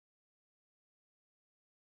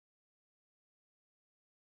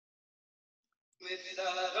Which side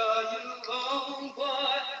are you on, boy?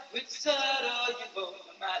 Which side are you on,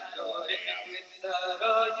 my lord? Which side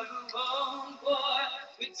are you on, boy?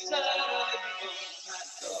 Which side are you on, my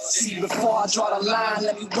lord? See, before I draw the line,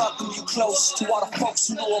 let me welcome you close to all the folks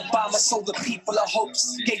who know Obama sold the people of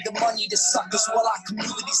hopes. Gave the money to suckers while our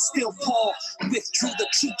community still poor. Withdrew the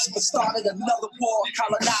troops but started another war.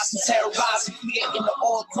 Colonizing, terrorizing, creating the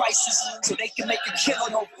oil crisis so they can make a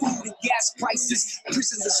killing on food and gas prices.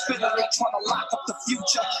 Prisons is filling, they trying to lock up the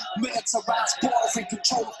future. Militarized borders and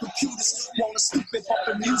control of computers. Wanna stupid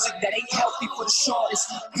bumping music that ain't healthy for the shortest.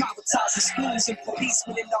 Privatizing schools and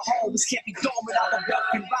policemen in the homes. Can't be dormant out of wealth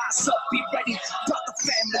and rise up, be ready. Brought the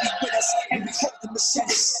family with us and we hold the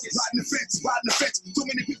machetes. Riding the fence. Too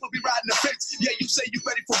many people be riding the fence. Yeah, you say you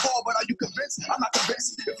ready for war, but are you convinced? I'm not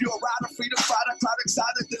convinced. If you're a rider, freedom fighter, crowd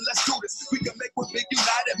excited, then let's do this. We can make one big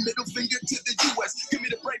united, middle finger to the U.S. Give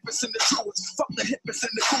me the bravest and the truest. Fuck the hippest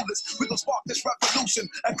and the coolest. We gon' spark this revolution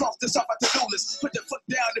and cross this off our to-do list. Put your foot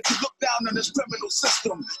down if you look down on this criminal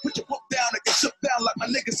system. Put your book down and get shook down like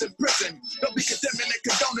my niggas in prison. Don't be condemning and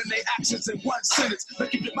condoning their actions in one sentence.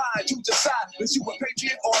 But keep your mind, you decide. Is you a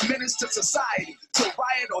patriot or a menace to society? To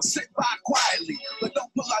riot or sit by quietly. But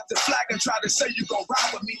don't pull out the flag and try to say you gon'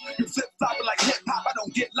 ride with me. You flip-flopping like hip-hop. I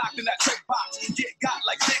don't get locked in that trick box. Get got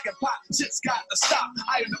like big and pop. Shit's got to stop.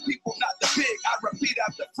 I am the people, not the big. I repeat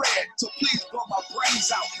after Fred. So please blow my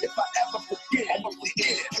brains out if I ever forget. I'ma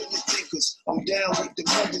forget. Thinkers. I'm down with the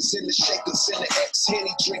movers and the shakers and the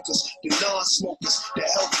ex-Henny drinkers, the non-smokers, the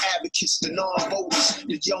health advocates, the non-voters,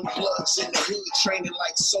 the young bloods in the hood training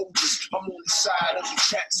like soldiers. I'm on the side of the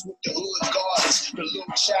tracks with the hood guards, the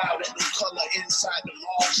little child that no color inside the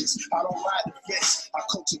margins. I don't ride the fence, I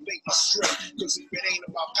cultivate my strength, cause if it ain't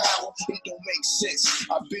about power, it don't make sense.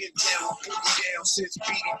 I've been down, boogie down since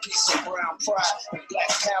BDP, so brown pride and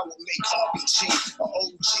black power make RBG. An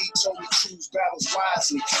OG told me choose battles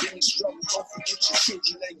wisely. In the struggle, don't forget your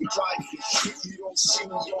children and your wife. If you don't see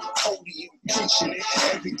me on the podium preaching it,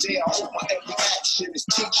 every day I hope my every action is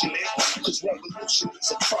teaching it. Cause revolution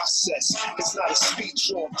is a process, it's not a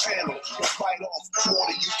speech or a panel. You fight off more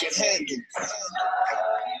than you can handle.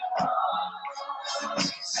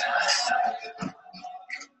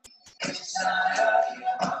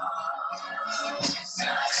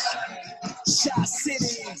 Shot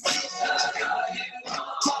City,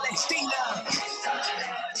 Palestina,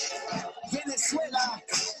 Venezuela,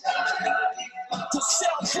 to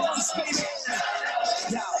sell drugs, baby.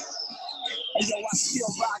 Now, hey, yo, I still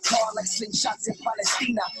rock hard like slingshots in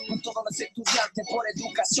Palestina. Con todos los estudiantes por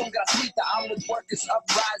educación gratuita. I'm with workers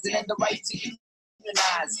uprising and the right to unionize.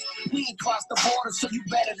 We ain't crossed the border, so you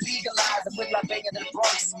better legalize. I'm with La Vega del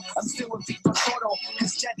Bronx. I'm still with Victor Toro,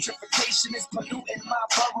 cause gentrification is polluting my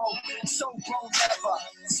borough. So grown never,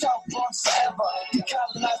 South Bronx forever.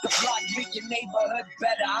 Decolonize the block, make your neighborhood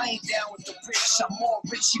better. I ain't down with the rich, I'm more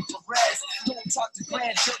Richie Perez. Don't talk to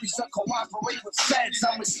grand juries or cooperate with feds.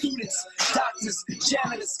 I'm with students, doctors,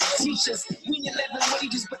 janitors, teachers. We need living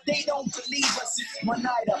wages, but they don't believe us.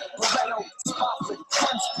 Monida, Barreto, Spofford,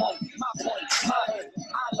 Hunts Point, my point, my hood,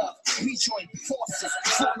 I love, we join forces,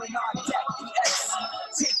 forming our deck, BX.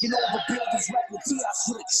 Taking over buildings, reputeas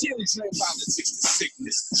for the children. Politics to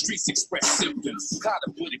sickness, streets express symptoms,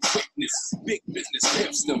 contemplative quickness, big business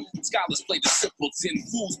pimps them. Scholars play the simpleton,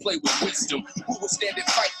 fools play with wisdom. Who will stand and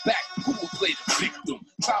fight back? Who will play the victim?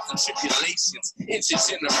 Trials and tribulations,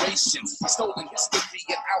 inches generations, stolen history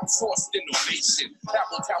and outsourced innovation.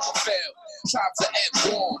 Tower fell, tribes are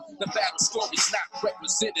at war. The battle story's not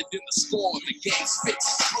represented in the score. The game's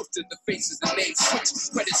fixed, most of the faces and names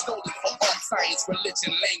switched. Credit stolen for art, science,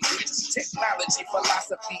 religion, language, technology,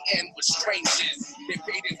 philosophy, and with strangers. They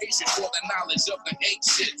paid in Haitian for the knowledge of the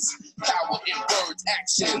ancients. Power in words,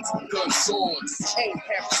 actions, gun swords. Aim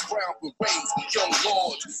Panthers, brown berets, young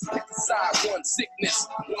lords. Pick a side, one sickness,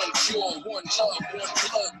 one cure, one love, one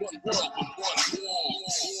blood, one world, but one war.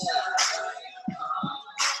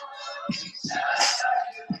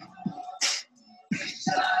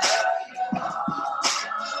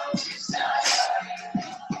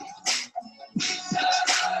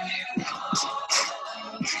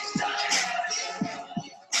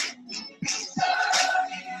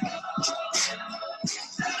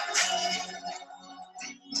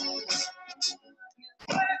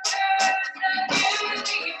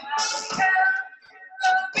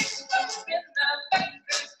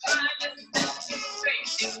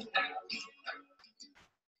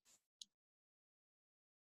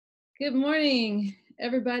 Good morning,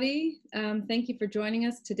 everybody. Thank you for joining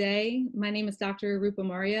us today. My name is Dr. Rupa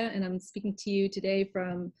Maria, and I'm speaking to you today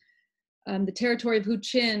from the territory of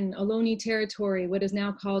Huichin, Ohlone territory, what is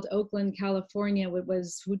now called Oakland, California, what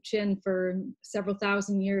was Huichin for several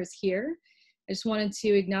thousand years here. I just wanted to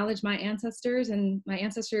acknowledge my ancestors and the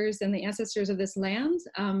ancestors of this land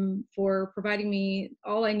for providing me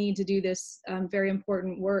all I need to do this very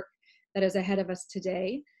important work that is ahead of us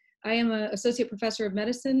today. I am an associate professor of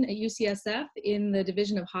medicine at UCSF in the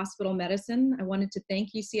Division of Hospital Medicine. I wanted to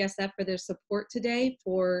thank UCSF for their support today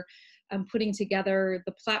for putting together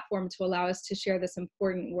the platform to allow us to share this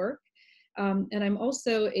important work. And I'm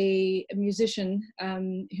also a musician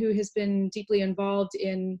who has been deeply involved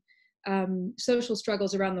in social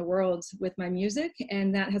struggles around the world with my music,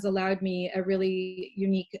 and that has allowed me a really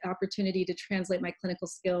unique opportunity to translate my clinical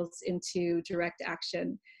skills into direct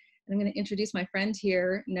action. And I'm going to introduce my friend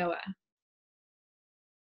here, Noah.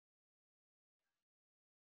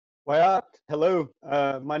 Wayat, hello.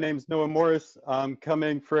 My name's Noah Morris. I'm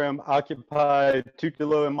coming from occupied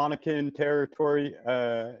Tutulo and Monacan territory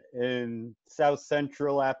in south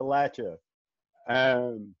central Appalachia.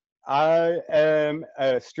 I am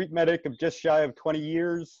a street medic of just shy of 20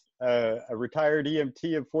 years, a retired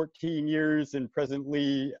EMT of 14 years, and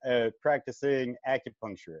presently a practicing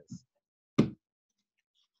acupuncturist.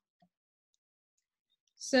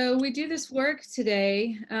 So we do this work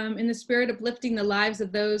today in the spirit of lifting the lives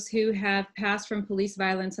of those who have passed from police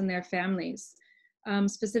violence and their families.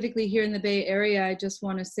 Specifically here in the Bay Area, I just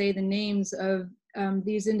want to say the names of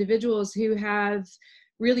these individuals who have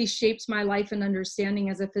really shaped my life and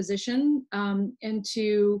understanding as a physician, and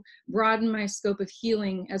to broaden my scope of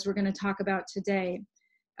healing, as we're going to talk about today.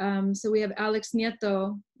 So we have Alex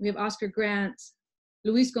Nieto, we have Oscar Grant,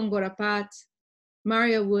 Luis Gongorapat,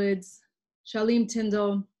 Maria Woods, Shalim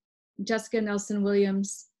Tyndall, Jessica Nelson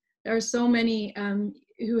Williams. There are so many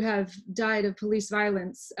who have died of police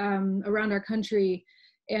violence around our country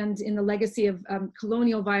and in the legacy of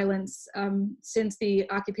colonial violence since the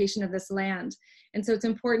occupation of this land. And so it's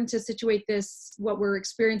important to situate this, what we're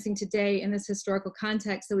experiencing today, in this historical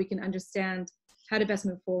context so we can understand how to best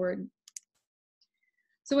move forward.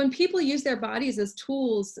 So when people use their bodies as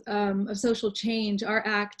tools of social change, our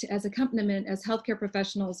act as accompaniment as healthcare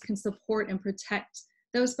professionals can support and protect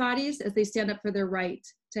those bodies as they stand up for their right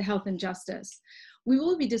to health and justice. We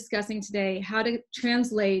will be discussing today how to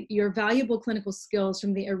translate your valuable clinical skills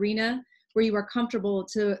from the arena where you are comfortable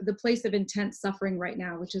to the place of intense suffering right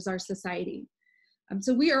now, which is our society.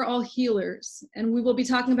 So we are all healers, and we will be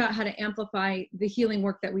talking about how to amplify the healing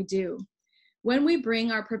work that we do. When we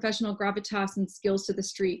bring our professional gravitas and skills to the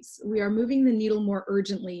streets, we are moving the needle more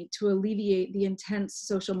urgently to alleviate the intense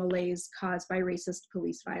social malaise caused by racist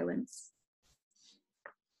police violence.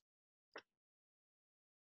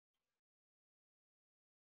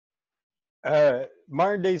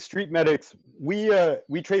 Modern day street medics, we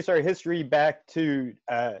trace our history back to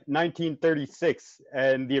 1936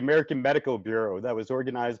 and the American Medical Bureau that was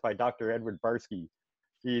organized by Dr. Edward Barsky.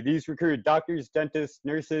 These recruited doctors, dentists,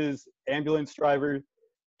 nurses, ambulance drivers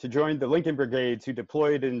to join the Lincoln Brigades, who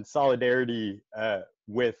deployed in solidarity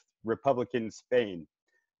with Republican Spain.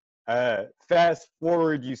 Fast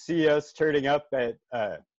forward, you see us turning up at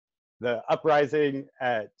the uprising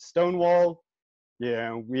at Stonewall.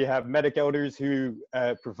 Yeah, we have medic elders who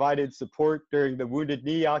provided support during the Wounded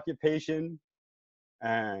Knee occupation.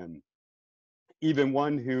 Even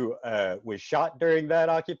one who was shot during that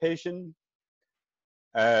occupation.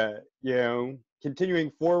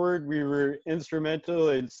 Continuing forward, we were instrumental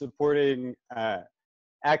in supporting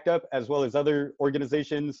ACT UP as well as other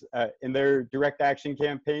organizations in their direct action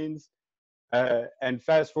campaigns. And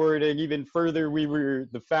fast forwarding even further, we were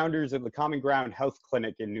the founders of the Common Ground Health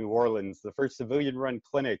Clinic in New Orleans, the first civilian-run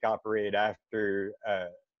clinic operated after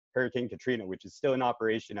Hurricane Katrina, which is still in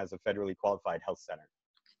operation as a federally qualified health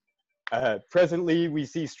center. Presently, we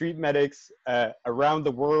see street medics around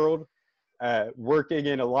the world working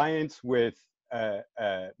in alliance with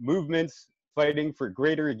movements fighting for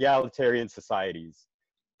greater egalitarian societies.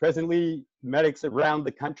 Presently, medics around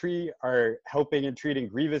the country are helping and treating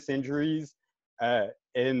grievous injuries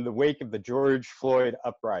in the wake of the George Floyd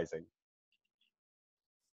uprising.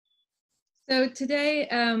 So today,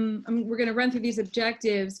 we're going to run through these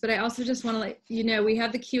objectives, but I also just want to let you know, we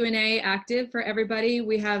have the Q&A active for everybody.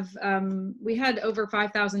 We have, we had over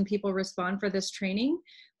 5,000 people respond for this training.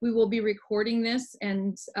 We will be recording this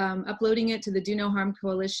and uploading it to the Do No Harm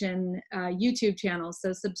Coalition YouTube channel.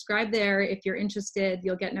 So subscribe there if you're interested.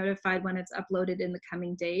 You'll get notified when it's uploaded in the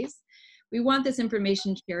coming days. We want this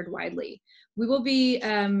information shared widely. We will be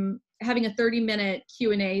having a 30-minute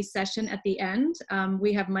Q&A session at the end.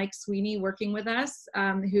 We have Mike Sweeney working with us,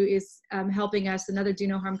 who is helping us, another Do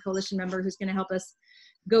No Harm Coalition member who's going to help us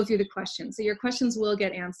go through the questions. So your questions will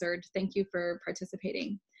get answered. Thank you for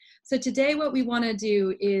participating. So today what we want to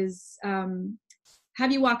do is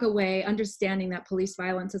have you walk away understanding that police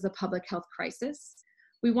violence is a public health crisis.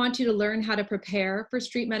 We want you to learn how to prepare for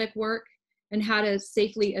street medic work and how to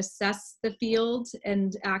safely assess the field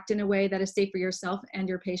and act in a way that is safe for yourself and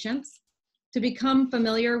your patients, to become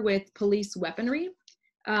familiar with police weaponry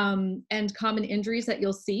and common injuries that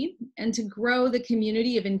you'll see, and to grow the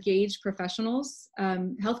community of engaged professionals,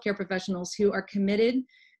 healthcare professionals who are committed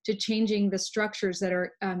to changing the structures that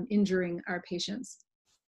are injuring our patients.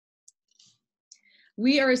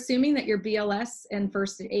 We are assuming that you're BLS and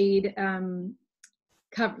first aid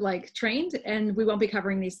trained, and we won't be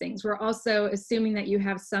covering these things. We're also assuming that you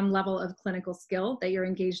have some level of clinical skill, that you're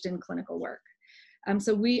engaged in clinical work.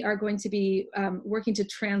 So we are going to be working to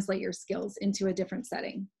translate your skills into a different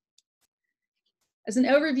setting. As an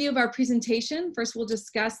overview of our presentation, first we'll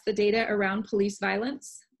discuss the data around police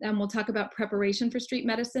violence. Then we'll talk about preparation for street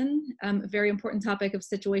medicine, a very important topic of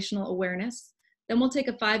situational awareness. Then we'll take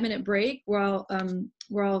a 5-minute break where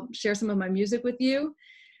I'll share some of my music with you.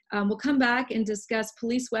 We'll come back and discuss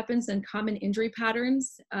police weapons and common injury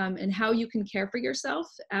patterns and how you can care for yourself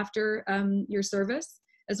after your service,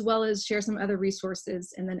 as well as share some other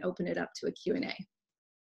resources, and then open it up to a Q&A.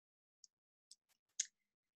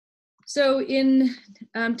 So in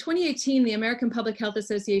 2018, the American Public Health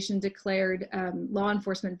Association declared law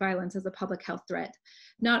enforcement violence as a public health threat.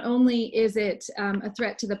 Not only is it a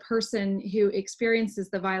threat to the person who experiences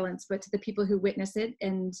the violence, but to the people who witness it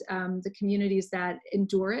and the communities that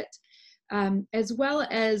endure it, as well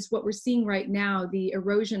as what we're seeing right now, the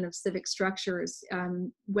erosion of civic structures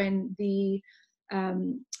when the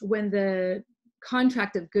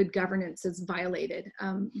contract of good governance is violated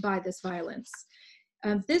by this violence.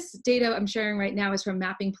 This data I'm sharing right now is from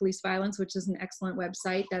Mapping Police Violence, which is an excellent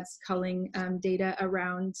website that's culling data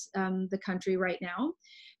around the country right now.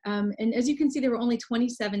 And as you can see, there were only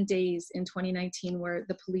 27 days in 2019 where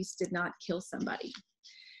the police did not kill somebody.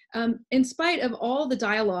 In spite of all the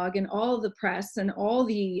dialogue and all the press and all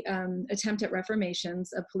the attempt at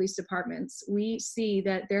reformations of police departments, we see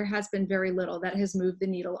that there has been very little that has moved the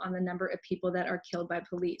needle on the number of people that are killed by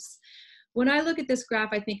police. When I look at this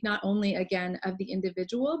graph, I think not only, again, of the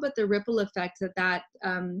individual, but the ripple effect that that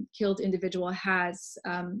killed individual has,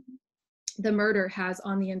 the murder has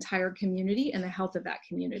on the entire community and the health of that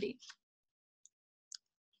community.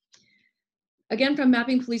 Again, from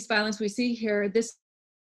Mapping Police Violence, we see here this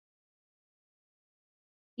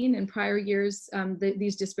in prior years,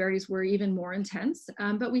 these disparities were even more intense,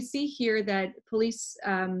 but we see here that police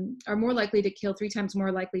are more likely to kill, 3 times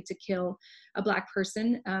more likely to kill a Black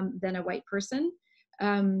person than a white person.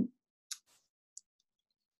 And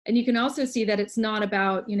you can also see that it's not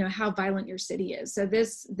about, you know, how violent your city is. So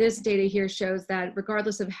this data here shows that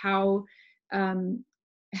regardless of how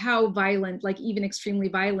violent, like even extremely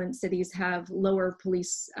violent cities have lower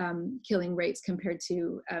police killing rates compared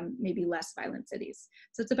to maybe less violent cities.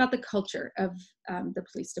 So it's about the culture of the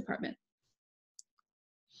police department.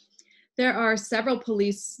 There are several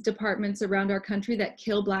police departments around our country that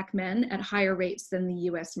kill Black men at higher rates than the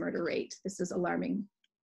US murder rate. This is alarming.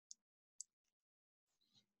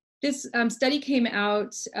 This study came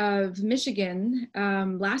out of Michigan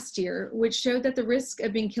last year, which showed that the risk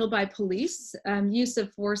of being killed by police, use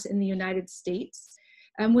of force in the United States,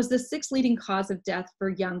 was the 6th leading cause of death for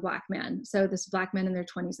young Black men. So this Black men in their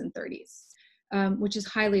 20s and 30s, which is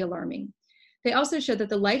highly alarming. They also showed that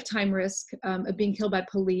the lifetime risk of being killed by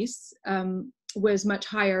police was much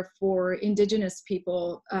higher for Indigenous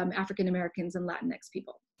people, African Americans, and Latinx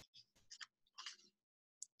people.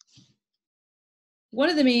 One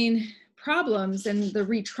of the main problems and the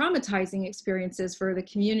re-traumatizing experiences for the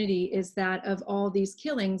community is that of all these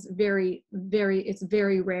killings, it's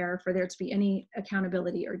very rare for there to be any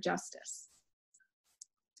accountability or justice.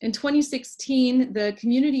 In 2016, the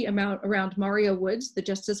community around Mario Woods, the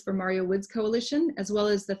Justice for Mario Woods Coalition, as well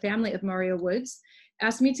as the family of Mario Woods,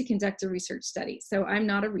 asked me to conduct a research study. So I'm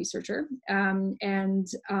not a researcher, and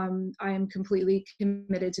I am completely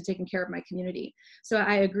committed to taking care of my community. So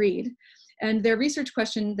I agreed. And their research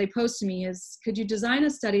question they posed to me is, could you design a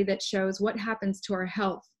study that shows what happens to our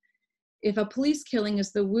health if a police killing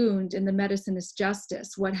is the wound and the medicine is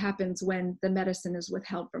justice? What happens when the medicine is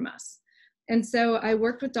withheld from us? And so I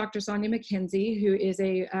worked with Dr. Sonia McKenzie, who is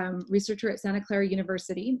a researcher at Santa Clara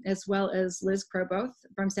University, as well as Liz Proboth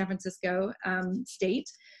from San Francisco State,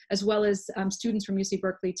 as well as students from UC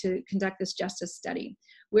Berkeley to conduct this justice study.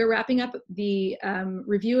 We're wrapping up the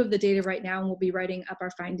review of the data right now, and we'll be writing up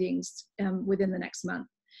our findings within the next month.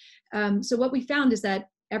 So what we found is that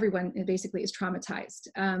everyone basically is traumatized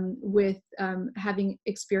with having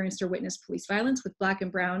experienced or witnessed police violence, with Black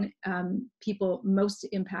and Brown people most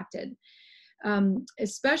impacted.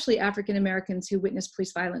 Especially African Americans who witnessed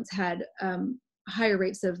police violence had higher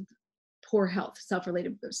rates of poor health,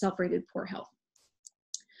 self-rated poor health.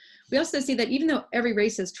 We also see that even though every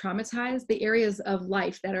race is traumatized, the areas of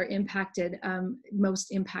life that are impacted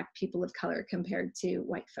most impact people of color compared to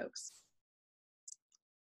white folks.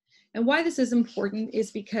 And why this is important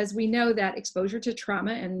is because we know that exposure to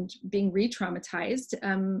trauma and being re-traumatized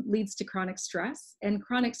leads to chronic stress. And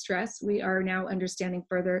chronic stress, we are now understanding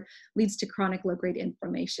further, leads to chronic low-grade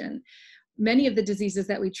inflammation. Many of the diseases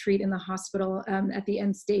that we treat in the hospital at the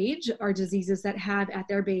end stage are diseases that have at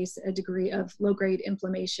their base a degree of low-grade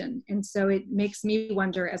inflammation. And so it makes me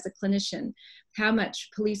wonder as a clinician how much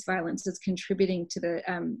police violence is contributing to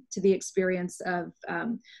the experience of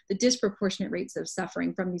the disproportionate rates of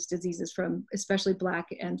suffering from these diseases from especially Black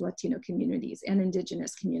and Latino communities and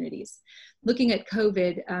Indigenous communities. Looking at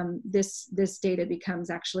COVID, this data becomes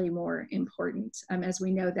actually more important as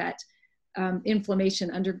we know that inflammation,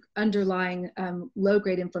 underlying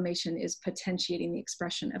low-grade inflammation is potentiating the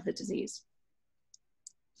expression of the disease.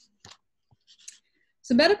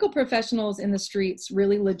 So medical professionals in the streets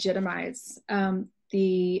really legitimize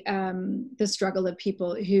the struggle of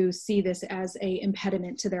people who see this as an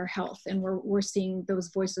impediment to their health, and we're seeing those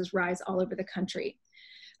voices rise all over the country.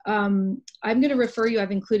 I'm going to refer you, I've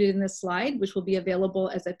included in this slide, which will be available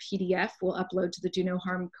as a PDF, we'll upload to the Do No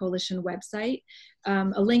Harm Coalition website,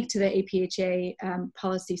 a link to the APHA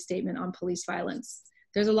policy statement on police violence.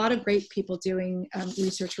 There's a lot of great people doing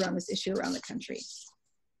research around this issue around the country.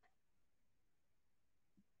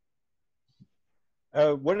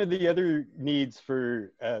 One of the other needs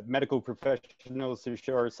for medical professionals to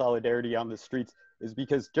show our solidarity on the streets is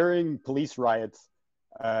because during police riots,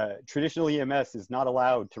 traditional EMS is not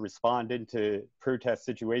allowed to respond into protest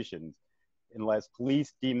situations unless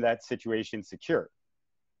police deem that situation secure.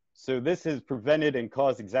 So this has prevented and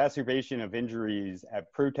caused exacerbation of injuries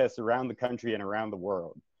at protests around the country and around the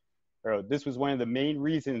world. This was one of the main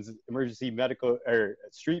reasons emergency medical or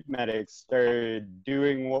street medics started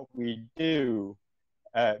doing what we do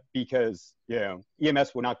because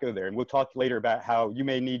EMS will not go there. And we'll talk later about how you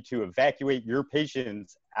may need to evacuate your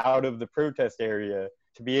patients out of the protest area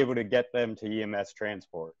to be able to get them to EMS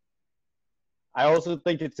transport. I also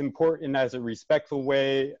think it's important as a respectful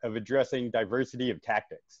way of addressing diversity of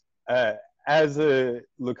tactics. As a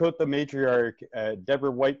Lakota matriarch,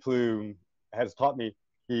 Deborah Whiteplume has taught me,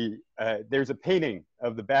 there's a painting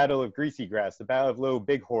of the Battle of Greasy Grass, the Battle of Little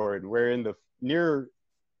Bighorn, where in the near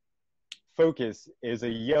focus is a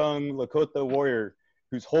young Lakota warrior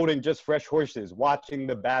who's holding just fresh horses, watching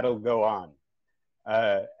the battle go on.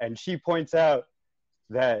 And she points out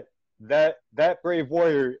that brave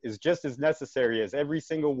warrior is just as necessary as every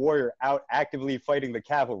single warrior out actively fighting the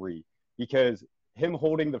cavalry, because him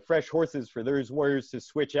holding the fresh horses for those warriors to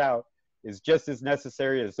switch out is just as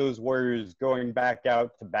necessary as those warriors going back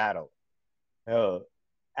out to battle.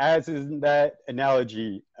 As in that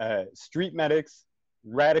analogy, street medics,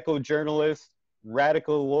 radical journalists,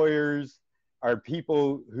 radical lawyers are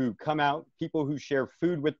people who come out, people who share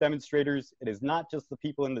food with demonstrators. It is not just the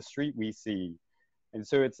people in the street we see. And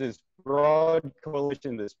so it's this broad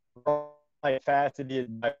coalition, this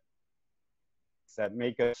broad-faceted that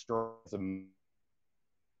make us strong.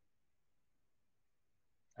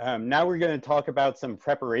 Now we're going to talk about some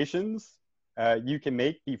preparations you can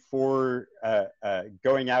make before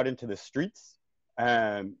going out into the streets.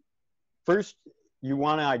 First, you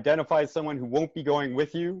want to identify someone who won't be going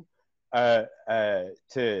with you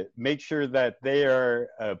to make sure that they are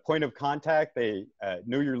a point of contact. They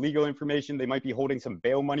know your legal information. They might be holding some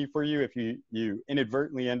bail money for you if you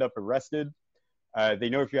inadvertently end up arrested. They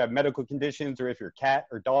know if you have medical conditions or if your cat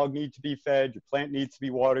or dog needs to be fed, your plant needs to be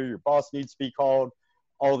watered, your boss needs to be called,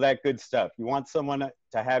 all that good stuff. You want someone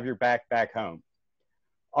to have your back home.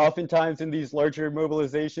 Oftentimes in these larger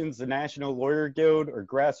mobilizations, the National Lawyer Guild or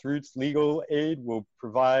grassroots legal aid will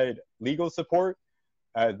provide legal support.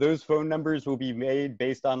 Those phone numbers will be made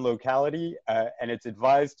based on locality, and it's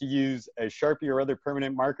advised to use a Sharpie or other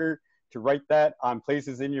permanent marker to write that on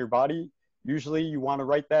places in your body. Usually you want to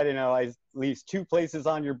write that in at least 2 places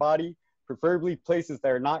on your body, preferably places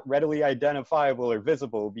that are not readily identifiable or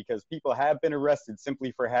visible, because people have been arrested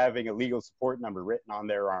simply for having a legal support number written on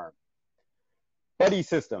their arm. Buddy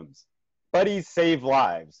systems. Buddies save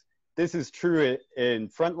lives. This is true in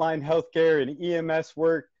frontline healthcare and EMS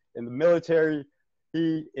work, in the military.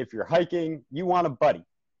 If you're hiking, you want a buddy.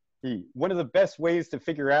 One of the best ways to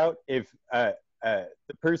figure out if the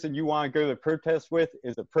person you want to go to the protest with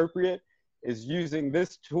is appropriate is using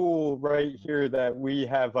this tool right here that we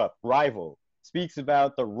have up, Rival. Speaks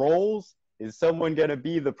about the roles. Is someone going to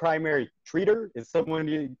be the primary treater? Is someone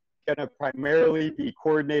going to primarily be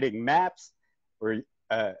coordinating maps or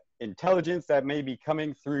intelligence that may be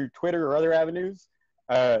coming through Twitter or other avenues?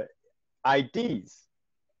 IDs.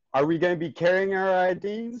 Are we going to be carrying our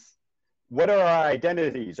IDs? What are our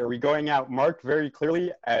identities? Are we going out marked very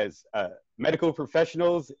clearly as medical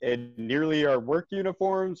professionals in nearly our work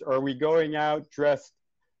uniforms? Or are we going out dressed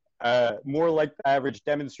more like the average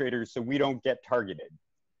demonstrators so we don't get targeted?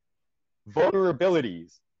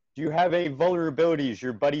 Vulnerabilities. Do you have any vulnerabilities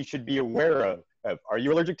your buddy should be aware of? Are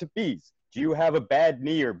you allergic to bees? Do you have a bad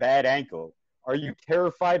knee or bad ankle? Are you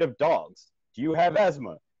terrified of dogs? Do you have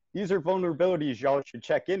asthma? These are vulnerabilities y'all should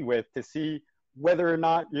check in with to see whether or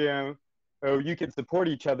not, you know, you can support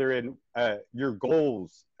each other and your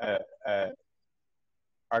goals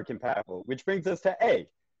are compatible. Which brings us to A,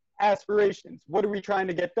 aspirations. What are we trying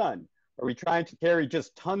to get done? Are we trying to carry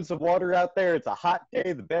just tons of water out there? It's a hot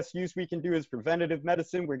day. The best use we can do is preventative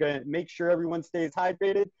medicine. We're going to make sure everyone stays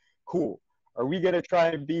hydrated. Cool. Are we going to try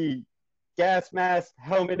and be gas masked,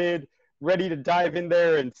 helmeted, ready to dive in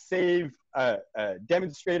there and save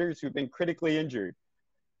demonstrators who've been critically injured?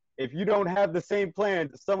 If you don't have the same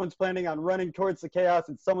plan, someone's planning on running towards the chaos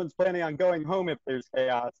and someone's planning on going home if there's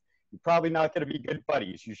chaos, you're probably not going to be good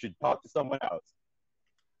buddies. You should talk to someone else.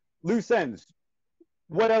 Loose ends.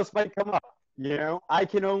 What else might come up? You know, I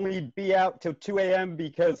can only be out till 2 a.m.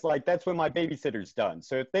 because like that's when my babysitter's done.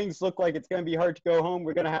 So if things look like it's going to be hard to go home,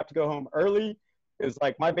 we're going to have to go home early because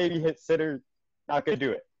like my babysitter not going to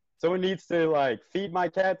do it. Someone needs to like feed my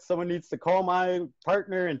cats. Someone needs to call my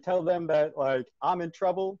partner and tell them that like I'm in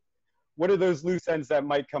trouble. What are those loose ends that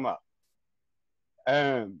might come up?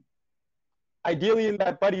 Ideally in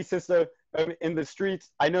that buddy system, in the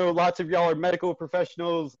streets, I know lots of y'all are medical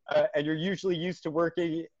professionals and you're usually used to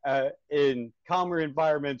working in calmer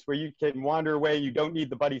environments where you can wander away, you don't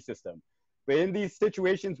need the buddy system. But in these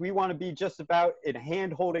situations, we want to be just about in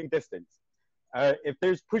hand-holding distance. If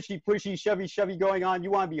there's pushy, shovey going on,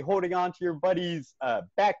 you want to be holding on to your buddy's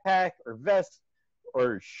backpack or vest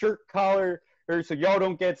or shirt collar, or so y'all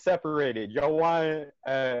don't get separated. Y'all want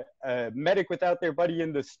a medic without their buddy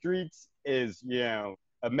in the streets is, you know,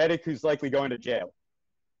 a medic who's likely going to jail.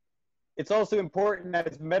 It's also important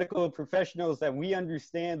as medical professionals that we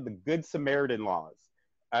understand the Good Samaritan laws.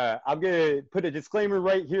 I'm going to put a disclaimer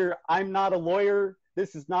right here. I'm not a lawyer.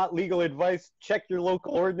 This is not legal advice. Check your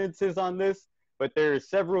local ordinances on this. But there are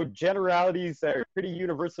several generalities that are pretty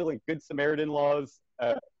universal in Good Samaritan laws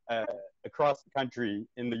across the country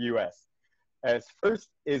in the US. As first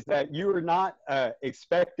is that you are not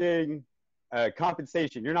expecting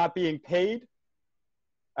compensation. You're not being paid.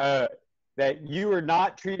 That you are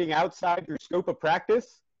not treating outside your scope of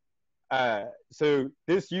practice. So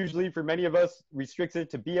this usually for many of us restricts it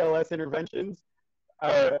to BLS interventions,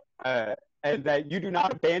 and that you do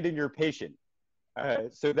not abandon your patient.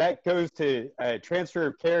 So that goes to transfer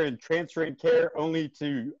of care and transferring care only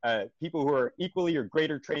to people who are equally or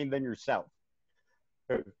greater trained than yourself.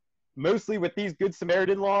 Mostly with these Good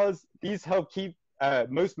Samaritan laws, these help keep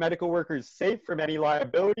most medical workers safe from any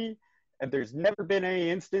liability. And there's never been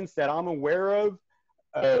any instance that I'm aware of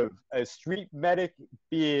a street medic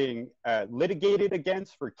being litigated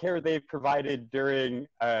against for care they've provided during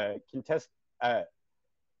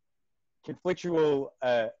conflictual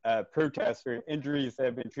protests or injuries that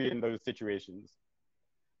have been treated in those situations.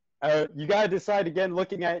 You got to decide again,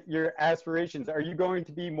 looking at your aspirations, are you going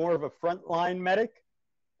to be more of a frontline medic,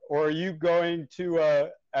 or are you going to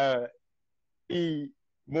be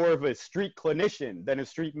more of a street clinician than a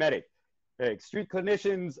street medic? Street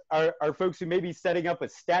clinicians are folks who may be setting up a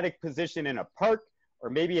static position in a park or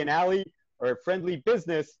maybe an alley or a friendly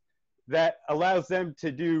business that allows them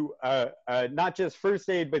to do not just first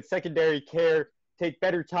aid, but secondary care, take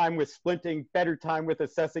better time with splinting, better time with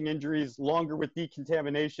assessing injuries, longer with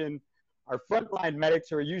decontamination. Our frontline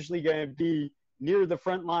medics are usually going to be near the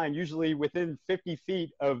front line, usually within 50 feet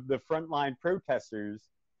of the frontline protesters.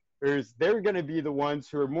 They're going to be the ones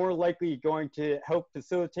who are more likely going to help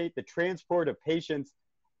facilitate the transport of patients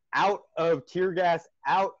out of tear gas,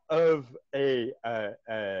 out of a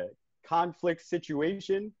conflict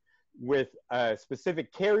situation with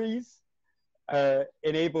specific carries, and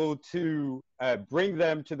able to bring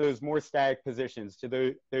them to those more static positions,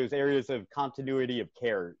 to those areas of continuity of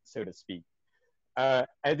care, so to speak.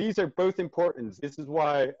 And these are both important. This is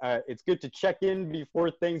why it's good to check in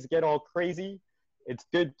before things get all crazy. It's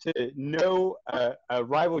good to know a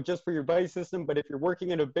rival just for your buddy system, but if you're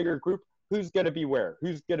working in a bigger group, who's going to be where?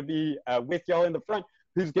 Who's going to be with y'all in the front?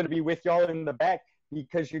 Who's going to be with y'all in the back?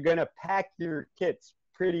 because you're going to pack your kits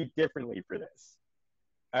pretty differently for this.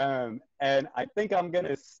 And I think I'm going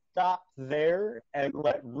to stop there and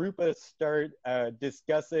let Rupa start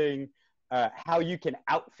discussing how you can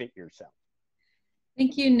outfit yourself.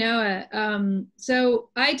 Thank you, Noah. So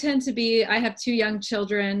I tend to be, I have 2 young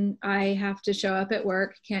children. I have to show up at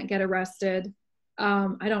work, can't get arrested.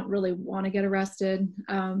 I don't really want to get arrested.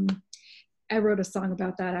 I wrote a song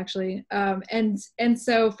about that actually. And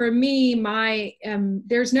so for me,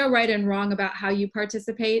 there's no right and wrong about how you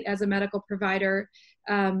participate as a medical provider,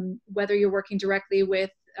 whether you're working directly with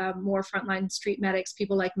more frontline street medics,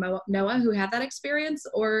 people like Noah who have that experience,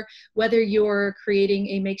 or whether you're creating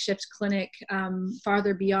a makeshift clinic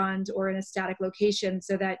farther beyond or in a static location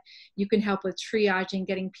so that you can help with triaging,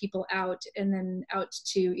 getting people out and then out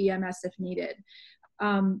to EMS if needed.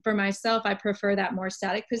 For myself, I prefer that more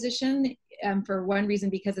static position for one reason,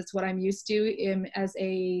 because it's what I'm used to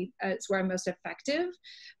it's where I'm most effective.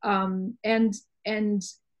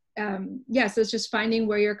 Yeah, so it's just finding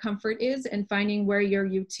where your comfort is and finding where your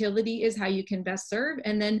utility is, how you can best serve,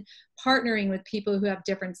 and then partnering with people who have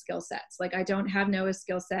different skill sets. Like I don't have Noah's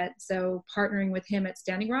skill set, so partnering with him at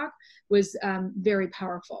Standing Rock was very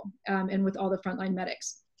powerful, and with all the frontline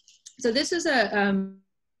medics. So this is I'm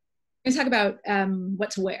going to talk about what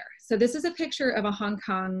to wear. So this is a picture of a Hong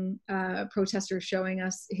Kong protester showing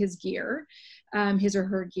us his gear, his or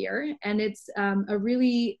her gear. And it's a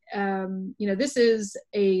really, this is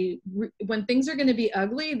when things are going to be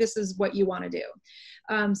ugly, this is what you want to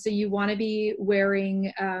do. So you want to be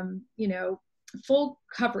wearing, full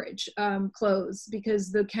coverage clothes,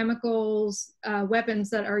 because the chemicals, weapons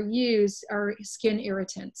that are used are skin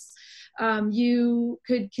irritants. You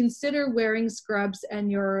could consider wearing scrubs and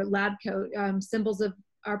your lab coat, symbols of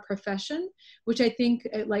our profession, which I think,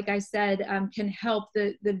 like I said, can help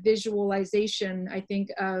the visualization, I think,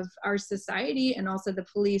 of our society and also the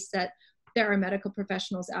police, that there are medical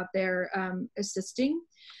professionals out there assisting.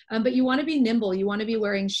 But you want to be nimble. You want to be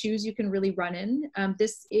wearing shoes you can really run in.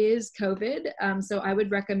 This is COVID, so I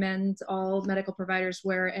would recommend all medical providers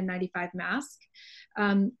wear a N95 mask.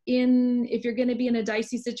 If you're going to be in a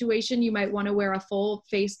dicey situation, you might want to wear a full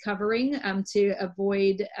face covering to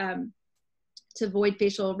avoid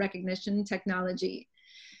facial recognition technology.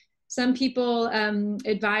 Some people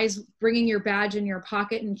advise bringing your badge in your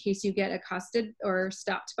pocket in case you get accosted or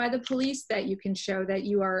stopped by the police, that you can show that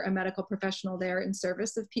you are a medical professional there in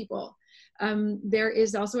service of people. There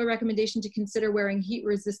is also a recommendation to consider wearing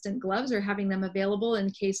heat-resistant gloves or having them available in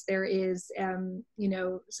case there is,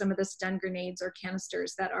 some of the stun grenades or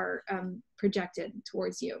canisters that are projected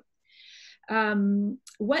towards you.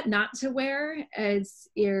 What not to wear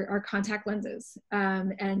are contact lenses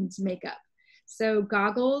and makeup. So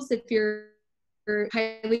goggles, if you're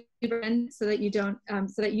highly burned, so that you don't,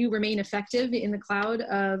 so that you remain effective in the cloud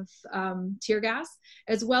of tear gas,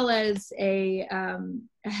 as well as a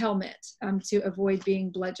helmet to avoid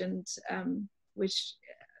being bludgeoned, which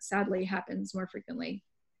sadly happens more frequently.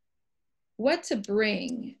 What to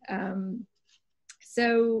bring?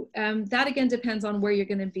 That again depends on where you're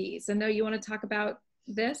going to be. So Noah, you want to talk about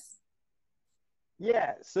this?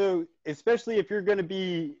 Yeah, so especially if you're going to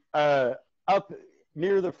be up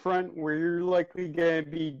near the front, where you're likely going to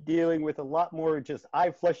be dealing with a lot more just eye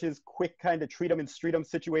flushes, quick kind of treat them and street them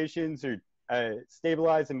situations, or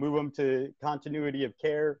stabilize and move them to continuity of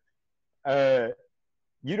care.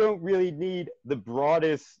 You don't really need the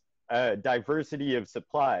broadest diversity of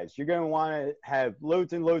supplies. You're going to want to have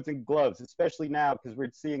loads and loads of gloves, especially now, because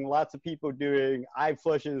we're seeing lots of people doing eye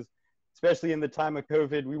flushes, especially in the time of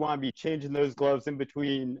COVID. We want to be changing those gloves in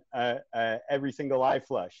between every single eye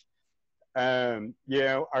flush.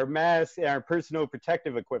 Our masks and our personal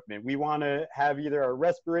protective equipment. We want to have either our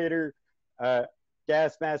respirator,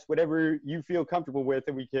 gas mask, whatever you feel comfortable with,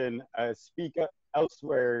 and we can speak up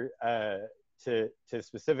elsewhere to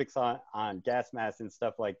specifics on gas masks and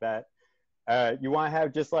stuff like that. You want to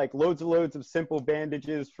have just like loads and loads of simple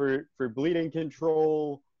bandages for bleeding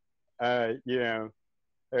control.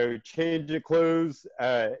 Change your clothes,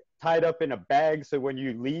 tied up in a bag, so when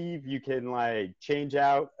you leave, you can like change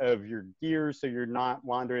out of your gear, so you're not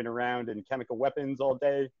wandering around in chemical weapons all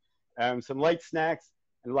day. Some light snacks,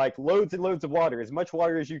 and like loads and loads of water, as much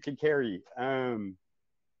water as you can carry,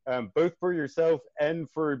 both for yourself and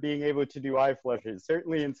for being able to do eye flushes.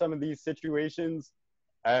 Certainly in some of these situations,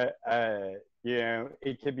 it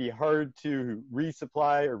can be hard to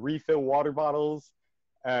resupply or refill water bottles.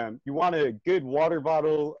 You want a good water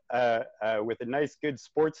bottle with a nice good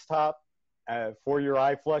sports top for your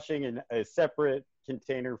eye flushing, and a separate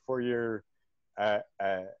container for your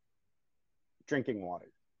drinking water.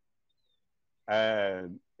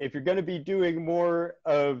 if you're going to be doing more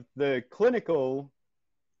of the clinical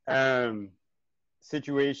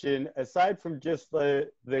situation, aside from just the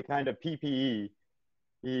kind of PPE,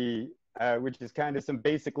 which is kind of some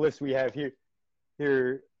basic lists we have here.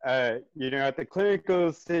 You know, at the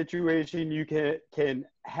clinical situation, you can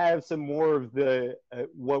have some more of the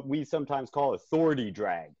what we sometimes call authority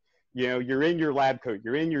drag. You know, you're in your lab coat,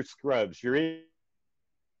 you're in your scrubs, you're in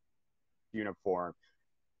uniform,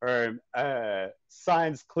 or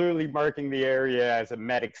signs clearly marking the area as a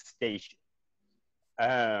medic station.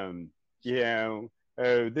 You know,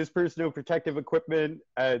 this personal protective equipment,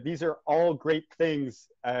 these are all great things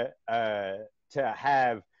to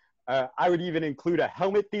have. I would even include a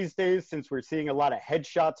helmet these days, since we're seeing a lot of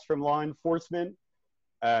headshots from law enforcement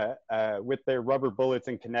with their rubber bullets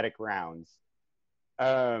and kinetic rounds.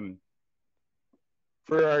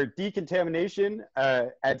 For our decontamination,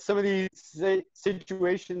 at some of these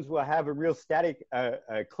situations, we'll have a real static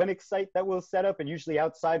clinic site that we'll set up, and usually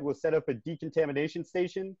outside we'll set up a decontamination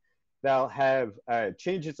station that'll have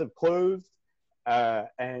changes of clothes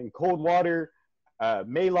and cold water,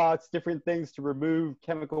 Maalox, different things to remove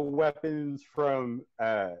chemical weapons from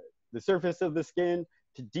the surface of the skin,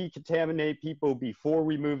 to decontaminate people before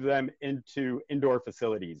we move them into indoor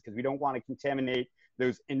facilities, because we don't want to contaminate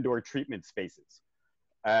those indoor treatment spaces.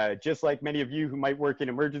 Just like many of you who might work in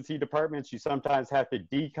emergency departments, you sometimes have to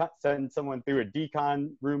send someone through a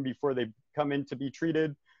decon room before they come in to be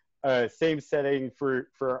treated. Same setting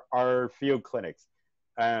for our field clinics.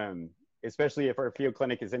 Especially if our field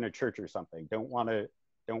clinic is in a church or something. Don't want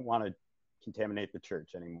to contaminate the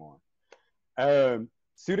church anymore.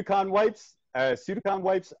 Sudicon wipes. Sudicon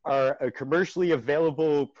wipes are a commercially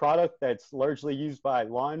available product that's largely used by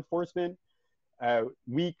law enforcement.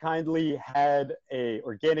 We kindly had a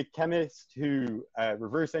organic chemist who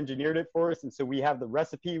reverse engineered it for us, and so we have the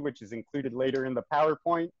recipe, which is included later in the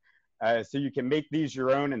PowerPoint. So you can make these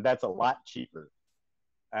your own, and that's a lot cheaper.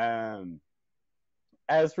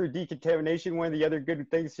 As for decontamination, one of the other good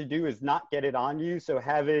things to do is not get it on you. So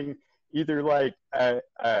having either like a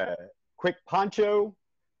quick poncho,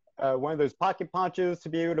 one of those pocket ponchos to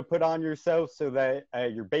be able to put on yourself so that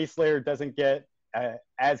your base layer doesn't get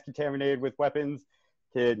as contaminated with weapons,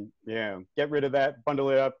 can, you know, get rid of that, bundle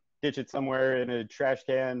it up, ditch it somewhere in a trash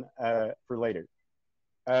can for later.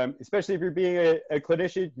 Especially if you're being a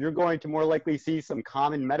clinician, you're going to more likely see some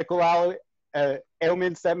common medical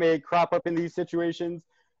ailments that may crop up in these situations.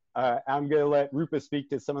 I'm going to let Rupa speak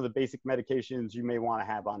to some of the basic medications you may want to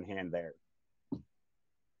have on hand there.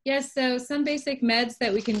 Yes, so some basic meds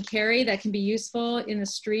that we can carry that can be useful in the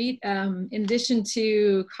street, in addition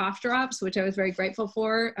to cough drops, which I was very grateful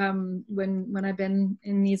for when I've been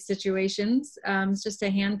in these situations. It's just to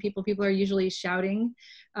hand people. People are usually shouting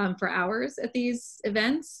for hours at these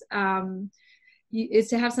events. Is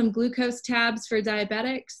to have some glucose tabs for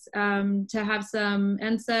diabetics, to have some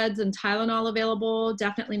NSAIDs and Tylenol available,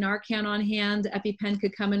 definitely Narcan on hand. EpiPen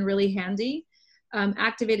could come in really handy.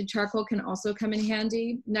 Activated charcoal can also come in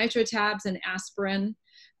handy. Nitro tabs and aspirin.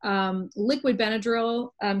 Liquid Benadryl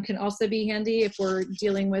can also be handy if we're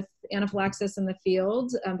dealing with anaphylaxis in the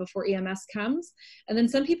field before EMS comes. And then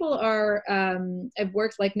some people are, I've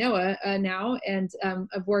worked like Noah now, and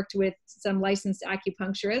I've worked with some licensed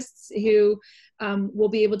acupuncturists who will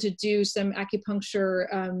be able to do some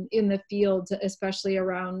acupuncture in the field, especially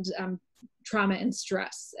around trauma and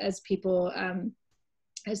stress as people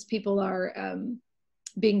are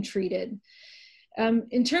being treated.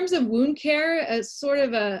 In terms of wound care, sort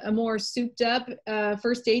of a more souped up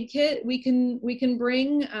first aid kit we can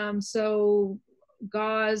bring. So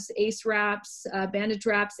gauze, ACE wraps, bandage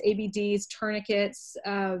wraps, ABDs, tourniquets.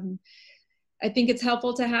 I think it's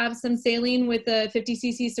helpful to have some saline with a 50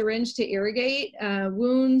 cc syringe to irrigate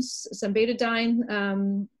wounds, some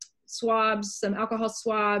betadine swabs, some alcohol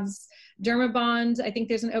swabs, Dermabond. I think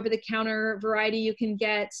there's an over-the-counter variety you can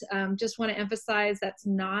get. Just want to emphasize that's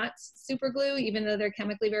not super glue, even though they're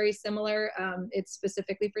chemically very similar. It's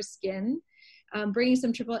specifically for skin. Bringing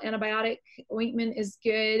some triple antibiotic ointment is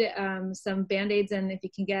good. Some Band-Aids, and if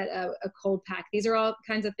you can get a cold pack. These are all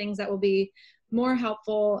kinds of things that will be more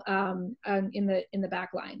helpful in the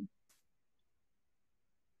back line.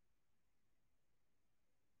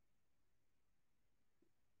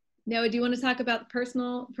 Noah, do you want to talk about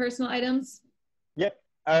personal items? Yep.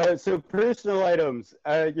 So personal items,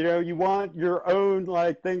 you know, you want your own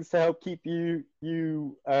like things to help keep you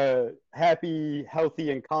happy,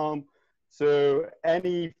 healthy, and calm. So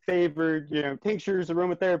any favored, you know, tinctures,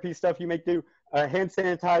 aromatherapy stuff you may do, hand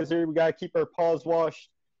sanitizer. We gotta keep our paws washed.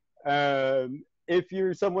 if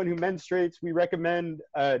you're someone who menstruates, we recommend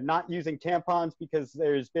not using tampons because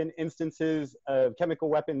there's been instances of chemical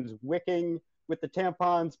weapons wicking with the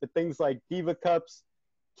tampons, but things like diva cups,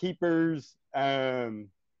 keepers,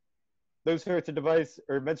 those sorts of device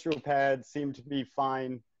or menstrual pads seem to be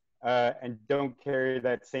fine and don't carry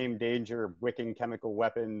that same danger of wicking chemical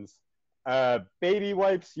weapons. Baby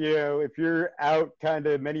wipes, you know, if you're out, kind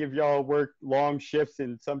of, many of y'all work long shifts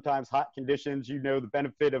in sometimes hot conditions, you know the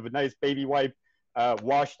benefit of a nice baby wipe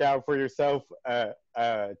washed out for yourself to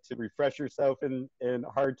refresh yourself in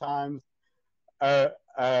hard times.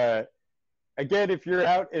 Again, if you're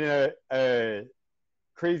out in a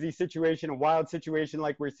crazy situation, a wild situation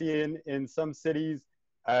like we're seeing in some cities,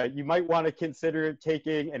 you might want to consider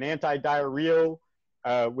taking an anti-diarrheal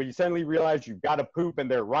when you suddenly realize you've got to poop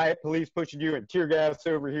and there are riot police pushing you and tear gas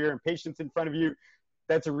over here and patients in front of you.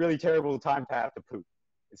 That's a really terrible time to have to poop,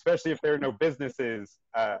 especially if there are no businesses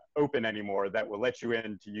open anymore that will let you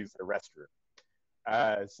in to use the restroom.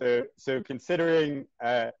 So considering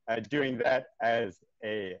doing that as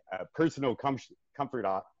a personal comfort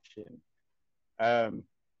option.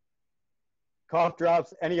 Cough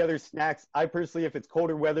drops, any other snacks. I personally, if it's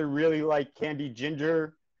colder weather, really like candied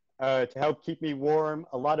ginger to help keep me warm.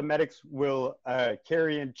 A lot of medics will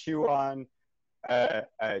carry and chew on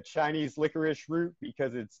Chinese licorice root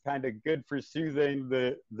because it's kind of good for soothing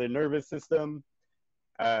the nervous system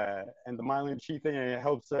and the myelin sheathing, and it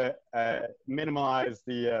helps minimize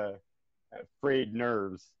the frayed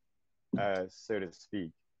nerves, so to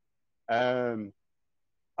speak.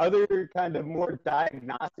 Other kind of more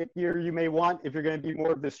diagnostic gear you may want, if you're going to be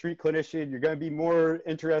more of the street clinician, you're going to be more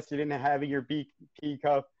interested in having your BP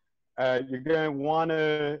cuff. You're going to want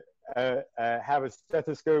to have a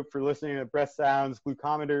stethoscope for listening to breath sounds,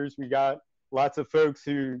 glucometers. We got lots of folks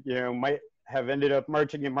who, you know, might have ended up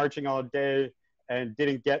marching all day and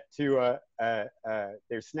didn't get to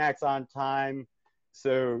their snacks on time.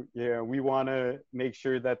 So, you know, we want to make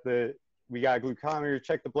sure that we got a glucometer,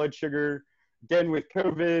 check the blood sugar. Again, with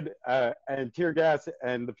COVID and tear gas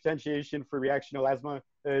and the potentiation for reactional asthma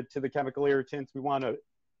to the chemical irritants, we want a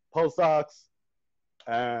pulse ox.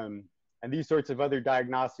 And these sorts of other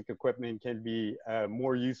diagnostic equipment can be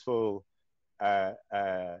more useful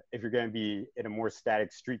if you're going to be in a more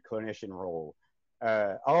static street clinician role.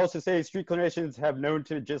 I'll also say street clinicians have known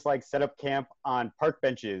to just like set up camp on park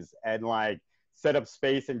benches and like set up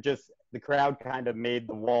space, and just the crowd kind of made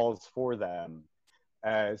the walls for them.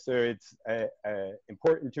 So it's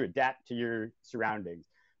important to adapt to your surroundings.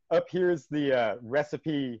 Up here's the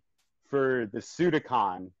recipe for the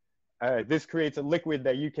Sudocon. This creates a liquid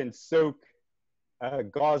that you can soak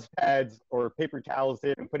gauze pads or paper towels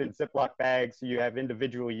in and put in Ziploc bags so you have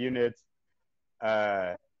individual units,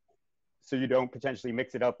 so you don't potentially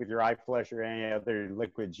mix it up with your eye flush or any other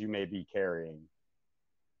liquids you may be carrying.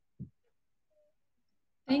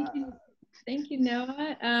 Thank you. Thank you,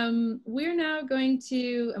 Noah. We're now going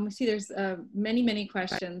to, and we see there's many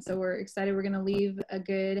questions, so we're excited. We're going to leave a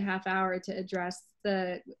good half hour to address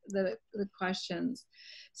the questions.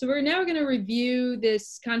 So we're now going to review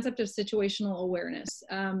this concept of situational awareness.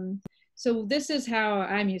 So this is how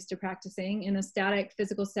I'm used to practicing in a static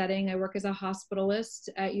physical setting. I work as a hospitalist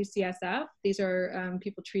at UCSF. These are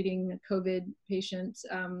people treating COVID patients.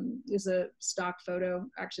 This is a stock photo.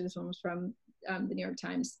 Actually, this one was from the New York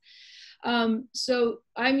Times. So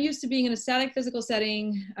I'm used to being in a static physical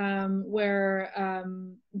setting where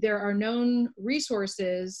there are known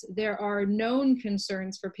resources, there are known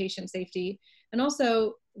concerns for patient safety, and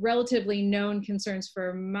also relatively known concerns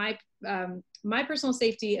for my personal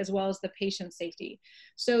safety as well as the patient safety.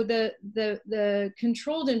 So the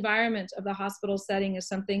controlled environment of the hospital setting is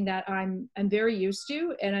something that I'm very used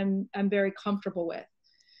to and I'm very comfortable with.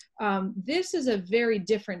 This is a very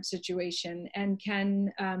different situation and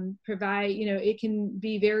can provide, you know, it can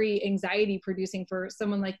be very anxiety producing for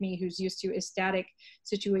someone like me who's used to a static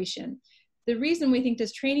situation. The reason we think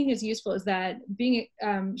this training is useful is that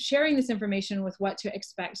sharing this information with what to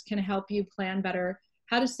expect can help you plan better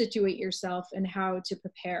how to situate yourself and how to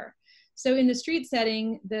prepare. So in the street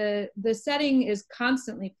setting, the setting is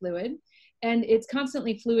constantly fluid. And it's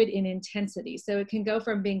constantly fluid in intensity. So it can go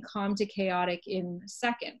from being calm to chaotic in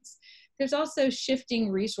seconds. There's also shifting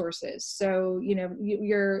resources. So, you know,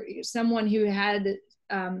 you're someone who had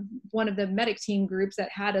one of the medic team groups that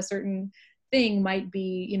had a certain thing might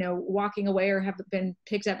be, you know, walking away or have been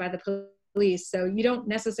picked up by the police. So you don't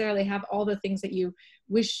necessarily have all the things that you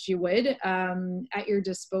wished you would at your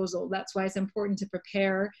disposal. That's why it's important to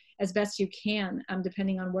prepare as best you can,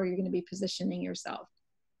 depending on where you're going to be positioning yourself.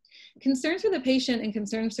 Concerns for the patient and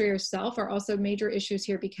concerns for yourself are also major issues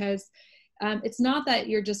here because It's not that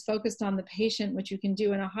you're just focused on the patient, which you can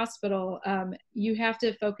do in a hospital. You have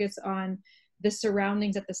to focus on the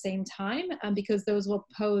surroundings at the same time, because those will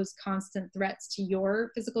pose constant threats to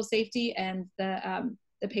your physical safety and the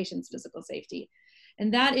patient's physical safety.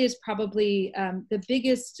 And that is probably the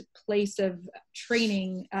biggest place of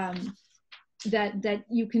training that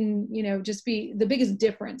you can, just be the biggest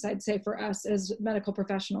difference, I'd say, for us as medical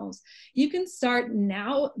professionals. You can start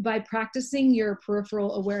now by practicing your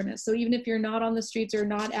peripheral awareness. So even if you're not on the streets or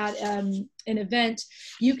not at an event,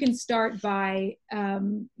 you can start by,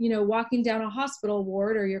 walking down a hospital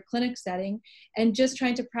ward or your clinic setting and just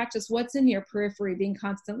trying to practice what's in your periphery, being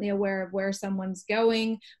constantly aware of where someone's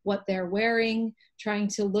going, what they're wearing, trying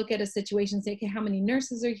to look at a situation and say, okay, how many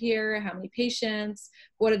nurses are here? How many patients?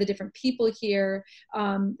 What are the different people here?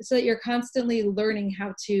 So that you're constantly learning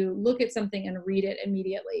how to look at something and read it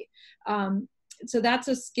immediately. So that's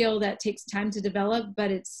a skill that takes time to develop,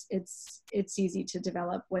 but it's easy to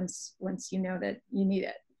develop once you know that you need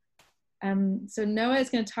it. So Noah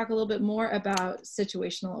is going to talk a little bit more about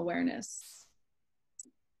situational awareness.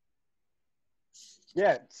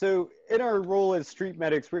 Yeah, so in our role as street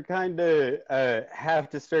medics, we're kind of have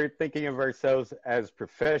to start thinking of ourselves as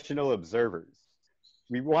professional observers.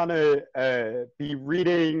 We want to be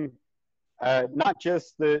reading not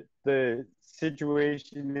just the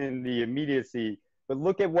situation in the immediacy, but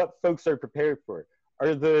look at what folks are prepared for.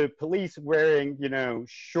 Are the police wearing,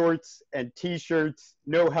 shorts and t-shirts,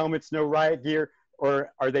 no helmets, no riot gear,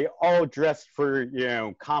 or are they all dressed for,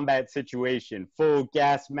 combat situation, full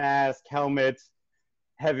gas mask, helmets,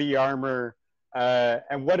 heavy armor?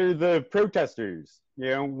 And what are the protesters?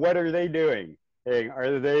 What are they doing?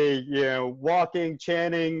 Are they, walking,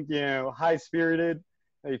 chanting, high-spirited?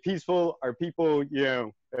 Are they peaceful? Are people,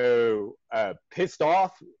 pissed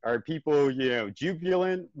off? Are people,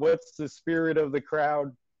 jubilant? What's the spirit of the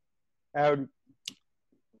crowd?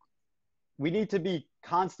 We need to be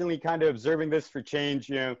constantly kind of observing this for change.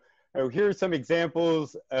 Here are some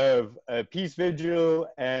examples of a peace vigil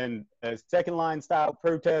and a second line style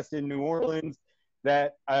protest in New Orleans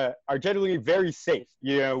that are generally very safe.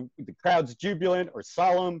 The crowd's jubilant or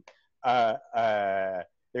solemn.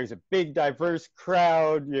 There's a big diverse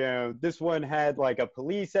crowd. This one had like a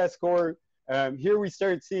police escort. Here we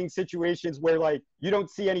start seeing situations where like you don't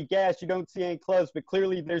see any gas, you don't see any clubs, but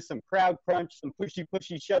clearly there's some crowd crunch, some pushy,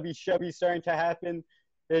 shovey starting to happen.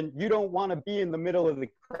 And you don't want to be in the middle of the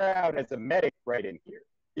crowd as a medic right in here.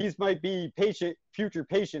 These might be future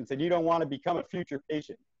patients, and you don't want to become a future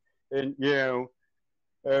patient. And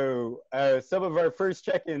some of our first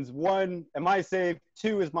check-ins: 1, am I safe?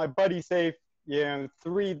 2, is my buddy safe?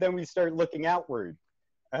 3, then we start looking outward.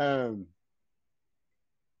 And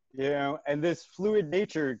this fluid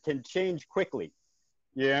nature can change quickly.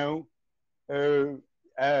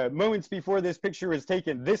 Moments before this picture was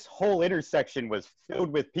taken, this whole intersection was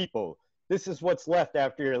filled with people. This is what's left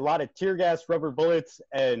after a lot of tear gas, rubber bullets,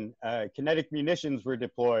 and kinetic munitions were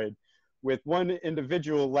deployed, with one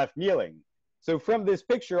individual left kneeling. So from this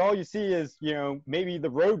picture, all you see is, maybe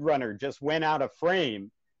the roadrunner just went out of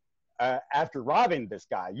frame after robbing this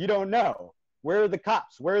guy. You don't know. Where are the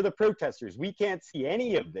cops? Where are the protesters? We can't see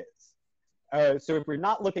any of this. So if we're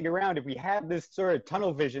not looking around, if we have this sort of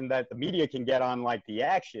tunnel vision that the media can get on like the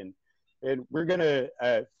action, and we're going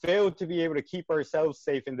to fail to be able to keep ourselves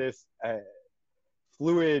safe in this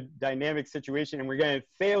fluid, dynamic situation, and we're going to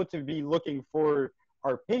fail to be looking for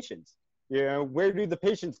our patients. Where do the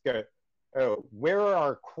patients go? Where are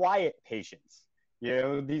our quiet patients?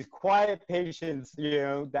 These quiet patients,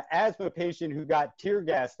 the asthma patient who got tear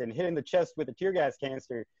gassed and hit in the chest with a tear gas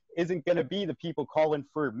canister isn't going to be the people calling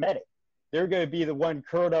for medic. They're going to be the one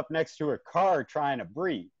curled up next to a car trying to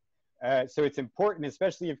breathe. So it's important,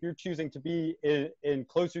 especially if you're choosing to be in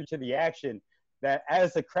closer to the action, that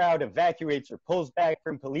as the crowd evacuates or pulls back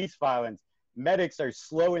from police violence, medics are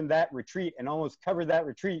slow in that retreat and almost cover that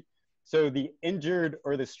retreat. So the injured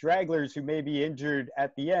or the stragglers who may be injured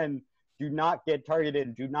at the end do not get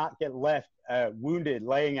targeted, do not get left wounded,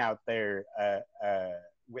 laying out there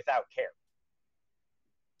without care.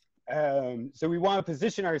 So we want to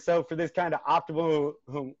position ourselves for this kind of optimal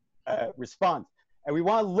response. And we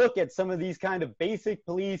want to look at some of these kind of basic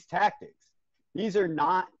police tactics. These are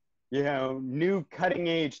not, new cutting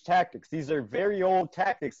edge tactics. These are very old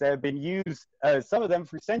tactics that have been used, some of them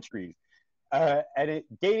for centuries. And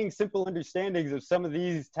gaining simple understandings of some of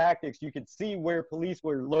these tactics, you could see where police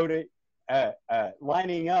were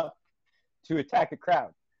lining up to attack a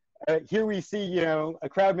crowd. Here we see, a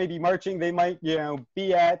crowd may be marching. They might,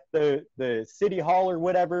 be at the city hall or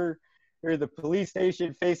whatever, or the police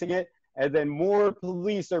station facing it. and then more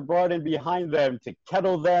police are brought in behind them to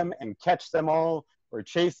kettle them and catch them all or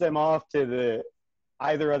chase them off to the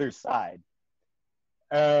either other side.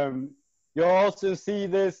 You'll also see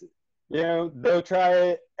this, you know, they'll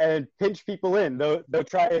try and pinch people in. They'll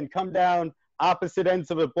try and come down opposite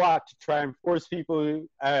ends of a block to try and force people, you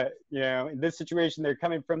know, in this situation, they're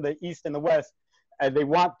coming from the east and the west, and they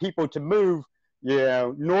want people to move, you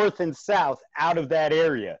know, north and south out of that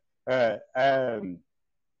area.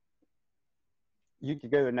 You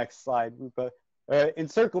could go to the next slide, Rupa.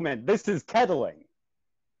 Encirclement, this is kettling.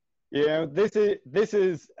 You know, this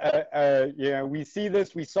is you know, we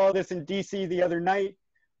saw this in DC the other night,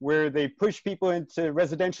 where they push people into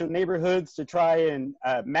residential neighborhoods to try and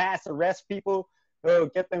mass arrest people,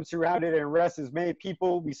 get them surrounded and arrest as many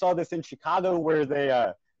people. We saw this in Chicago, where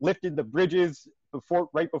they lifted the bridges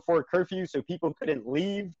right before curfew so people couldn't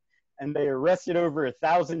leave, and they arrested over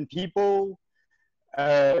 1,000 people.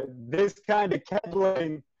 This kind of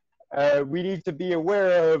kettling, we need to be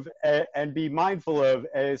aware of and be mindful of,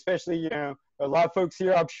 especially, you know, a lot of folks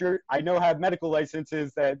here, I'm sure, I know, have medical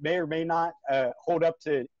licenses that may or may not hold up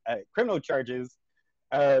to criminal charges.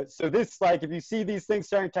 So this, like, if you see these things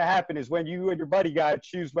starting to happen, is when you and your buddy got to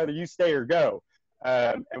choose whether you stay or go,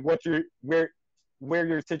 and where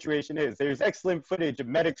your situation is. There's excellent footage of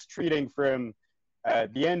medics treating from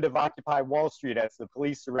the end of Occupy Wall Street as the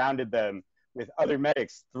police surrounded them with other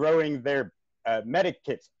medics, throwing their medic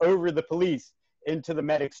kits over the police into the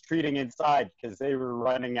medics treating inside because they were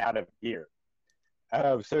running out of gear.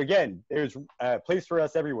 So again, there's a place for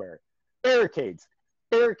us everywhere. Barricades.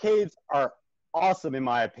 Barricades are awesome in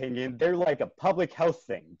my opinion. They're like a public health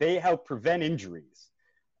thing. They help prevent injuries.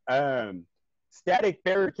 Static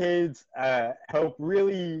barricades help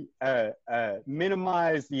really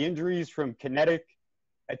minimize the injuries from kinetic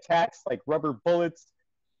attacks like rubber bullets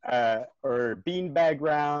or beanbag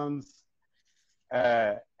rounds.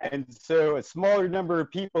 And so a smaller number of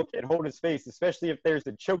people can hold a space, especially if there's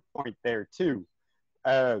a choke point there too.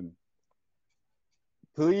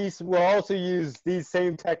 Police will also use these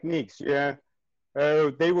same techniques. Yeah,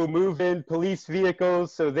 they will move in police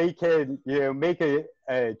vehicles so they can, you know, make a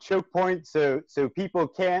choke point so people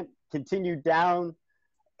can't continue down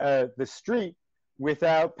the street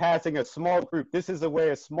without passing a small group. This is a way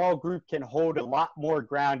a small group can hold a lot more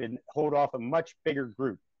ground and hold off a much bigger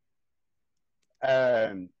group.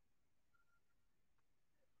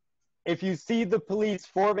 If you see the police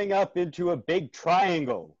forming up into a big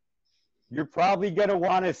triangle, you're probably going to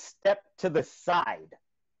want to step to the side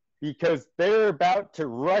because they're about to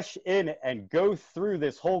rush in and go through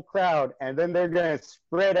this whole crowd, and then they're going to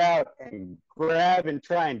spread out and grab and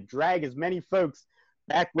try and drag as many folks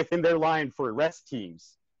back within their line for arrest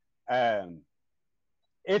teams.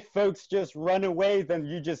 If folks just run away, then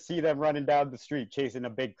you just see them running down the street chasing a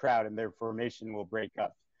big crowd and their formation will break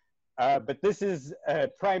up. But this is a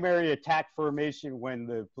primary attack formation when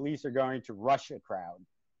the police are going to rush a crowd.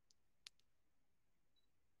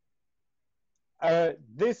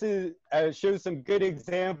 This is shows some good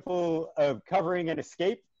example of covering an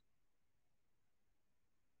escape.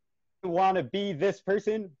 You want to be this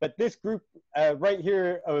person, but this group right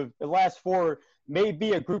here of the last four may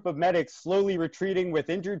be a group of medics slowly retreating with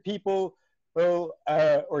injured people,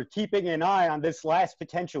 or keeping an eye on this last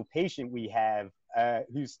potential patient we have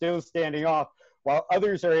who's still standing off, while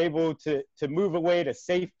others are able to move away to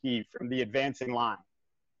safety from the advancing line.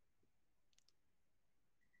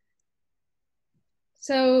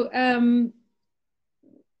 So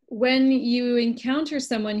when you encounter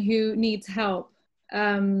someone who needs help,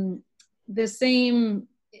 the same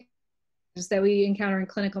that we encounter in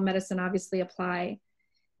clinical medicine obviously apply.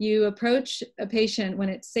 You approach a patient when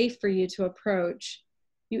it's safe for you to approach.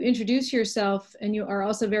 You introduce yourself, and you are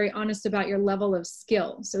also very honest about your level of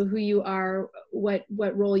skill. So who you are, what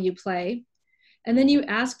role you play. And then you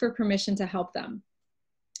ask for permission to help them.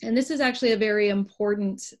 And this is actually a very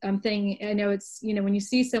important thing. I know it's, you know, when you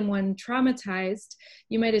see someone traumatized,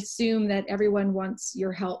 you might assume that everyone wants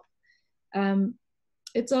your help.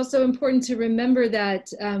 It's also important to remember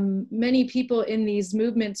that many people in these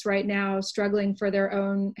movements right now struggling for their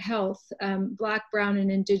own health, Black, Brown,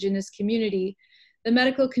 and Indigenous community, the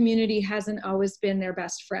medical community hasn't always been their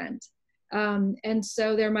best friend. And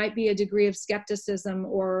so there might be a degree of skepticism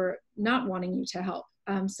or not wanting you to help.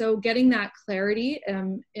 So getting that clarity,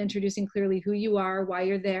 introducing clearly who you are, why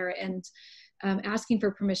you're there, and asking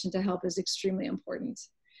for permission to help is extremely important.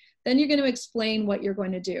 Then you're going to explain what you're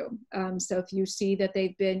going to do. So if you see that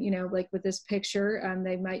they've been, you know, like with this picture,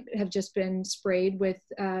 they might have just been sprayed with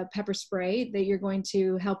pepper spray, that you're going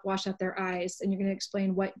to help wash out their eyes, and you're going to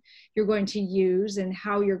explain what you're going to use and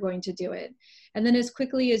how you're going to do it. And then as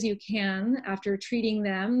quickly as you can, after treating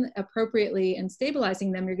them appropriately and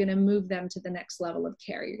stabilizing them, you're going to move them to the next level of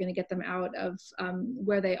care. You're going to get them out of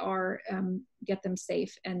where they are, get them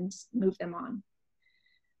safe, and move them on.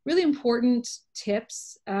 Really important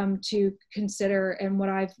tips to consider, and what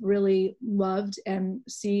I've really loved and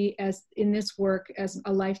see as in this work as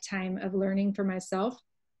a lifetime of learning for myself,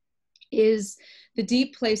 is the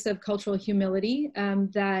deep place of cultural humility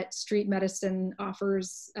that street medicine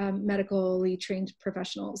offers medically trained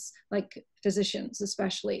professionals, like physicians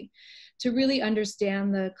especially, to really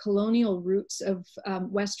understand the colonial roots of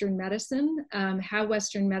Western medicine, how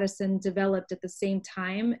Western medicine developed at the same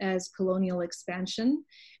time as colonial expansion,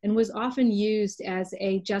 and was often used as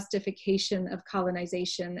a justification of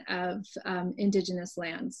colonization of indigenous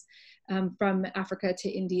lands, from Africa to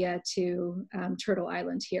India to Turtle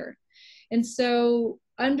Island here. And so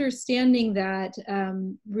understanding that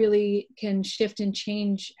really can shift and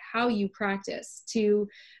change how you practice to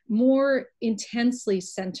more intensely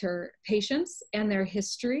center patients and their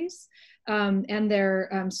histories and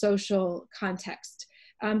their social context.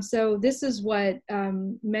 So this is what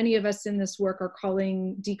many of us in this work are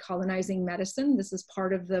calling decolonizing medicine. This is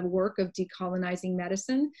part of the work of decolonizing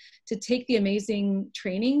medicine, to take the amazing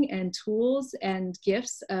training and tools and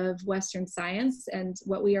gifts of Western science and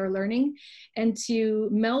what we are learning, and to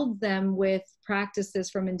meld them with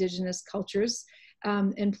practices from indigenous cultures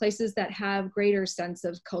in places that have greater sense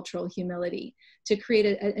of cultural humility, to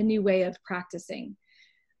create a new way of practicing.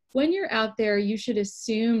 When you're out there, you should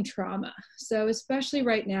assume trauma. So especially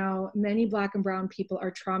right now, many Black and brown people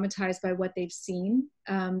are traumatized by what they've seen.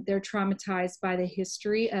 They're traumatized by the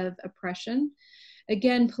history of oppression.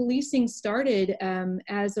 Again, policing started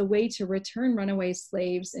as a way to return runaway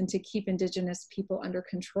slaves and to keep indigenous people under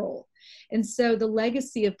control. And so the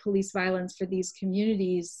legacy of police violence for these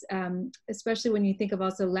communities, especially when you think of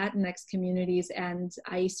also Latinx communities and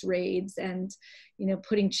ICE raids and, you know,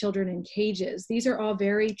 putting children in cages, these are all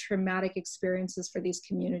very traumatic experiences for these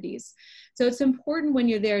communities. So it's important when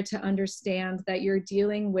you're there to understand that you're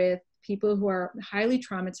dealing with people who are highly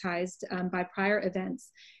traumatized by prior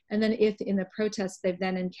events. And then if in the protests they've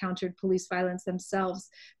then encountered police violence themselves,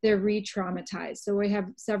 they're re-traumatized. So we have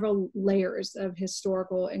several layers of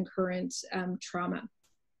historical and current trauma.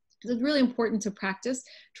 So it's really important to practice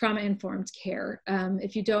trauma-informed care.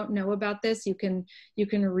 If you don't know about this, you can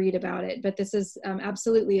read about it, but this is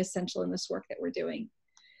absolutely essential in this work that we're doing.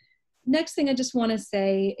 Next thing I just want to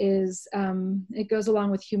say is, it goes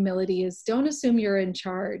along with humility, is don't assume you're in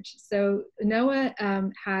charge. So Noah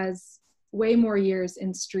has way more years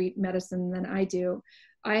in street medicine than I do.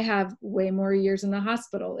 I have way more years in the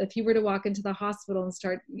hospital. If you were to walk into the hospital and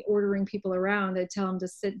start ordering people around, I'd tell him to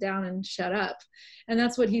sit down and shut up. And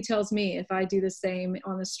that's what he tells me if I do the same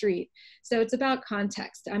on the street. So it's about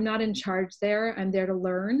context. I'm not in charge there. I'm there to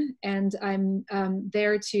learn, and I'm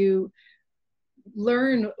there to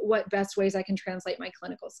learn what best ways I can translate my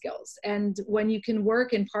clinical skills. And when you can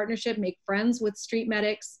work in partnership, make friends with street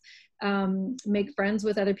medics, make friends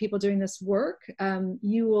with other people doing this work,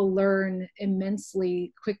 you will learn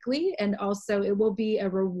immensely quickly. And also it will be a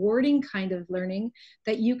rewarding kind of learning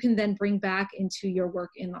that you can then bring back into your work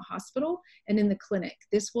in the hospital and in the clinic.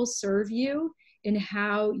 This will serve you in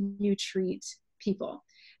how you treat people.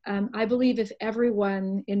 I believe if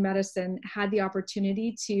everyone in medicine had the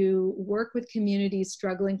opportunity to work with communities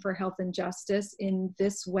struggling for health and justice in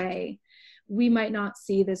this way, we might not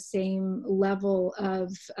see the same level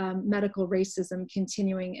of medical racism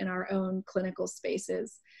continuing in our own clinical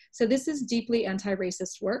spaces. So this is deeply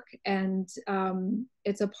anti-racist work, and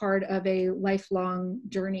it's a part of a lifelong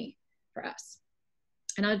journey for us.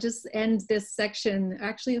 And I'll just end this section.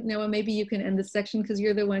 Actually, Noah, maybe you can end this section because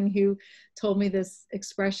you're the one who told me this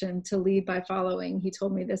expression, to lead by following. He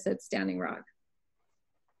told me this at Standing Rock.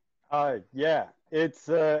 Yeah, it's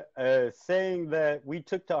a saying that we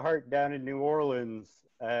took to heart down in New Orleans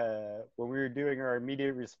when we were doing our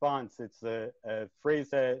immediate response. It's a phrase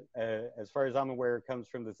that, as far as I'm aware, comes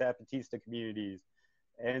from the Zapatista communities,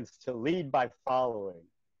 and it's to lead by following.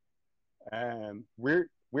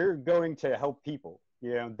 We're going to help people.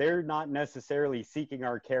 You know, they're not necessarily seeking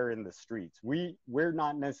our care in the streets. We're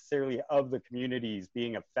not necessarily of the communities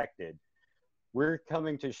being affected. We're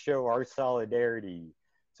coming to show our solidarity.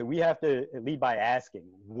 So we have to lead by asking,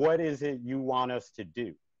 what is it you want us to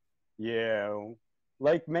do? You know,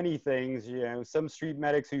 like many things, you know, some street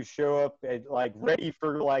medics who show up at, like, ready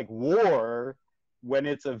for like war, when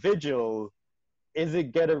it's a vigil, is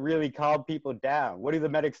it gonna really calm people down? What do the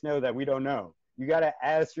medics know that we don't know? You gotta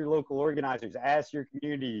ask your local organizers, ask your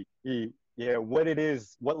community, what it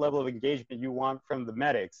is, what level of engagement you want from the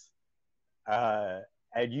medics,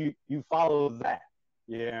 and you follow that.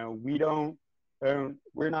 We don't,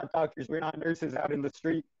 we're not doctors, we're not nurses out in the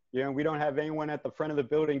street. We don't have anyone at the front of the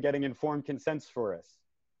building getting informed consents for us.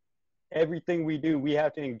 Everything we do, we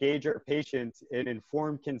have to engage our patients in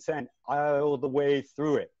informed consent all the way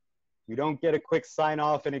through it. You don't get a quick sign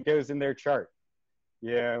off and it goes in their chart.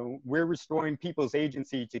 We're restoring people's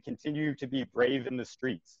agency to continue to be brave in the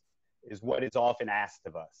streets is what is often asked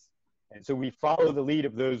of us. And so we follow the lead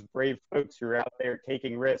of those brave folks who are out there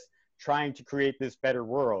taking risks, trying to create this better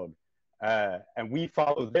world. And we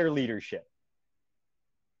follow their leadership.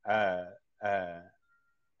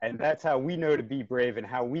 And that's how we know to be brave, and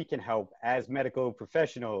how we can help as medical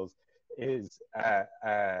professionals is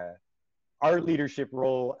our leadership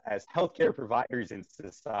role as healthcare providers in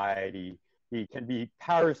society. We can be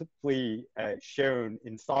powerfully shown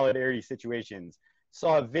in solidarity situations.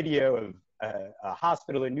 Saw a video of a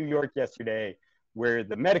hospital in New York yesterday where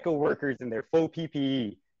the medical workers in their full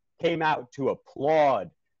PPE came out to applaud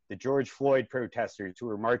the George Floyd protesters who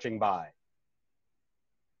were marching by.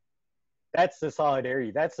 That's the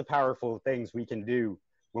solidarity. That's the powerful things we can do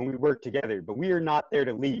when we work together. But we are not there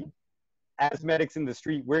to lead. As medics in the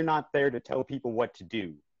street, we're not there to tell people what to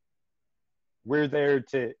do. We're there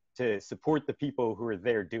to support the people who are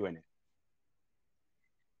there doing it.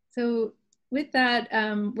 So with that,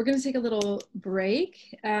 we're going to take a little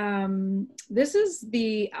break. This is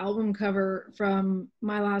the album cover from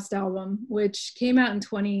my last album, which came out in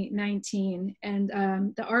 2019. And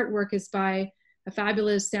the artwork is by a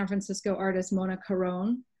fabulous San Francisco artist, Mona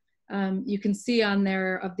Caron. You can see on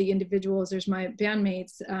there of the individuals, there's my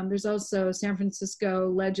bandmates. There's also San Francisco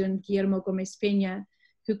legend Guillermo Gomez Peña,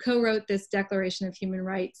 who co-wrote this Declaration of Human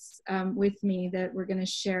Rights with me that we're gonna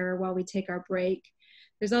share while we take our break.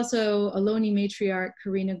 There's also a Ohlone matriarch,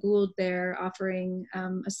 Karina Gould, there offering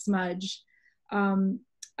a smudge.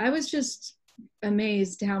 I was just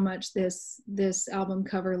amazed how much this album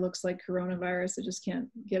cover looks like coronavirus. I just can't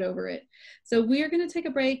get over it. So we are going to take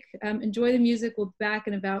a break. Enjoy the music. We'll be back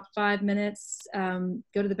in about 5 minutes. Go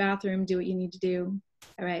to the bathroom, do what you need to do.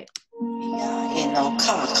 All right. A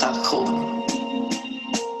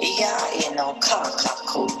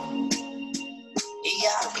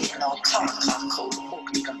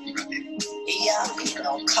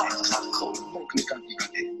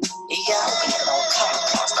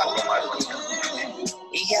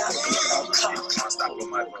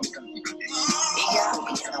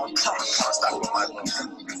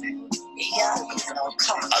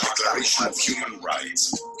Declaration of Human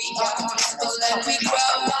Rights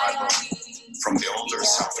from the older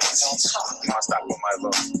San Francisco. A Declaration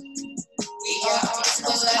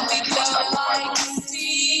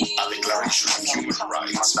of Human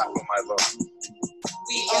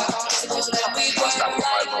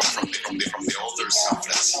Rights from the older San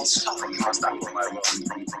Francisco. From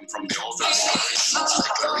the older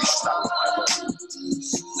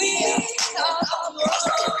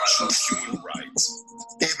Declaration of Human Rights.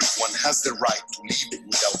 Everyone has the right to live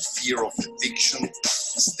without fear of eviction,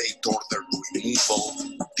 state order removal,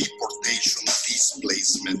 deportation,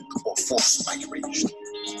 displacement, or forced migration.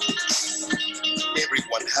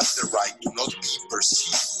 Everyone has the right to not be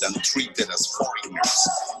perceived and treated as foreigners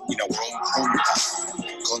in our own hometown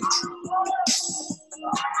country.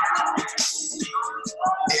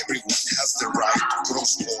 Everyone has the right to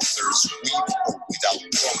cross borders with or without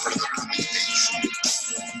proper documentation,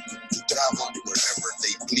 to travel wherever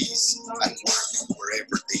they please and work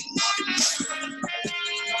wherever they need.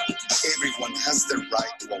 Everyone has the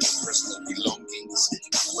right to our personal belongings,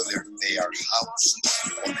 whether they are housed,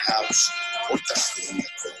 unhoused, or traveling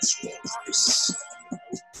across borders.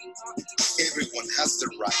 Everyone has the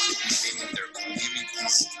right to remain in their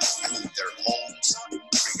communities and in their homes,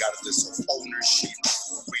 regardless of ownership,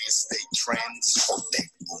 real estate trends, or tech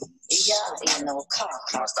booms.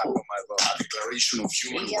 A Declaration of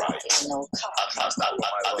Human Rights. A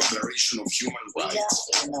Declaration of Human Rights.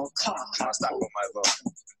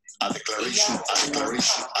 A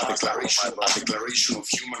Declaration of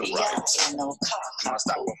Human Rights.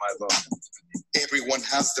 Everyone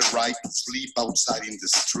has the right to sleep outside in the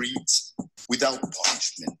streets without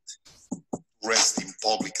punishment, rest in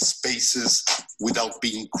public spaces without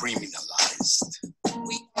being criminalized.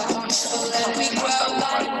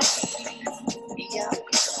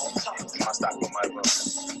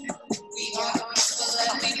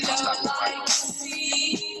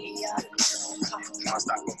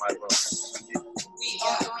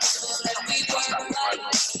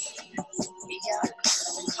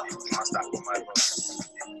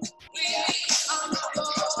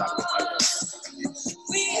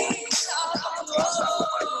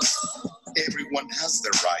 has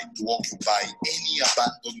the right to occupy any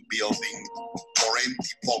abandoned building or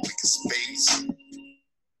empty public space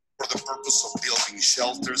for the purpose of building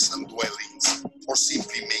shelters and dwellings or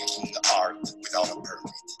simply making art without a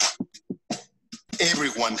permit.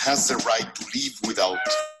 Everyone has the right to live without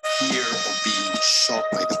fear of being shot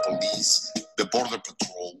by the police, the border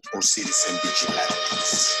patrol, or citizen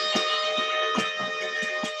vigilantes.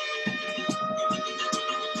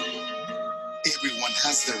 Everyone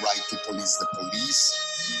has the right to police the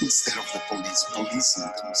police instead of the police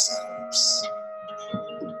policing themselves.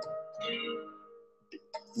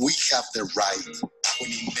 We have the right, when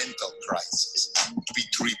in mental crisis, to be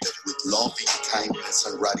treated with loving kindness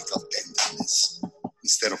and radical tenderness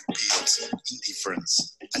instead of pills,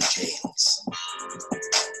 indifference, and jails.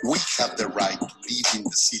 We have the right to live in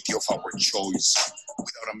the city of our choice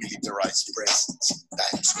without a militarized presence in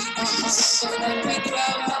times of peace.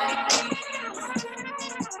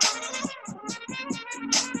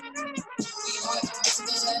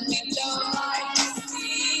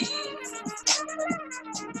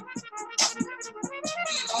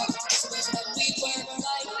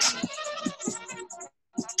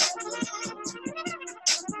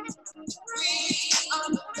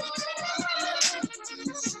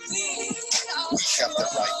 We have the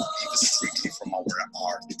right to live strictly from our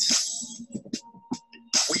art.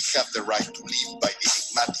 We have the right to live by the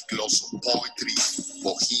enigmatic laws of poetry,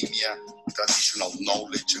 bohemia, traditional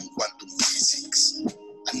knowledge, and quantum physics,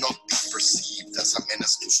 and not be perceived as a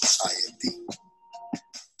menace to society.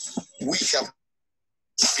 We have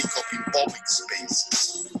to speak up in public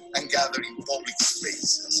spaces and gather in public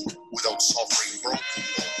spaces without suffering broken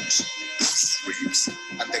bones, loose ribs,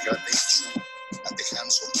 and degradation at the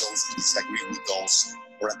hands of those who disagree with us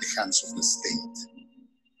or at the hands of the state.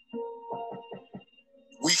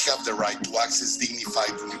 We have the right to access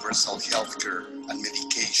dignified universal health care and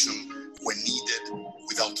medication when needed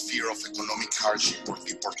without fear of economic hardship or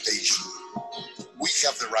deportation. We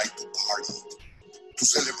have the right to party, to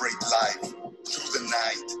celebrate life through the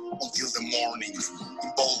night until the morning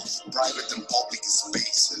in both private and public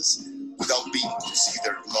spaces without being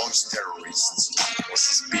considered noise terrorists or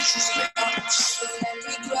suspicious neighbors.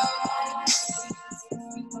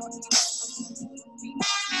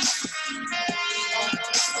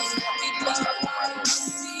 You must stop with my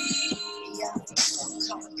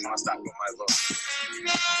love. You must stop with my love. You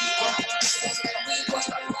must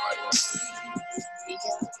stop with my love.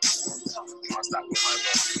 You must stop with my love. You must stop with my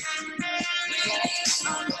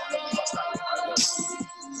love.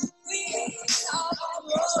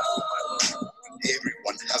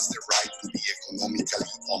 Everyone has the right to be economically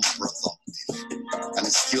unproductive and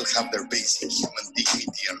still have their basic human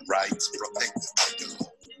dignity and rights protected by the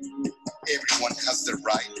law. Everyone has the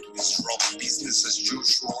right to disrupt business as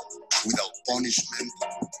usual without punishment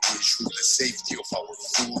to ensure the safety of our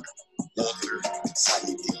food, water,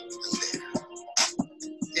 sanity, and air.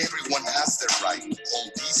 Everyone has the right to call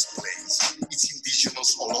this place its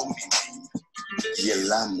indigenous Olomini name,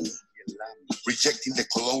 Yelamu, rejecting the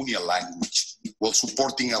colonial language while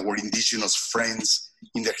supporting our indigenous friends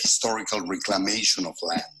in their historical reclamation of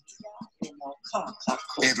land.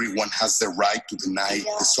 Everyone has the right to deny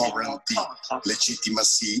the sovereignty,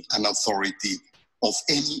 legitimacy, and authority of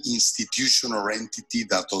any institution or entity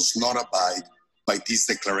that does not abide by this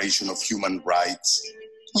Declaration of Human Rights,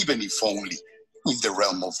 even if only in the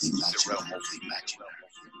realm of the imaginary.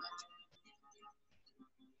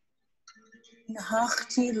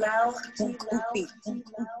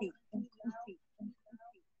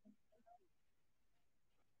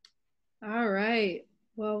 All right.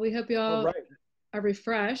 Well, we hope you all are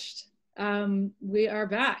refreshed. We are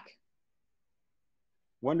back.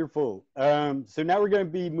 Wonderful. So now we're going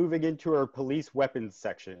to be moving into our police weapons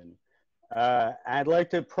section. I'd like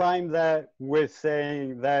to prime that with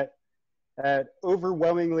saying that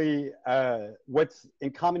overwhelmingly, what's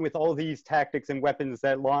in common with all these tactics and weapons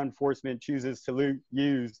that law enforcement chooses to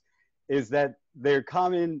use is that their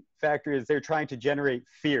common factor is they're trying to generate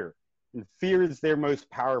fear. And fear is their most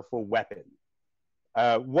powerful weapon.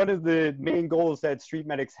 One of the main goals that street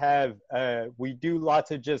medics have, we do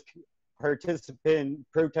lots of just participant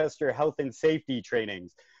protester health and safety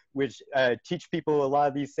trainings, which teach people a lot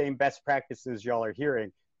of these same best practices y'all are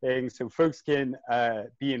hearing, so folks can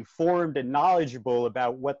be informed and knowledgeable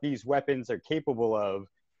about what these weapons are capable of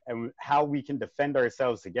and how we can defend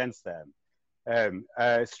ourselves against them.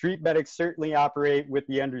 Street medics certainly operate with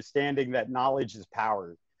the understanding that knowledge is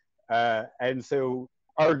power. And so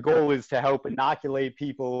our goal is to help inoculate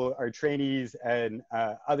people, our trainees and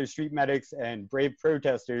other street medics and brave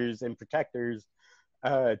protesters and protectors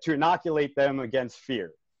to inoculate them against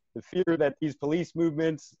fear. the fear that these police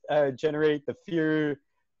movements generate, the fear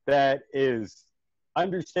that is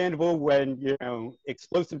understandable when, you know,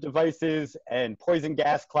 explosive devices and poison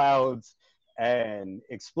gas clouds and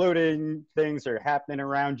exploding things are happening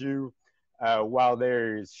around you while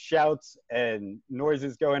there's shouts and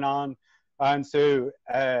noises going on. And so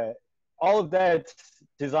all of that's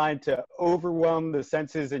designed to overwhelm the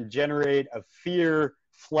senses and generate a fear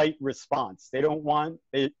flight response. They don't want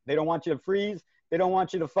you to freeze. They don't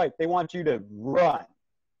want you to fight. They want you to run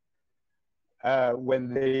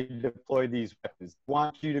when they deploy these weapons. They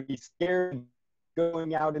want you to be scared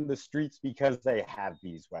going out in the streets because they have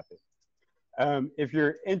these weapons. If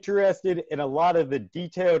you're interested in a lot of the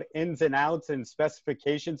detailed ins and outs and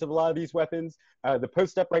specifications of a lot of these weapons, the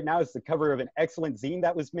post up right now is the cover of an excellent zine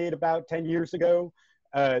that was made about 10 years ago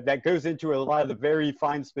that goes into a lot of the very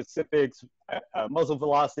fine specifics, muzzle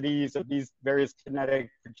velocities of these various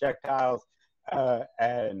kinetic projectiles,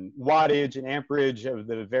 and wattage and amperage of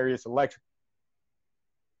the various electric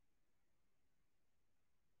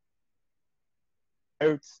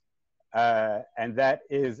notes. And that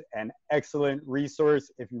is an excellent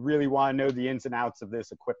resource if you really want to know the ins and outs of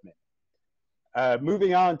this equipment.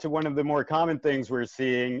 Moving on to one of the more common things we're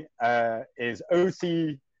seeing is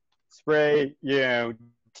OC spray, you know,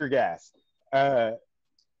 tear gas.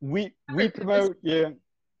 We promote, yeah.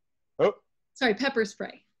 Oh, sorry, pepper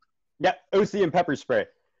spray. Yeah, OC and pepper spray.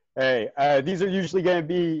 Hey, these are usually going to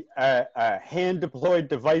be hand-deployed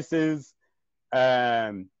devices.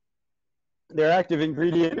 Their active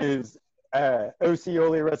ingredient is OC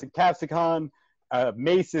oleoresin capsicum.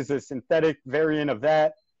 Mace is a synthetic variant of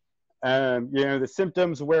that. You know, the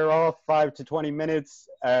symptoms wear off 5 to 20 minutes,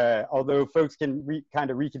 although folks can kind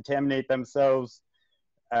of recontaminate themselves.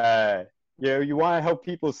 You know, you want to help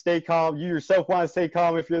people stay calm. You yourself want to stay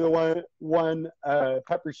calm if you're the one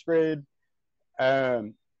pepper sprayed.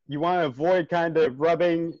 You want to avoid kind of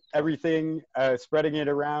rubbing everything, spreading it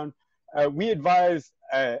around. We advise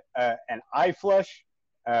an eye flush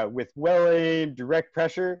with well-aimed direct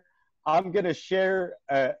pressure. I'm going to share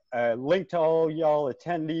a link to all y'all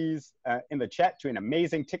attendees in the chat to an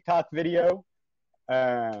amazing TikTok video.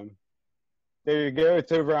 There you go.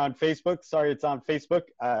 It's over on Facebook. Sorry, it's on Facebook.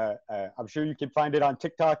 I'm sure you can find it on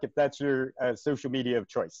TikTok if that's your social media of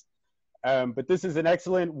choice. But this is an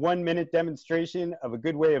excellent 1-minute demonstration of a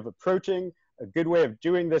good way of approaching, a good way of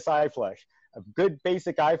doing this eye flush. A good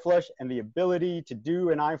basic eye flush and the ability to do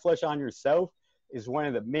an eye flush on yourself is one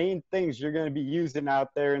of the main things you're going to be using out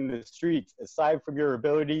there in the streets, aside from your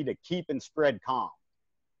ability to keep and spread calm.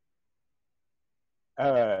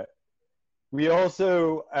 We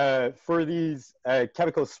also, for these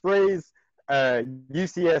chemical sprays,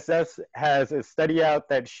 UCSF has a study out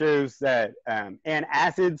that shows that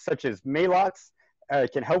antacids such as Malox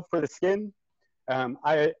can help for the skin.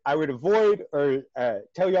 I would avoid or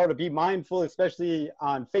tell y'all to be mindful, especially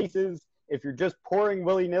on faces. If you're just pouring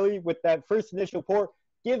willy-nilly with that first initial pour,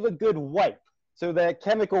 give a good wipe so that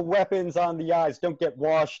chemical weapons on the eyes don't get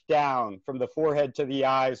washed down from the forehead to the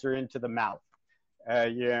eyes or into the mouth.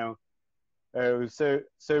 You know, so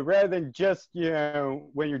rather than just, you know,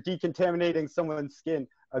 when you're decontaminating someone's skin,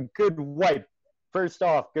 a good wipe first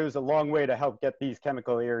off goes a long way to help get these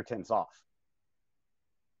chemical irritants off.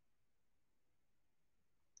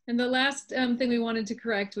 And the last thing we wanted to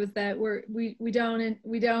correct was that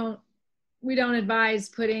we don't advise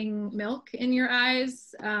putting milk in your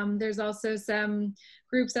eyes. There's also some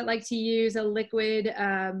groups that like to use a liquid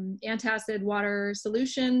antacid water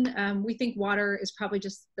solution. We think water is probably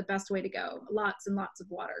just the best way to go. Lots and lots of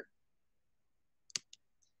water.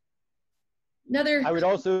 I would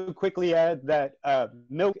also quickly add that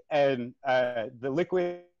milk and the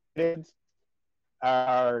liquids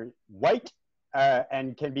are white.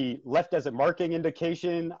 And can be left as a marking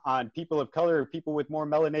indication on people of color or people with more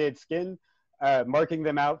melanated skin, marking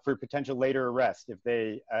them out for potential later arrest if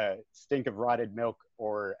they stink of rotted milk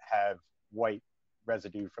or have white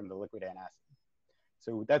residue from the liquid antacid.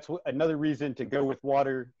 So that's another reason to go with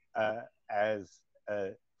water as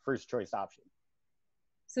a first choice option.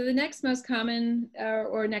 So the next most common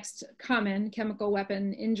or next common chemical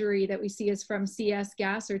weapon injury that we see is from CS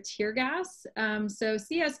gas or tear gas. So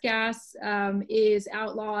CS gas is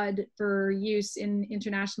outlawed for use in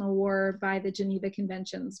international war by the Geneva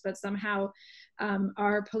Conventions, but somehow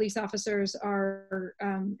our police officers are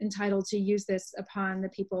entitled to use this upon the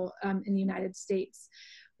people in the United States.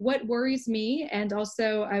 What worries me, and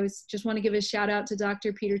also I just want to give a shout out to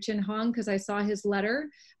Dr. Peter Chin Hong because I saw his letter,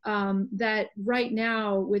 that right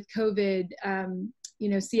now with COVID, you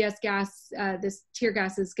know, CS gas, this tear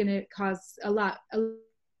gas is going to cause a lot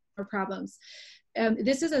more problems.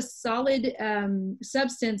 This is a solid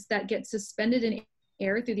substance that gets suspended in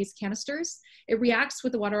air through these canisters. It reacts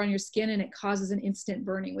with the water on your skin and it causes an instant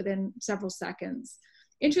burning within several seconds.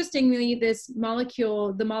 Interestingly, this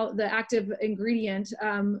molecule, the active ingredient,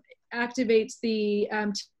 activates the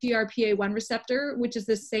TRPA1 receptor, which is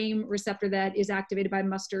the same receptor that is activated by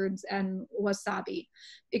mustards and wasabi.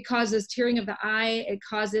 It causes tearing of the eye, it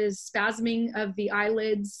causes spasming of the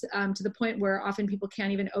eyelids to the point where often people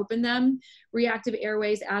can't even open them, reactive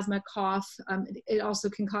airways, asthma, cough. It also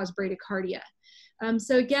can cause bradycardia.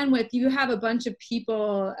 So again, with you have a bunch of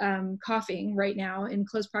people coughing right now in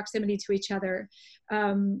close proximity to each other,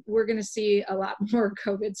 we're going to see a lot more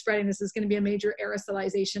COVID spreading. This is going to be a major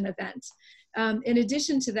aerosolization event. In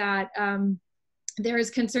addition to that, there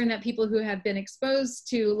is concern that people who have been exposed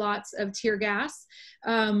to lots of tear gas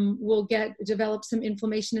will develop some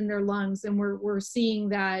inflammation in their lungs, and we're seeing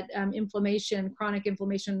that inflammation, chronic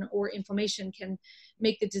inflammation or inflammation, can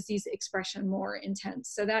make the disease expression more intense.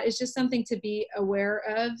 So that is just something to be aware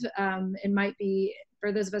of. It might be,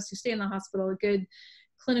 for those of us who stay in the hospital, a good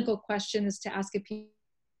clinical question is to ask a patient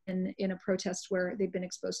in a protest where they've been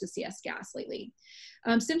exposed to CS gas lately.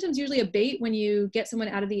 Symptoms usually abate when you get someone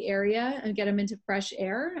out of the area and get them into fresh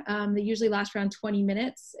air. They usually last around 20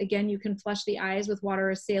 minutes. Again, you can flush the eyes with water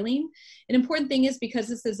or saline. An important thing is, because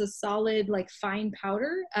this is a solid, like fine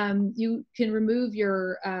powder, you can remove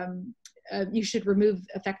your you should remove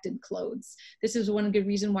affected clothes. This is one good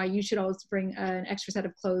reason why you should always bring an extra set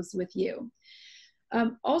of clothes with you.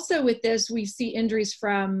 Also with this, we see injuries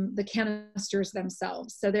from the canisters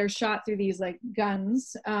themselves. So they're shot through these like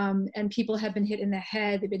guns, and people have been hit in the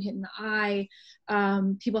head, they've been hit in the eye.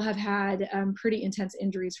 People have had pretty intense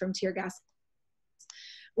injuries from tear gas.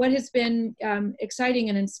 What has been exciting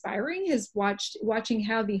and inspiring is watching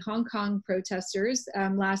how the Hong Kong protesters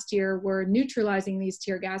last year were neutralizing these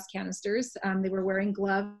tear gas canisters. They were wearing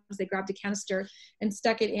gloves, they grabbed a canister and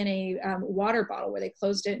stuck it in a water bottle where they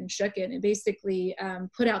closed it and shook it and basically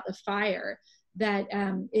put out the fire that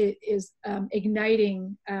it is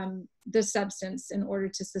igniting the substance in order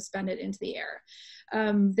to suspend it into the air.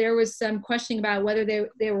 There was some questioning about whether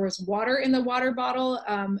there was water in the water bottle,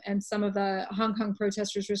 and some of the Hong Kong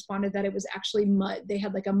protesters responded that it was actually mud. They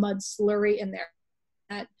had like a mud slurry in there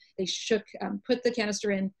that they shook, put the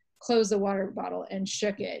canister in, closed the water bottle and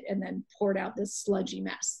shook it, and then poured out this sludgy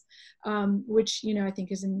mess, which, you know, I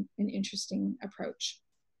think is an interesting approach.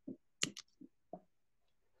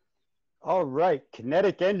 All right,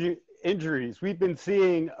 kinetic injuries. We've been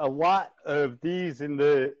seeing a lot of these in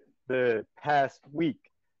the past week.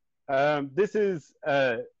 This is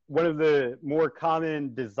one of the more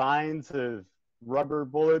common designs of rubber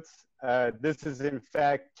bullets. This is in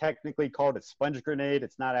fact technically called a sponge grenade.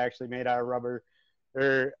 It's not actually made out of rubber.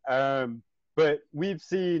 But we've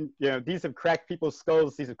seen, you know, these have cracked people's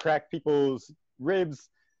skulls. These have cracked people's ribs.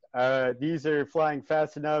 These are flying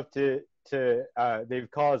fast enough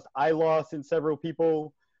they've caused eye loss in several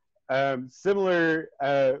people. Similar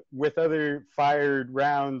with other fired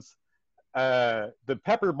rounds, the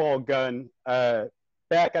pepper ball gun,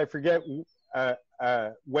 back, I forget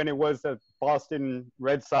when it was that Boston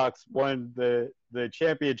Red Sox won the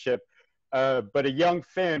championship, but a young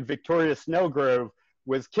fan, Victoria Snellgrove,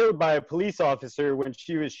 was killed by a police officer when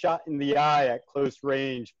she was shot in the eye at close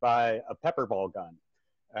range by a pepper ball gun.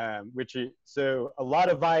 So a lot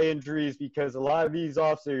of eye injuries, because a lot of these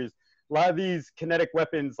officers, a lot of these kinetic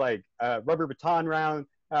weapons like rubber baton rounds,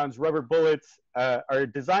 rubber bullets are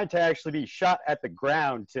designed to actually be shot at the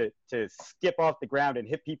ground to skip off the ground and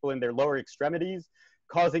hit people in their lower extremities,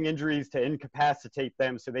 causing injuries to incapacitate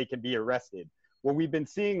them so they can be arrested. What we've been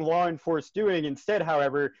seeing law enforcement doing instead,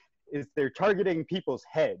 however, is they're targeting people's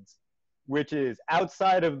heads, which is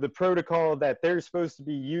outside of the protocol that they're supposed to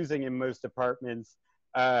be using in most departments.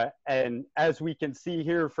 And as we can see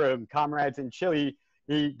here from comrades in Chile,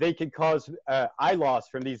 they can cause eye loss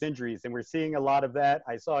from these injuries, and we're seeing a lot of that.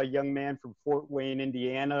 I saw a young man from Fort Wayne,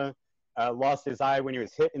 Indiana, lost his eye when he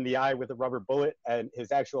was hit in the eye with a rubber bullet, and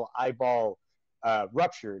his actual eyeball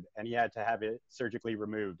ruptured, and he had to have it surgically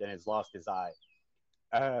removed, and has lost his eye.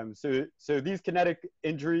 So these kinetic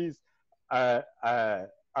injuries are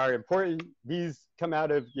important. These come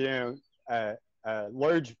out of, you know,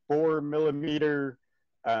 large bore millimeter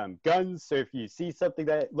guns. So if you see something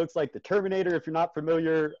that looks like the Terminator, if you're not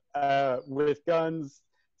familiar with guns,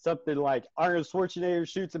 something like Arnold Schwarzenegger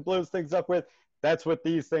shoots and blows things up with, that's what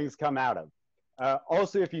these things come out of.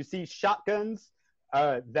 Also, if you see shotguns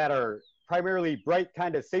that are primarily bright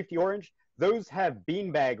kind of safety orange, those have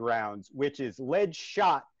beanbag rounds, which is lead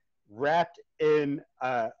shot wrapped in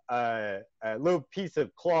a little piece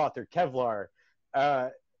of cloth or Kevlar.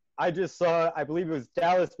 I just saw, I believe it was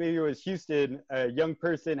Dallas, maybe it was Houston, a young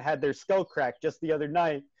person had their skull cracked just the other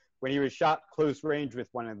night when he was shot close range with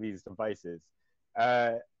one of these devices.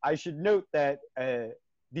 I should note that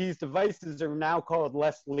these devices are now called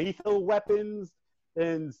less lethal weapons.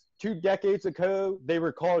 And 2 decades ago, they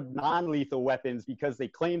were called non-lethal weapons because they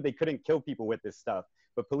claimed they couldn't kill people with this stuff.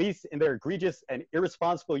 But police, in their egregious and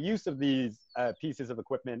irresponsible use of these pieces of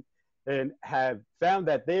equipment, and have found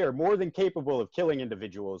that they are more than capable of killing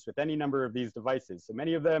individuals with any number of these devices. So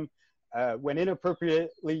many of them, when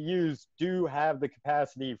inappropriately used, do have the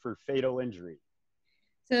capacity for fatal injury.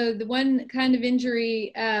 So the one kind of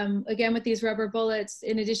injury, again, with these rubber bullets,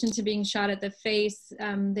 in addition to being shot at the face,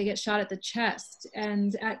 they get shot at the chest.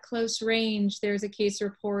 And at close range, there's a case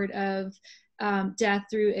report of death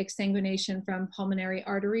through exsanguination from pulmonary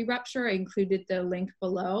artery rupture. I included the link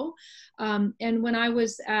below. And when I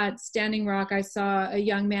was at Standing Rock, I saw a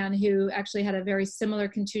young man who actually had a very similar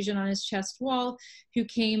contusion on his chest wall, who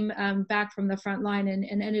came back from the front line and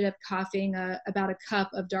ended up coughing about a cup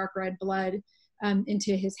of dark red blood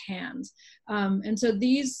into his hand. And so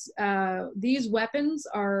these weapons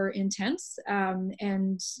are intense,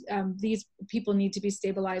 and these people need to be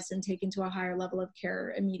stabilized and taken to a higher level of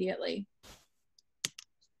care immediately.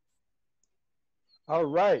 All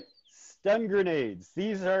right, stun grenades.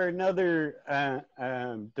 These are another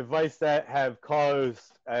device that have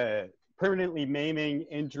caused permanently maiming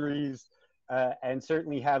injuries and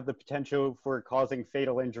certainly have the potential for causing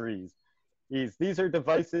fatal injuries. These are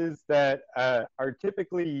devices that are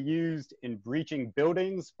typically used in breaching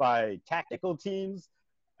buildings by tactical teams.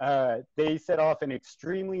 They set off an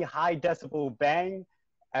extremely high decibel bang,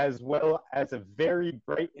 as well as a very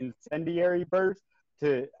bright incendiary burst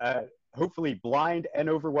to hopefully blind and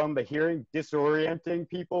overwhelm the hearing, disorienting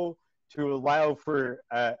people to allow for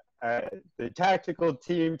the tactical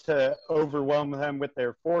team to overwhelm them with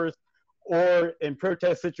their force, or in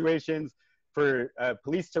protest situations, for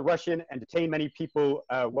police to rush in and detain many people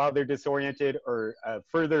while they're disoriented, or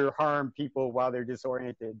further harm people while they're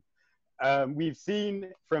disoriented. We've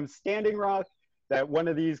seen from Standing Rock that one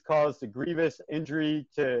of these caused a grievous injury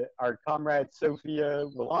to our comrade Sophia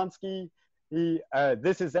Wolonsky.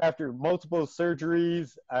 This is after multiple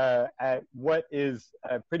surgeries at what is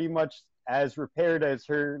pretty much as repaired as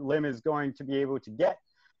her limb is going to be able to get.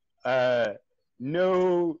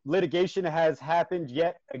 No litigation has happened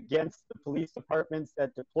yet against the police departments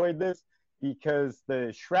that deployed this, because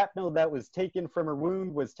the shrapnel that was taken from her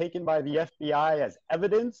wound was taken by the FBI as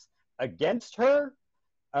evidence against her,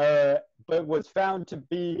 but was found to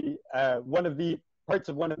be one of the parts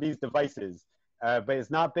of one of these devices, but has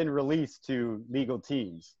not been released to legal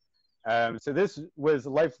teams. So this was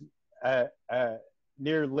life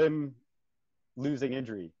near limb losing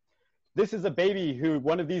injury. This is a baby who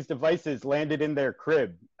one of these devices landed in their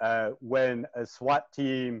crib when a SWAT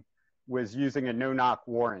team was using a no-knock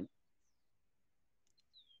warrant.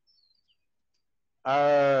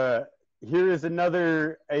 Here is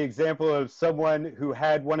another example of someone who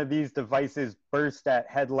had one of these devices burst at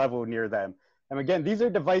head level near them. And again, these are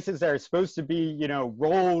devices that are supposed to be, you know,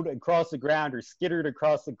 rolled across the ground or skittered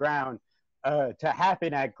across the ground to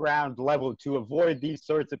happen at ground level to avoid these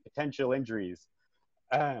sorts of potential injuries.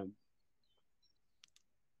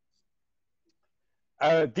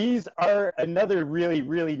 These are another really,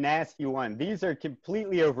 really nasty one. These are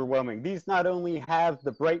completely overwhelming. These not only have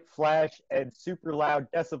the bright flash and super loud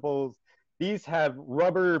decibels, these have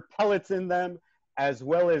rubber pellets in them, as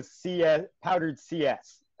well as powdered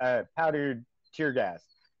CS, powdered tear gas.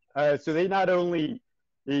 So they not only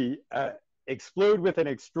explode with an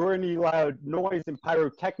extraordinarily loud noise and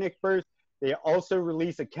pyrotechnic burst, they also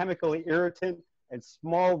release a chemical irritant and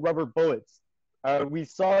small rubber bullets. We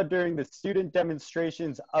saw during the student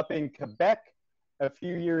demonstrations up in Quebec a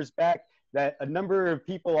few years back that a number of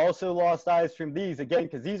people also lost eyes from these, again,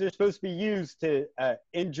 because these are supposed to be used to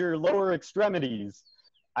injure lower extremities,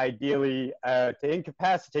 ideally to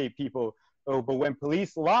incapacitate people. Oh, but when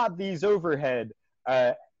police lob these overhead,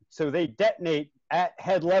 so they detonate at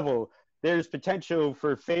head level, there's potential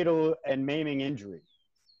for fatal and maiming injury.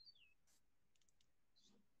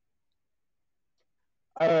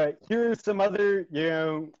 Here are some other,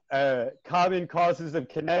 common causes of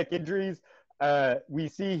kinetic injuries. We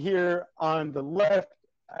see here on the left,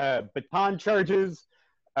 baton charges.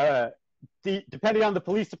 Depending on the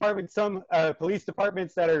police department, some police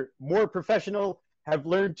departments that are more professional have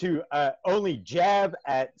learned to only jab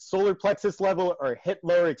at solar plexus level or hit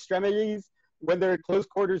lower extremities when they're at close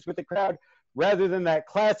quarters with the crowd, rather than that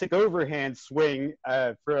classic overhand swing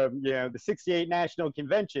from the '68 National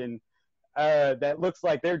Convention that looks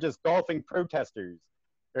like they're just golfing protesters.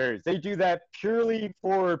 They do that purely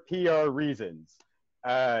for PR reasons.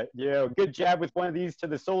 You know, good jab with one of these to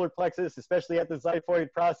the solar plexus, especially at the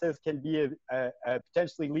xiphoid process, can be a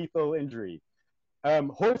potentially lethal injury.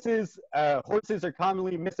 Horses are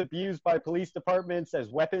commonly misabused by police departments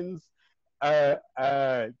as weapons. You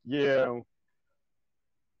know,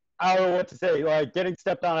 I don't know what to say. Like, getting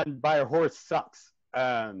stepped on by a horse sucks,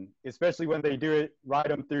 especially when they do it, ride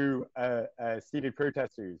them through seated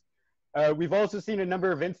protesters. We've also seen a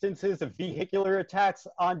number of instances of vehicular attacks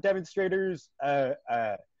on demonstrators.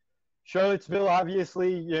 Charlottesville,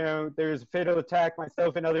 obviously, you know, there's a fatal attack.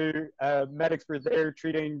 Myself and other medics were there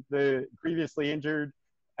treating the grievously injured.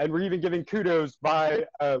 And we're even given kudos by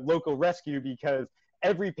local rescue because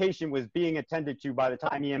every patient was being attended to by the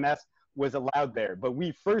time EMS was allowed there. But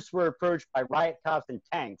we first were approached by riot cops and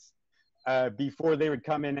tanks before they would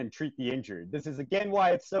come in and treat the injured. This is, again, why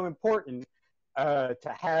it's so important to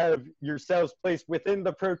have yourselves placed within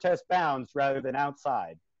the protest bounds rather than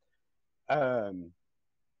outside.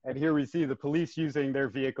 And here we see the police using their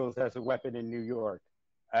vehicles as a weapon in New York.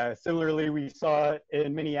 Similarly, we saw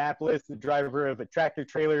in Minneapolis, the driver of a tractor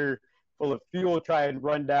trailer full of fuel try and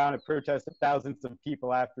run down a protest of thousands of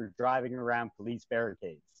people after driving around police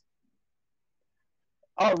barricades.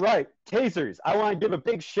 All right, tasers. I want to give a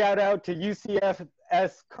big shout out to UCFS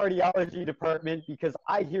cardiology department because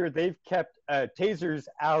I hear they've kept tasers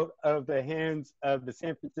out of the hands of the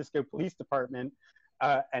San Francisco Police Department,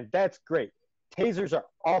 and that's great. Tasers are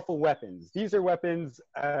awful weapons. These are weapons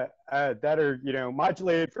that are, you know,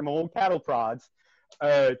 modulated from old cattle prods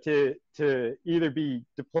to either be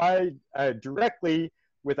deployed directly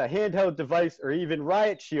with a handheld device, or even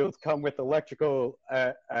riot shields come with electrical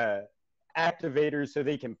activators so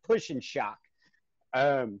they can push and shock.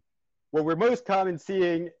 What we're most common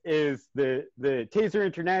seeing is the Taser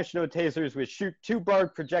International tasers, which shoot 2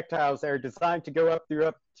 barbed projectiles that are designed to go up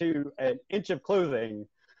to an inch of clothing,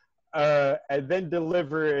 and then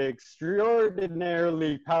deliver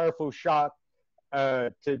extraordinarily powerful shock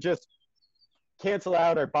to just cancel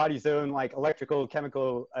out our body's own like electrical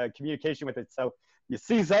chemical communication with it. So you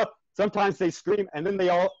seize up, sometimes they scream, and then they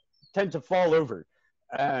all tend to fall over,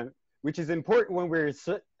 which is important when we're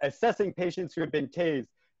assessing patients who have been tased,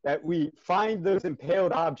 that we find those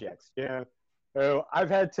impaled objects. You know, so I've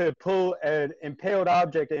had to pull an impaled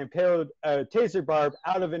object, an impaled taser barb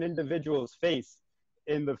out of an individual's face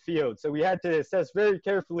in the field. So we had to assess very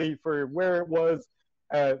carefully for where it was,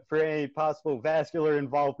 for any possible vascular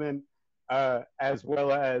involvement, as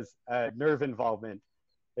well as nerve involvement,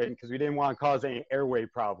 because we didn't want to cause any airway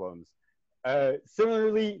problems.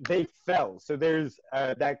 Similarly, they fell. So there's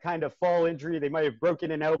that kind of fall injury. They might have broken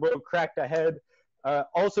an elbow, cracked a head.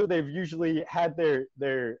 Also, they've usually had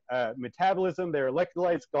their metabolism, their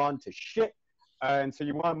electrolytes gone to shit. And so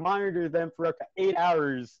you want to monitor them for up to 8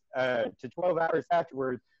 hours to 12 hours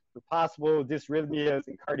afterwards for possible dysrhythmias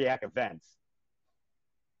and cardiac events.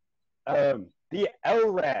 The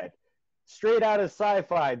LRAD, straight out of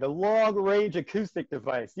sci-fi, the long-range acoustic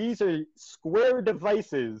device. These are square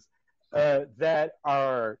devices that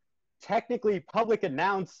are technically public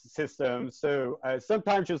announce systems. So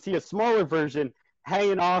sometimes you'll see a smaller version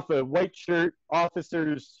hanging off a white shirt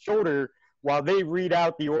officer's shoulder while they read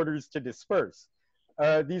out the orders to disperse.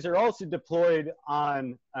 These are also deployed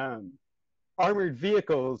on armored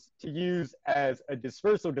vehicles to use as a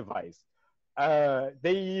dispersal device.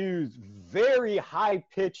 They use very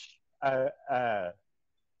high-pitched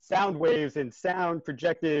sound waves and sound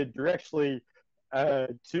projected directionally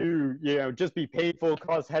to, you know, just be painful,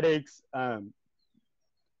 cause headaches.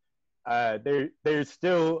 There's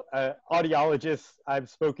still audiologists I've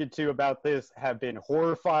spoken to about this have been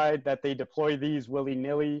horrified that they deploy these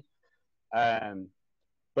willy-nilly.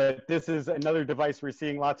 But this is another device we're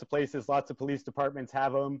seeing lots of places, lots of police departments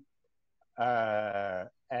have them.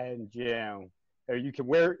 And, you know, you can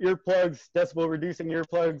wear earplugs, decibel reducing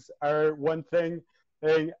earplugs are one thing.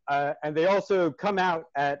 And they also come out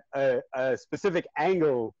at a specific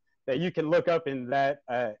angle that you can look up in that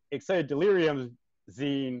Excited Delirium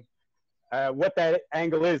zine, what that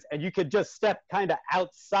angle is. And you could just step kind of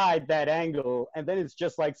outside that angle, and then it's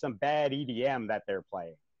just like some bad EDM that they're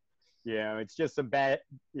playing. You know, it's just some bad,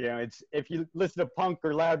 you know, it's, if you listen to punk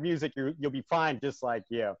or loud music, you'll be fine just like,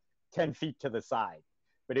 you know, 10 feet to the side.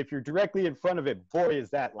 But if you're directly in front of it, boy, is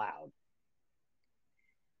that loud.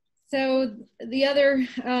 So the other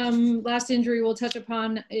last injury we'll touch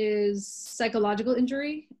upon is psychological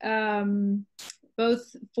injury,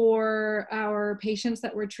 both for our patients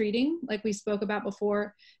that we're treating, like we spoke about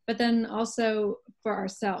before, but then also for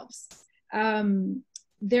ourselves.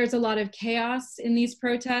 there's a lot of chaos in these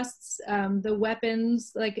protests. The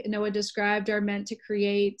weapons, like Noah described, are meant to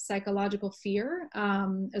create psychological fear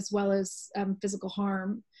as well as physical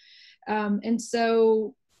harm. And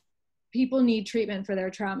so people need treatment for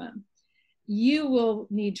their trauma. You will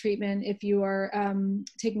need treatment if you are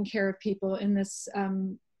taking care of people in this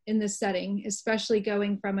setting, especially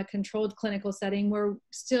going from a controlled clinical setting. Where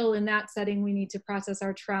still in that setting, we need to process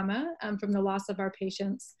our trauma from the loss of our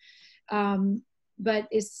patients. But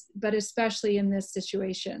especially in this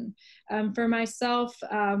situation. For myself,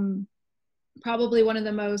 probably one of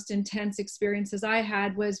the most intense experiences I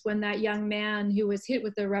had was when that young man who was hit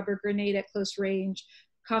with a rubber grenade at close range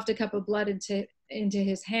coughed a cup of blood into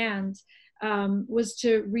his hand, was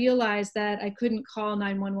to realize that I couldn't call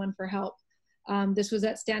 911 for help. This was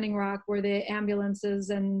at Standing Rock, where the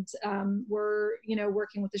ambulances and were,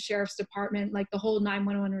 working with the sheriff's department. Like the whole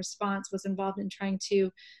 911 response was involved in trying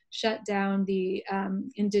to shut down the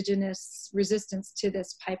indigenous resistance to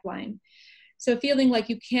this pipeline. So feeling like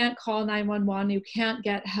you can't call 911, you can't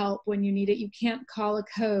get help when you need it, you can't call a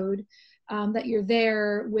code, that you're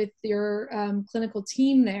there with your clinical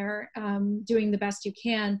team there, doing the best you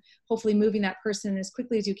can, hopefully moving that person as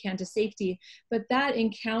quickly as you can to safety. But that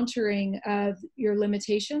encountering of your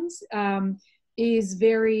limitations is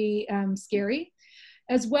very scary,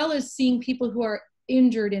 as well as seeing people who are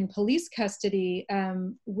injured in police custody,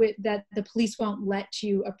 that the police won't let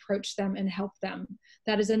you approach them and help them.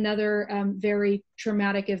 That is another very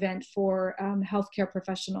traumatic event for healthcare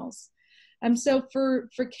professionals. So for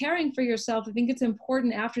caring for yourself, I think it's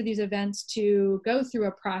important after these events to go through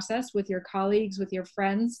a process with your colleagues, with your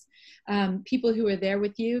friends, people who are there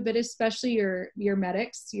with you, but especially your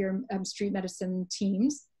medics, your street medicine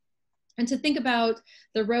teams. And to think about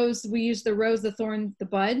the rose, we use the rose, the thorn, the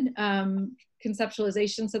bud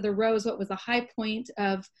conceptualization. So the rose, what was the high point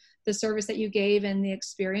of the service that you gave and the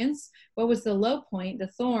experience? What was the low point, the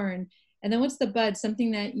thorn? And then what's the bud,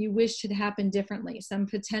 something that you wish should happen differently, some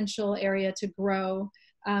potential area to grow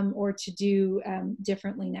or to do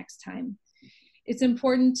differently next time. It's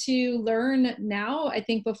important to learn now, I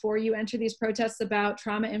think, before you enter these protests, about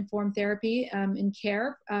trauma-informed therapy in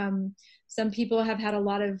care. Some people have had a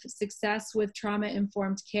lot of success with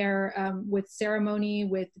trauma-informed care, with ceremony,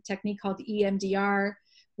 with a technique called EMDR,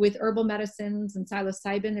 with herbal medicines and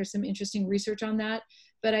psilocybin. There's some interesting research on that.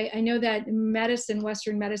 But I know that medicine,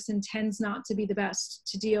 Western medicine, tends not to be the best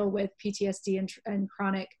to deal with PTSD and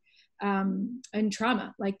chronic and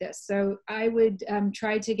trauma like this. So I would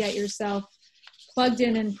try to get yourself plugged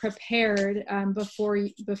in and prepared before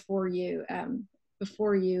you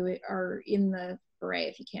are in the fray,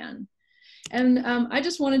 if you can. And I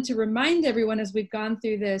just wanted to remind everyone, as we've gone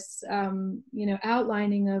through this,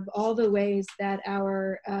 outlining of all the ways that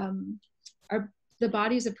the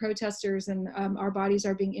bodies of protesters and our bodies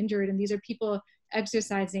are being injured, and these are people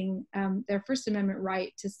exercising their First Amendment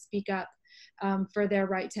right to speak up for their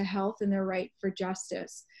right to health and their right for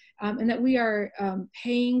justice, and that we are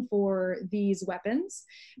paying for these weapons.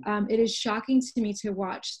 It is shocking to me to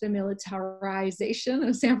watch the militarization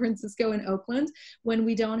of San Francisco and Oakland when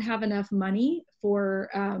we don't have enough money for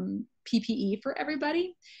PPE for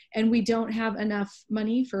everybody, and we don't have enough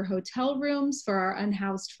money for hotel rooms for our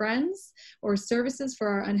unhoused friends or services for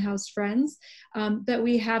our unhoused friends, that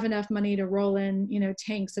we have enough money to roll in,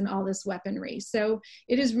 tanks and all this weaponry. So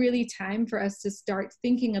it is really time for us to start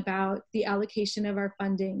thinking about the allocation of our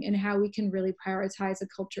funding and how we can really prioritize a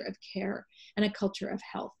culture of care and a culture of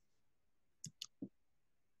health.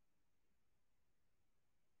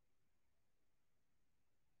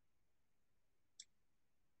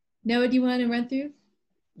 Noah, do you want to run through?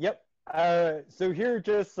 Yep. So here are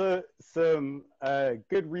just some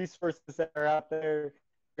good resources that are out there.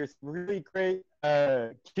 There's really great,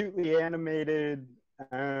 cutely animated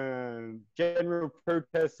general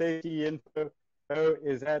protest safety info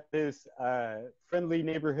is at this Friendly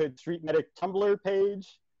Neighborhood Street Medic Tumblr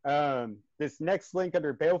page. This next link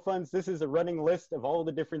under bail funds, this is a running list of all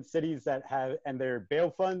the different cities that have and their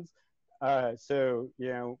bail funds. So,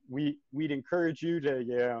 we'd encourage you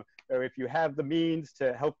to, if you have the means,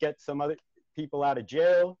 to help get some other people out of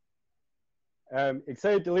jail.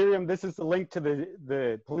 Excited Delirium, this is the link to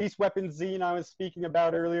the police weapons zine I was speaking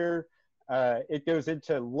about earlier. It goes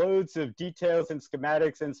into loads of details and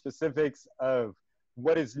schematics and specifics of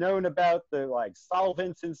what is known about the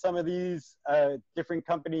solvents in some of these different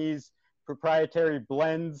companies, proprietary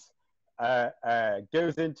blends.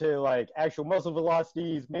 Goes into actual muzzle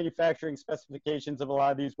velocities, manufacturing specifications of a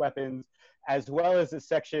lot of these weapons, as well as a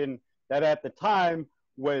section that at the time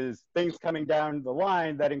was things coming down the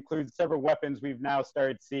line that includes several weapons we've now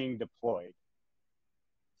started seeing deployed.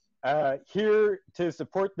 here to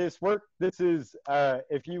support this work. This is,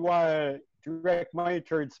 if you want to direct money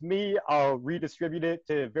towards me, I'll redistribute it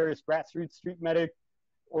to various grassroots street medic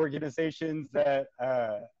organizations that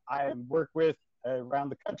I work with around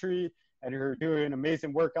the country and who are doing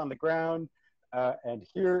amazing work on the ground. And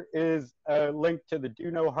here is a link to the Do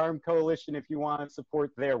No Harm Coalition if you want to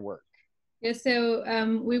support their work. Yeah, so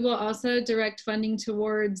we will also direct funding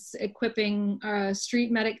towards equipping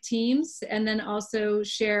street medic teams, and then also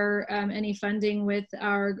share any funding with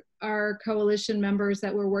our coalition members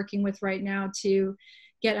that we're working with right now to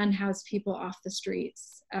get unhoused people off the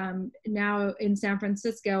streets. Now in San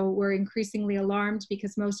Francisco, we're increasingly alarmed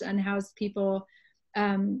because most unhoused people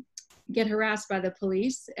get harassed by the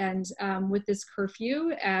police, and with this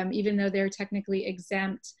curfew, even though they're technically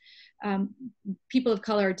exempt, people of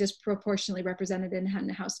color are disproportionately represented in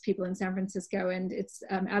unhoused people in San Francisco, and it's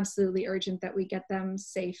absolutely urgent that we get them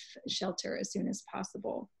safe shelter as soon as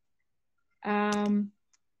possible.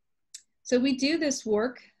 So we do this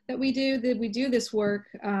work that we do this work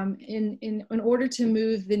in order to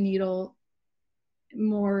move the needle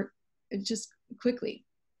more just quickly,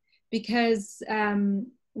 because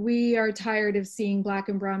we are tired of seeing Black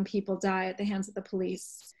and brown people die at the hands of the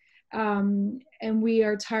police. And we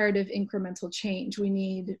are tired of incremental change. We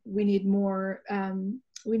need more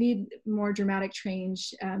dramatic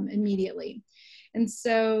change immediately. And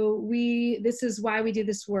so this is why we do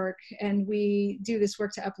this work, and we do this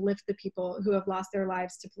work to uplift the people who have lost their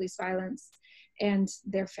lives to police violence and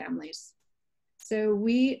their families. So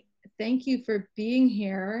we thank you for being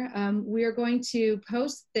here. We are going to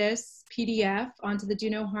post this PDF onto the Do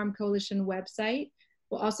No Harm Coalition website.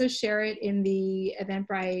 We'll also share it in the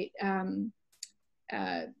Eventbrite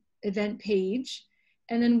event page.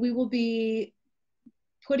 And then we will be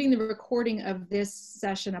putting the recording of this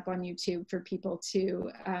session up on YouTube for people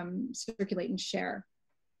to circulate and share.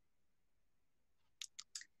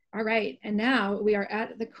 All right, and now we are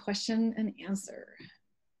at the question and answer.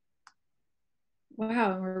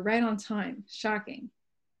 Wow, we're right on time, shocking.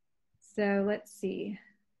 So let's see.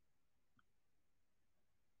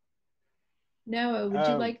 Noah, would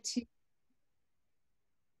you like to?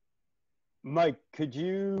 Mike, could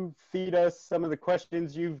you feed us some of the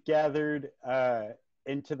questions you've gathered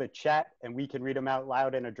into the chat, and we can read them out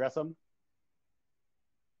loud and address them?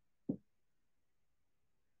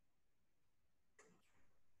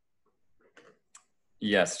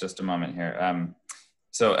 Yes, just a moment here.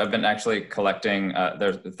 So I've been actually collecting,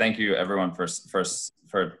 thank you everyone for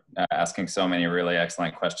asking so many really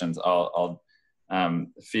excellent questions. I'll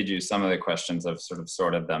feed you some of the questions. I've sort of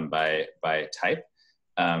sorted them by type.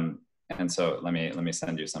 And so let me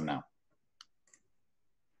send you some now.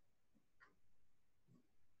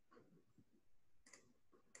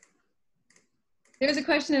 There's a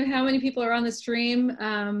question of how many people are on the stream.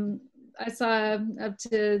 I saw up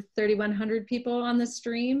to 3,100 people on the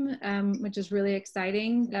stream, which is really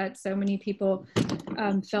exciting that so many people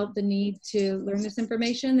felt the need to learn this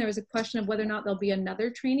information. There was a question of whether or not there'll be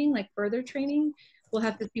another training, like further training. We'll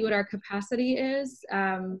have to see what our capacity is.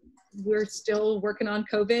 We're still working on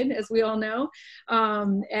COVID, as we all know.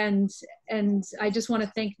 And I just want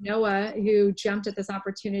to thank Noah, who jumped at this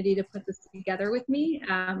opportunity to put this together with me,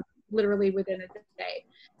 literally within a day.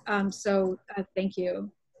 So thank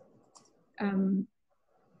you.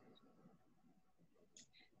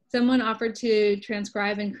 Someone offered to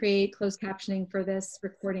transcribe and create closed captioning for this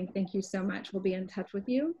recording. Thank you so much. We'll be in touch with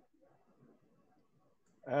you.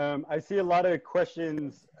 I see a lot of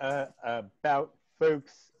questions about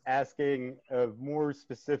folks asking of more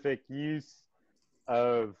specific use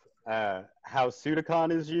of how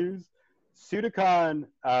Sudocon is used. Sudocon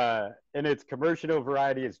in its commercial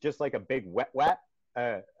variety is just like a big wet wipe.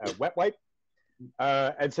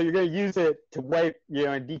 And so you're going to use it to wipe,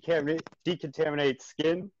 and decontaminate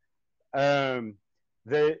skin.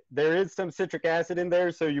 There is some citric acid in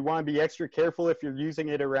there, so you want to be extra careful if you're using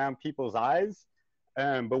it around people's eyes.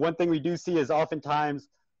 But one thing we do see is oftentimes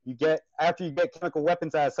after you get chemical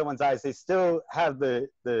weapons out of someone's eyes, they still have the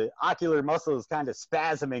ocular muscles kind of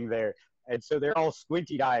spasming there. And so they're all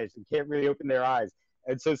squinty eyes and can't really open their eyes.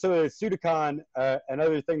 And so some of the Sudocon and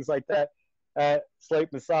other things like that,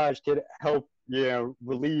 slight massage can help,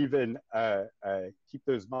 relieve and keep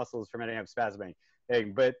those muscles from ending up spasming.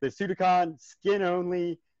 But the Sudocon, skin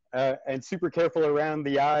only, and super careful around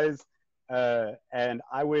the eyes, and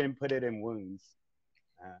I wouldn't put it in wounds.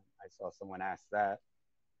 I saw someone ask that.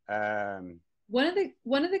 One of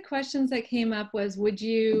the questions that came up was, would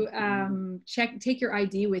you take your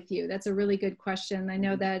ID with you? That's a really good question. I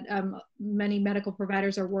know that many medical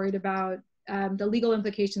providers are worried about the legal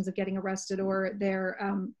implications of getting arrested or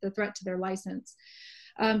the threat to their license.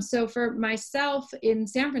 So for myself in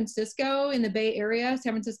San Francisco, in the Bay Area,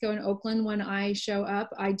 San Francisco and Oakland, when I show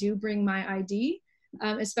up, I do bring my ID.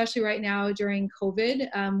 Especially right now during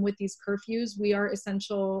COVID, with these curfews, we are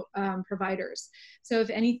essential providers. So if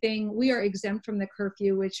anything, we are exempt from the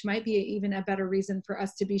curfew, which might be even a better reason for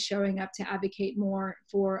us to be showing up to advocate more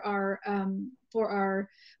for our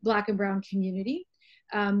Black and Brown community.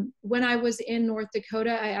 When I was in North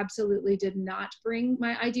Dakota, I absolutely did not bring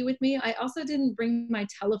my ID with me. I also didn't bring my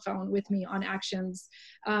telephone with me on actions.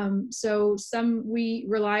 So we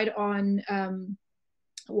relied on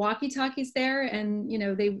walkie-talkies there, and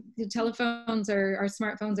the telephones or our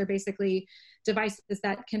smartphones are basically devices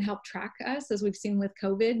that can help track us, as we've seen with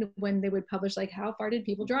COVID when they would publish like how far did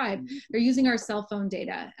people drive. They're using our cell phone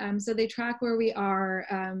data, so they track where we are,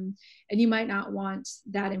 and you might not want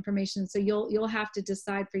that information, so you'll have to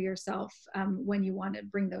decide for yourself when you want to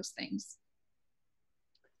bring those things.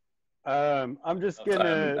 I'm just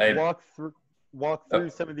gonna walk through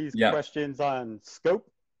some of these questions on scope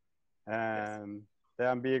that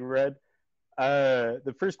I'm being read.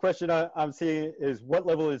 The first question I'm seeing is, what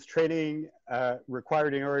level is training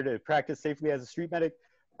required in order to practice safely as a street medic?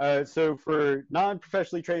 So for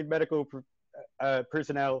non-professionally trained medical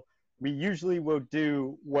personnel, we usually will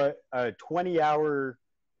do what 20-hour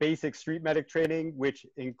basic street medic training, which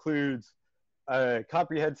includes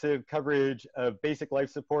comprehensive coverage of basic life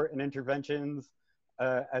support and interventions,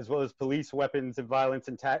 as well as police weapons and violence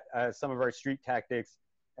and some of our street tactics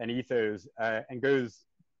and ethos, and goes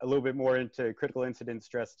a little bit more into critical incident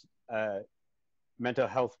stress, mental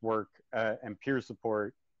health work, and peer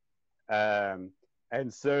support. And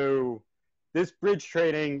so this bridge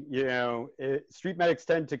training, street medics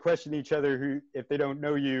tend to question each other if they don't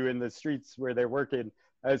know you in the streets where they're working.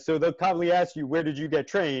 So they'll probably ask you, where did you get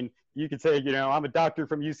trained? You could say, I'm a doctor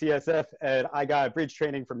from UCSF and I got bridge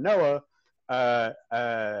training from NOAA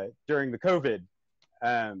during the COVID.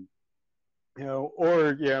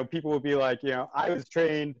 Or people will be like, I was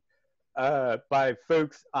trained by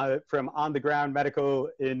folks from on the ground medical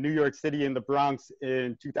in New York City in the Bronx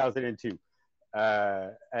in 2002.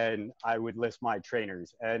 And I would list my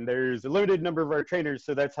trainers. And there's a limited number of our trainers,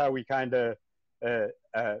 so that's how we kind of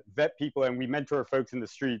vet people, and we mentor folks in the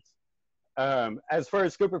streets. As far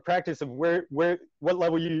as scope of practice of what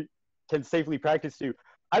level you can safely practice to,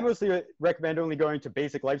 I mostly recommend only going to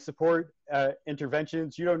basic life support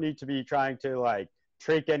interventions. You don't need to be trying to like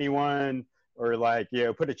trach anyone or like,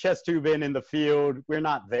 put a chest tube in the field. We're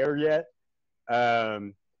not there yet.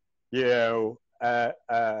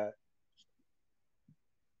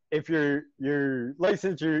 If you're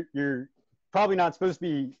licensed, you're probably not supposed to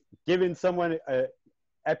be giving someone a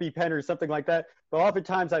EpiPen or something like that. But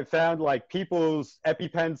oftentimes I've found like people's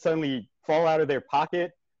EpiPens suddenly fall out of their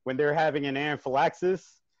pocket when they're having an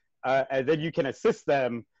anaphylaxis. And then you can assist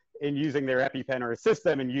them in using their EpiPen or assist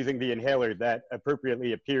them in using the inhaler that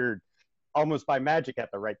appropriately appeared almost by magic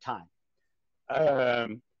at the right time.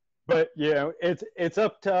 But it's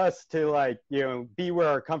up to us to like, be where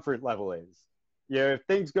our comfort level is. If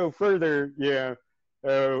things go further,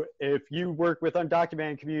 if you work with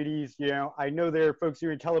undocumented communities, I know there are folks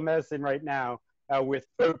doing telemedicine right now with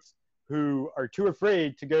folks who are too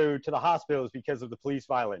afraid to go to the hospitals because of the police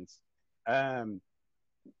violence.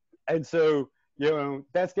 And so,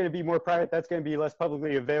 that's going to be more private. That's going to be less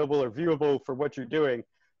publicly available or viewable for what you're doing.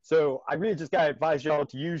 So I really just got to advise y'all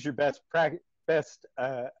to use your best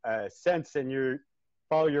sense and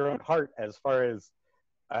follow your own heart as far as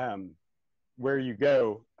where you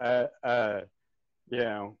go.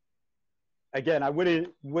 Again, I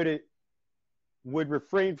would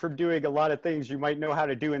refrain from doing a lot of things you might know how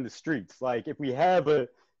to do in the streets. Like if we have a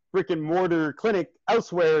brick and mortar clinic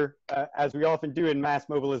elsewhere, as we often do in mass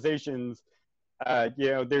mobilizations,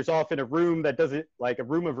 there's often a room that doesn't, like a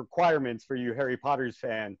room of requirements for you Harry Potter's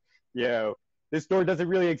fan. This door doesn't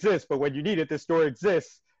really exist, but when you need it, this door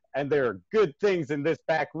exists, and there are good things in this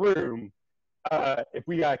back room if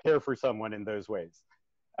we gotta care for someone in those ways.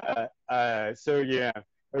 There's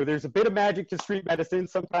a bit of magic to street medicine.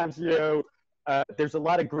 Sometimes, there's a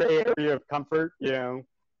lot of gray area of comfort.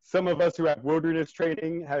 Some of us who have wilderness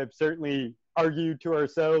training have certainly argued to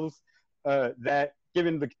ourselves that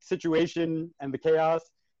given the situation and the chaos,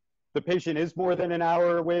 the patient is more than an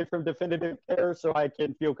hour away from definitive care, so I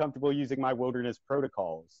can feel comfortable using my wilderness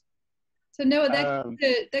protocols. So Noah,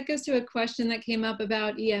 that goes to a question that came up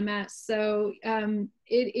about EMS. So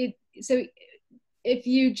so if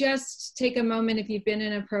you just take a moment, if you've been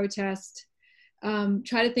in a protest,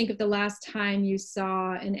 try to think of the last time you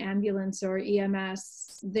saw an ambulance or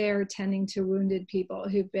EMS there tending to wounded people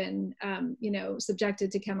who've been,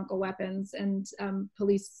 subjected to chemical weapons and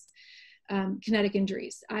police kinetic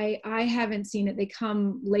injuries. I haven't seen it. They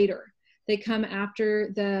come later. They come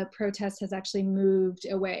after the protest has actually moved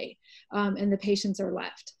away and the patients are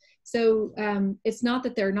left. So it's not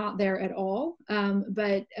that they're not there at all,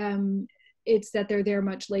 but it's that they're there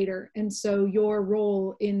much later. And so your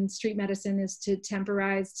role in street medicine is to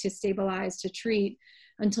temporize, to stabilize, to treat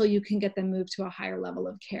until you can get them moved to a higher level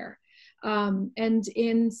of care. And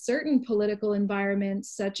in certain political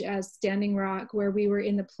environments, such as Standing Rock, where we were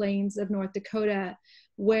in the plains of North Dakota,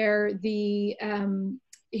 where the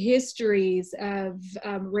histories of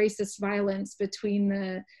racist violence between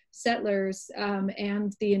the settlers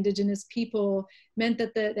and the indigenous people meant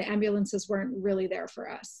that the ambulances weren't really there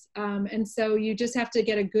for us. And so you just have to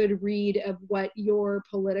get a good read of what your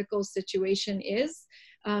political situation is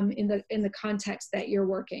in the context that you're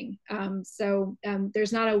working. So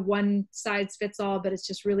there's not a one size fits all, but it's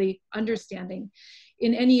just really understanding.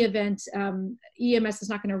 In any event, EMS is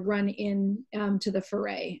not going to run in to the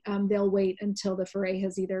foray. They'll wait until the foray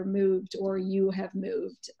has either moved or you have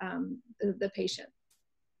moved the patient.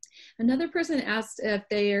 Another person asked if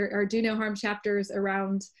there are do no harm chapters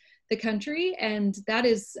around the country, and that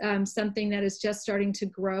is something that is just starting to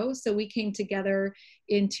grow. So we came together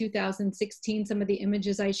in 2016. Some of the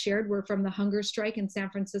images I shared were from the hunger strike in San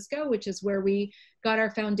Francisco, which is where we got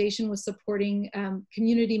our foundation, was supporting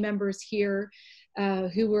community members here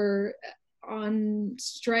who were on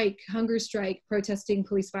strike, hunger strike, protesting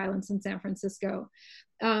police violence in San Francisco.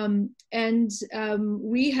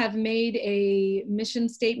 We have made a mission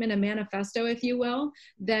statement, a manifesto, if you will,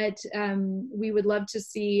 that we would love to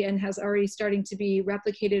see and has already starting to be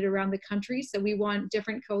replicated around the country. So we want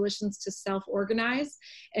different coalitions to self-organize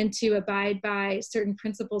and to abide by certain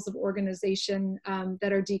principles of organization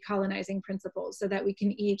that are decolonizing principles, so that we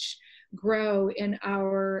can each grow in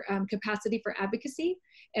our capacity for advocacy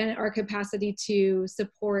and our capacity to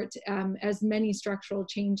support as many structural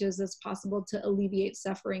changes as possible to alleviate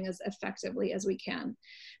suffering as effectively as we can.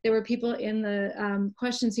 There were people in the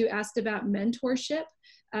questions who asked about mentorship.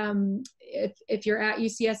 If you're at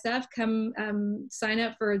UCSF, come sign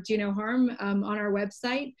up for Do No Harm on our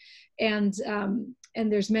website. And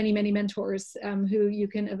there's many, many mentors who you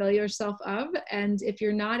can avail yourself of. And if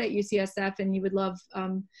you're not at UCSF and you would love,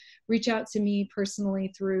 reach out to me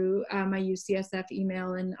personally through my UCSF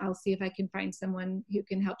email, and I'll see if I can find someone who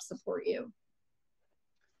can help support you.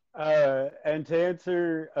 And to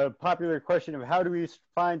answer a popular question of how do we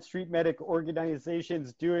find street medic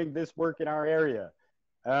organizations doing this work in our area?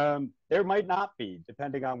 There might not be,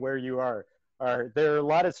 depending on where you are. There are a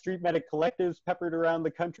lot of street medic collectives peppered around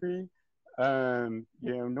the country. You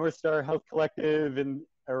know, North Star Health Collective and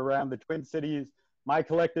around the Twin Cities. My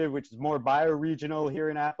collective, which is more bio-regional here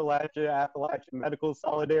in Appalachia, Appalachian Medical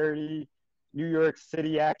Solidarity, New York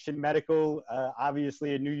City Action Medical,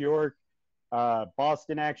 obviously in New York,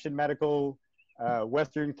 Boston Action Medical,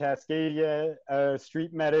 Western Cascadia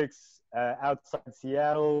Street Medics outside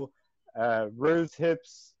Seattle, Rose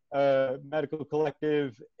Hips Medical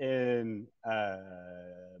Collective in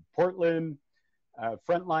Portland,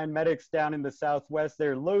 Frontline Medics down in the Southwest.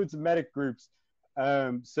 There are loads of medic groups.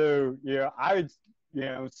 So, you know, I would, you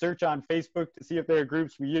know, search on Facebook to see if there are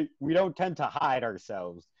groups. We don't tend to hide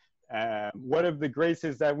ourselves. One of the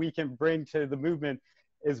graces that we can bring to the movement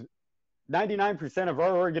is 99% of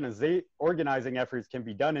our organizing efforts can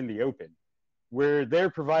be done in the open, where they're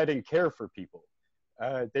providing care for people.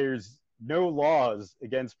 There's no laws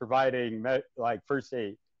against providing like first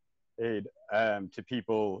aid to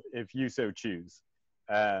people if you so choose.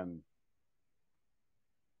 There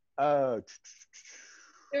are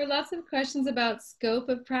lots of questions about scope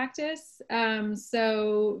of practice.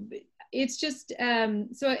 So it's just,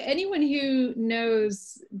 so anyone who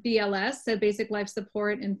knows BLS, so basic life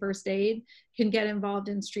support and first aid, can get involved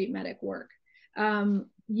in street medic work.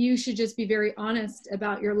 You should just be very honest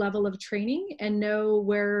about your level of training and know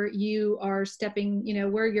where you are stepping, you know,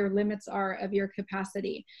 where your limits are of your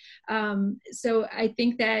capacity. So I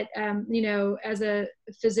think that, you know, as a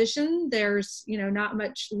physician, there's, you know, not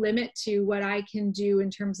much limit to what I can do in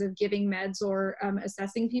terms of giving meds or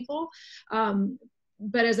assessing people.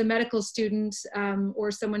 But as a medical student or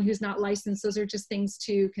someone who's not licensed, those are just things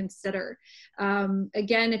to consider.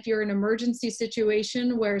 Again, if you're in an emergency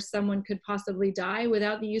situation where someone could possibly die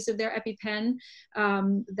without the use of their EpiPen,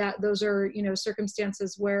 those are, you know,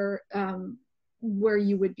 circumstances where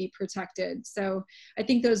you would be protected. So I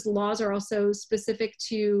think those laws are also specific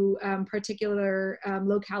to particular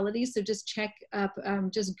localities. So just check up,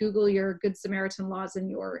 just Google your Good Samaritan laws in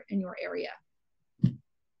your area.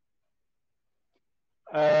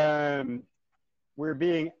 we're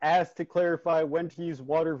being asked to clarify when to use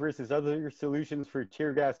water versus other solutions for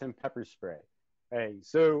tear gas and pepper spray. Okay,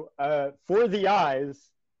 so for the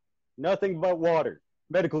eyes, nothing but water,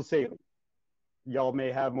 medical saline. Y'all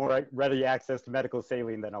may have more ready access to medical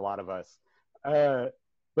saline than a lot of us.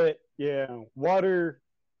 But yeah, water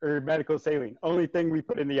or medical saline, only thing we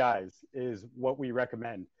put in the eyes is what we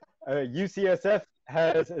recommend. UCSF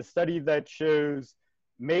has a study that shows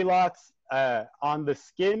Maalox on the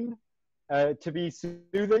skin to be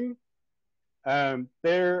soothing.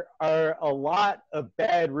 There are a lot of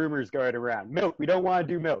bad rumors going around. Milk, we don't want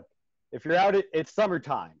to do milk. If you're out, it's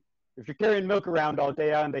summertime. If you're carrying milk around all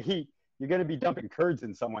day out in the heat, you're going to be dumping curds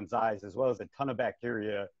in someone's eyes as well as a ton of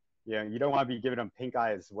bacteria. You know, you don't want to be giving them pink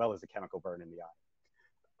eye as well as a chemical burn in the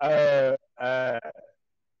eye.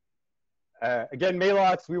 Again,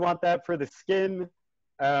 Maalox, we want that for the skin.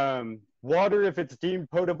 Water, if it's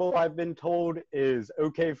deemed potable, I've been told, is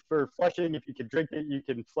okay for flushing. If you can drink it, you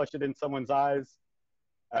can flush it in someone's eyes.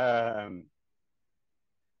 As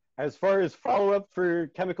far as follow-up for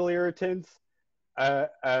chemical irritants,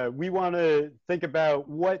 we want to think about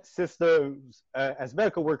what systems, as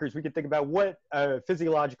medical workers, we can think about what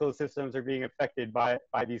physiological systems are being affected by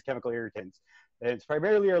these chemical irritants. It's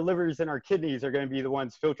primarily our livers and our kidneys are going to be the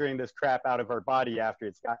ones filtering this crap out of our body after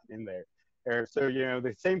it's gotten in there. So, you know,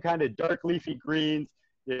 the same kind of dark leafy greens,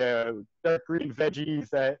 you know, dark green veggies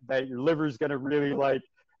that your liver is going to really like,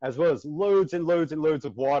 as well as loads and loads and loads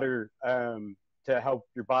of water to help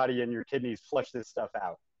your body and your kidneys flush this stuff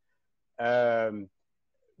out.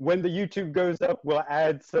 When the YouTube goes up, we'll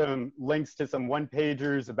add some links to some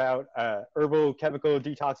one-pagers about herbal chemical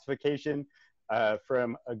detoxification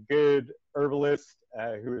from a good herbalist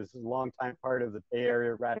who is a longtime part of the Bay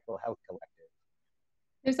Area Radical Health Collective.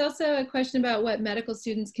 There's also a question about what medical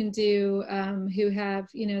students can do who have,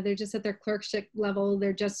 you know, they're just at their clerkship level,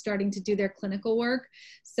 they're just starting to do their clinical work.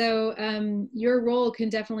 So your role can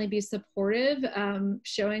definitely be supportive,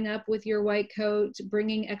 showing up with your white coat,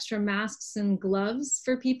 bringing extra masks and gloves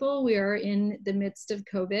for people. We are in the midst of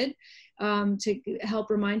COVID. To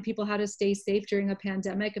help remind people how to stay safe during a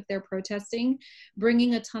pandemic if they're protesting,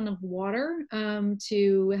 bringing a ton of water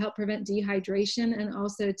to help prevent dehydration, and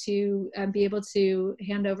also to be able to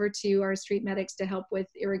hand over to our street medics to help with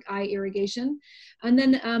eye irrigation. And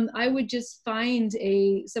then I would just find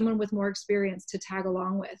someone with more experience to tag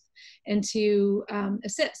along with and to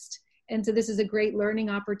assist. And so this is a great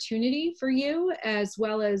learning opportunity for you, as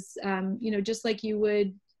well as, you know, just like you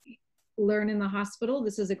would learn in the hospital,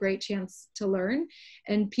 this is a great chance to learn.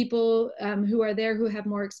 And people who are there who have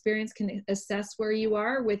more experience can assess where you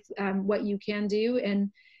are with what you can do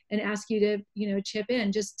and ask you to, you know, chip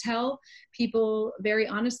in. Just tell people very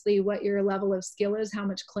honestly what your level of skill is, how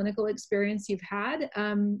much clinical experience you've had,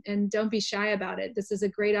 and don't be shy about it. This is a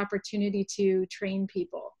great opportunity to train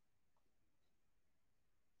people.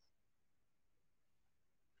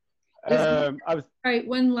 All right,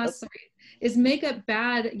 one last, sorry. Is makeup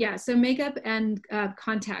bad? Yeah, so makeup and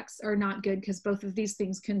contacts are not good because both of these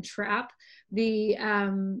things can trap the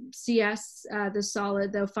CS, the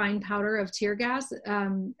solid, the fine powder of tear gas,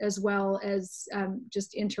 as well as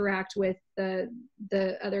just interact with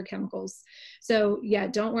the other chemicals. So yeah,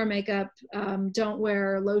 don't wear makeup, don't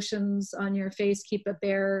wear lotions on your face, keep a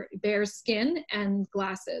bare skin, and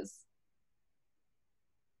glasses.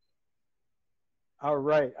 All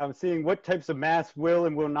right, I'm seeing what types of masks will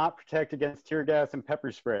and will not protect against tear gas and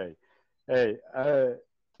pepper spray. Hey,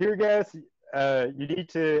 tear gas, you need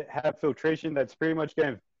to have filtration that's pretty much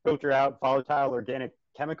going to filter out volatile organic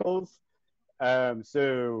chemicals.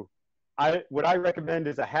 So what I recommend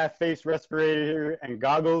is a half-face respirator and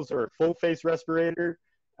goggles, or a full-face respirator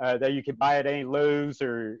that you can buy at any Lowe's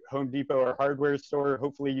or Home Depot or hardware store.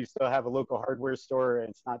 Hopefully you still have a local hardware store and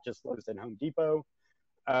it's not just Lowe's and Home Depot.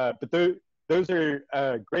 But those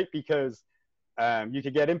are great because you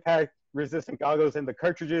can get impact-resistant goggles, and the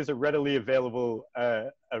cartridges are readily available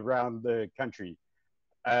around the country.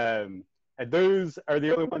 And those are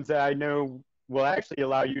the only ones that I know will actually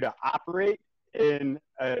allow you to operate in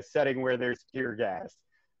a setting where there's tear gas.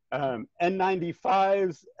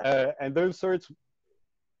 N95s and those sorts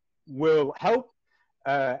will help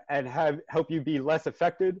and help you be less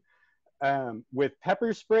affected. With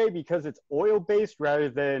pepper spray, because it's oil-based rather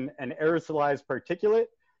than an aerosolized particulate,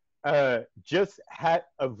 just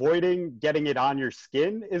avoiding getting it on your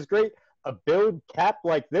skin is great. A build cap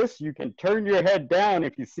like this, you can turn your head down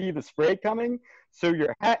if you see the spray coming, so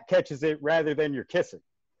your hat catches it rather than you're kissing.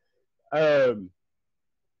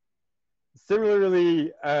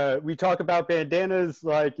 Similarly, we talk about bandanas,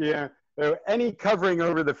 like, yeah, any covering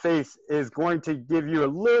over the face is going to give you a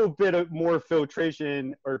little bit of more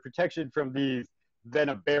filtration or protection from these than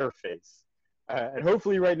a bare face. And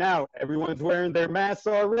hopefully right now, everyone's wearing their masks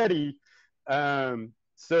already.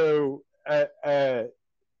 So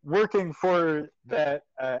working for that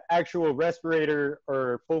actual respirator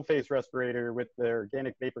or full face respirator with the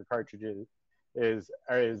organic vapor cartridges is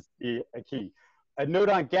a key. A note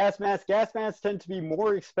on gas masks. Gas masks tend to be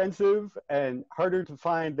more expensive and harder to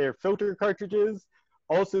find their filter cartridges.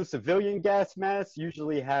 Also, civilian gas masks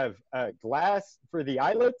usually have glass for the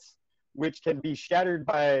eyelets, which can be shattered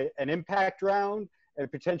by an impact round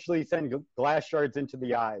and potentially send glass shards into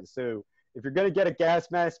the eyes. So if you're going to get a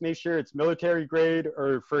gas mask, make sure it's military grade,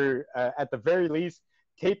 or for at the very least,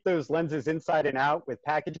 tape those lenses inside and out with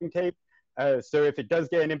packaging tape. So if it does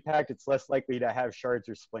get an impact, it's less likely to have shards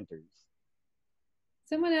or splinters.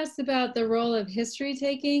 Someone asked about the role of history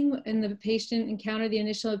taking in the patient encounter, the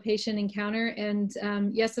initial patient encounter. And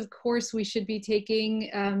yes, of course, we should be taking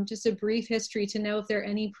just a brief history to know if there are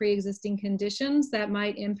any pre-existing conditions that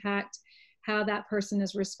might impact how that person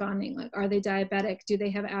is responding. Like, are they diabetic? Do they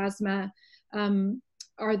have asthma?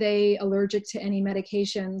 Are they allergic to any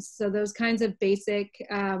medications? So those kinds of basic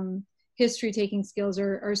history taking skills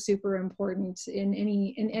are super important in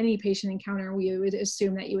any patient encounter. We would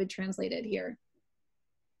assume that you would translate it here.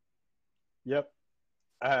 Yep.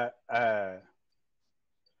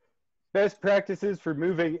 Best practices for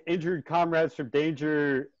moving injured comrades from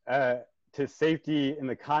danger to safety in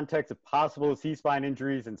the context of possible C-spine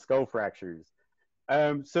injuries and skull fractures.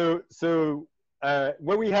 So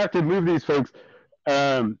when we have to move these folks,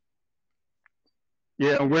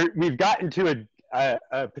 we've gotten to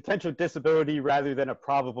a potential disability rather than a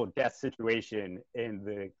probable death situation in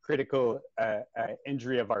the critical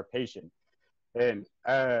injury of our patient. And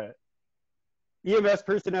EMS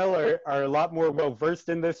personnel are a lot more well-versed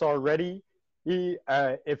in this already.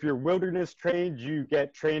 If you're wilderness trained, you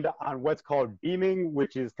get trained on what's called beaming,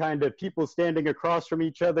 which is kind of people standing across from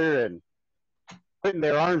each other and putting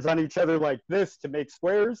their arms on each other like this to make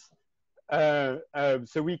squares. So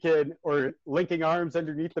we can, or linking arms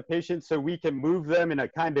underneath the patient so we can move them in a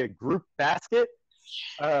kind of group basket.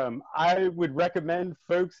 I would recommend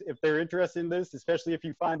folks, if they're interested in this, especially if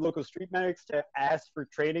you find local street medics, to ask for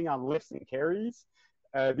training on lifts and carries.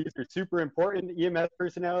 These are super important. EMS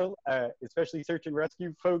personnel, especially search and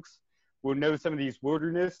rescue folks, will know some of these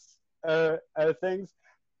wilderness things.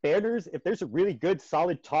 Banners, if there's a really good,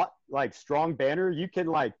 solid, taut, like strong banner, you can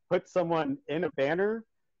like put someone in a banner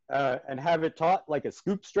and have it taut like a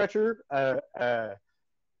scoop stretcher.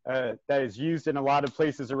 That is used in a lot of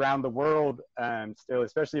places around the world still,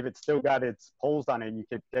 especially if it's still got its poles on it, and you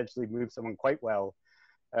could potentially move someone quite well.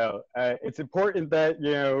 It's important that,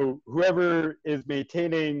 whoever is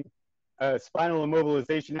maintaining spinal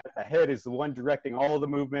immobilization at the head is the one directing all the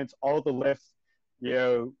movements, all the lifts.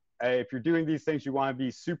 If you're doing these things, you want to be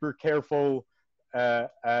super careful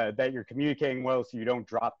that you're communicating well so you don't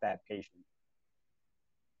drop that patient.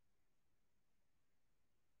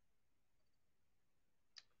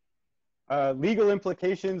 Legal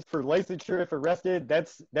implications for licensure if arrested,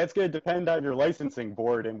 that's going to depend on your licensing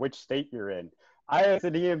board and which state you're in. I, as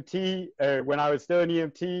an EMT, when I was still an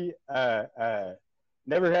EMT,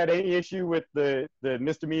 never had any issue with the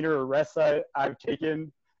misdemeanor arrests I've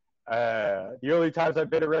taken. The only times I've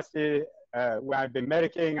been arrested, when I've been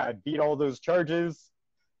medicing, I beat all those charges.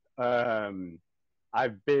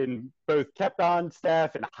 I've been both kept on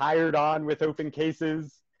staff and hired on with open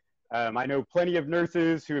cases. I know plenty of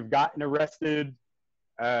nurses who have gotten arrested.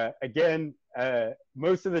 Again,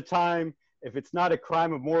 most of the time, if it's not a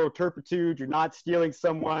crime of moral turpitude, you're not stealing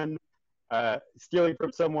from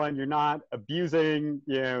someone, you're not abusing,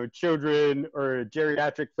 children or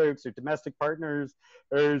geriatric folks or domestic partners.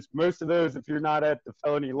 There's most of those, if you're not at the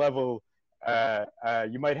felony level,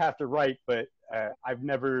 you might have to write, but I've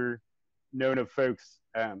never known of folks.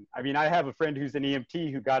 I have a friend who's an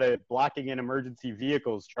EMT who got a blocking in emergency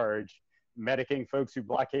vehicles charge, medicing folks who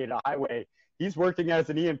blockaded a highway. He's working as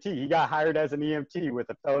an EMT. He got hired as an EMT with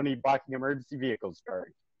a felony blocking emergency vehicles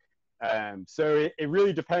charge. So it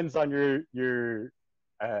really depends on your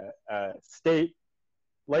state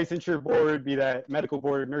licensure board, be that medical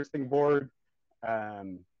board, nursing board,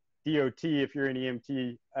 DOT if you're an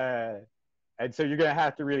EMT. And so you're going to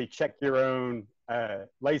have to really check your own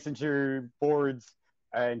licensure boards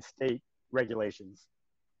and state regulations.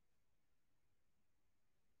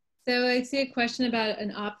 So I see a question about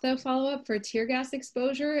an optho follow-up for tear gas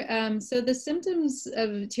exposure. So the symptoms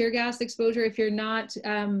of tear gas exposure, if you're not,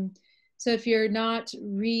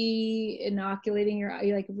 re-inoculating your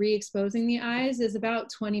eye, like re-exposing the eyes, is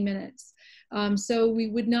about 20 minutes. So we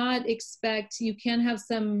would not expect, you can have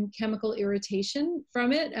some chemical irritation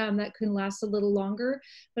from it that can last a little longer.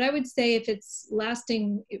 But I would say if it's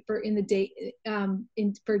lasting for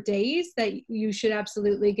for days, that you should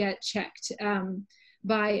absolutely get checked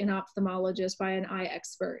by an ophthalmologist, by an eye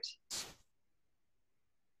expert.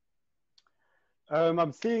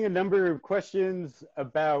 I'm seeing a number of questions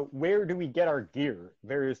about where do we get our gear,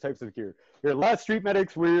 various types of gear. There are a lot of street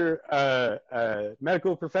medics. We're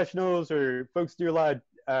medical professionals, or folks do a lot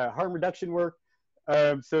of harm reduction work.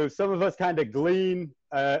 So some of us kind of glean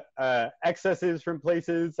excesses from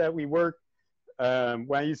places that we work.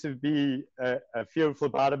 When I used to be a field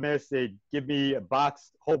phlebotomist, they'd give me a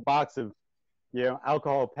whole box of,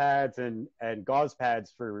 alcohol pads and gauze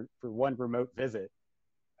pads for one remote visit.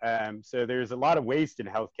 So there's a lot of waste in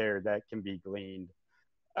healthcare that can be gleaned.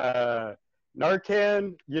 Narcan,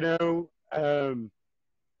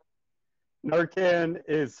 Narcan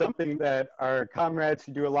is something that our comrades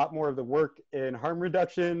who do a lot more of the work in harm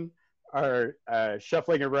reduction are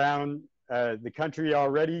shuffling around the country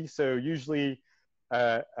already. So usually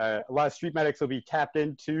a lot of street medics will be tapped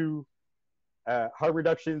into harm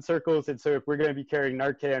reduction circles. And so if we're going to be carrying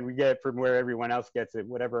Narcan, we get it from where everyone else gets it,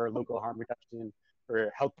 whatever our local harm reduction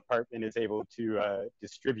or health department is able to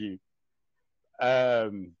distribute.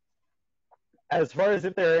 As far as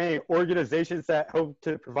if there are any organizations that hope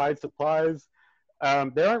to provide supplies,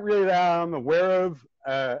 there aren't really that I'm aware of.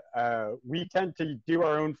 We tend to do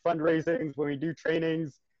our own fundraisings when we do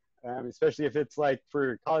trainings, especially if it's like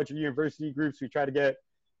for college or university groups. We try to get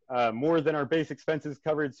more than our base expenses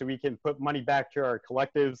covered so we can put money back to our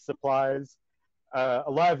collective supplies. A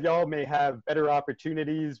lot of y'all may have better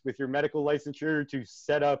opportunities with your medical licensure to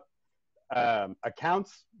set up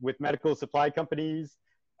accounts with medical supply companies.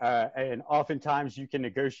 And oftentimes you can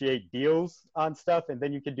negotiate deals on stuff, and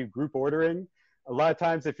then you can do group ordering. A lot of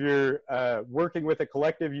times if you're working with a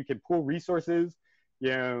collective, you can pool resources.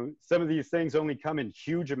 Some of these things only come in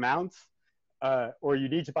huge amounts, or you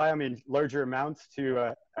need to buy them in larger amounts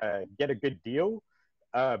to get a good deal.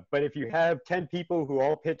 But if you have 10 people who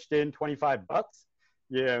all pitched in 25 bucks,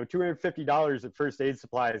 $250 of first aid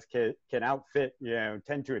supplies can outfit,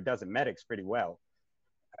 10 to a dozen medics pretty well.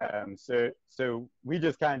 So we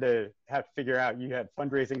just kind of have to figure out, you had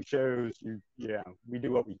fundraising shows, we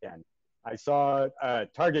do what we can. I saw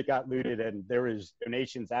Target got looted and there was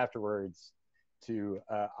donations afterwards to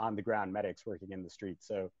on the ground medics working in the streets.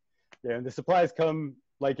 So the supplies come,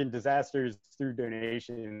 like in disasters, through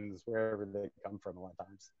donations wherever they come from a lot of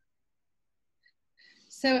times.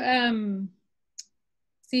 So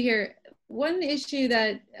see here, one issue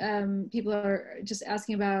that people are just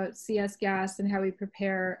asking about CS gas and how we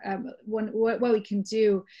prepare, what we can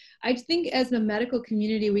do. I think as the medical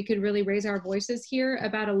community, we could really raise our voices here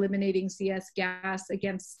about eliminating CS gas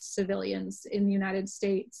against civilians in the United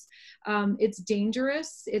States. It's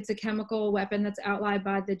dangerous. It's a chemical weapon that's outlawed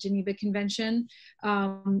by the Geneva Convention,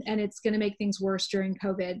 and it's going to make things worse during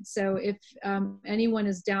COVID. So if anyone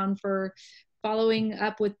is down for following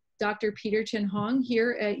up with Dr. Peter Chin Hong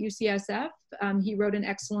here at UCSF, he wrote an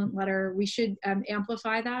excellent letter. We should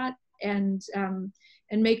amplify that and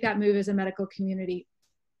make that move as a medical community.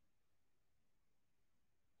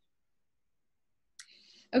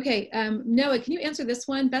 Okay, Noah, can you answer this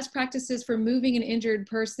one? Best practices for moving an injured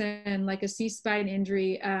person, like a C-spine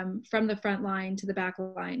injury, from the front line to the back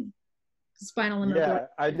line? Spinal immobility. Yeah,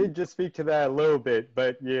 I did just speak to that a little bit,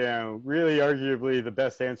 but really arguably the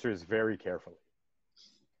best answer is very carefully.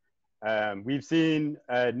 We've seen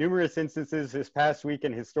numerous instances this past week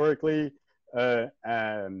and historically.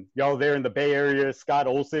 Y'all there in the Bay Area, Scott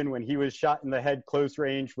Olson, when he was shot in the head close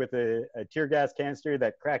range with a tear gas canister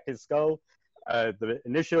that cracked his skull, the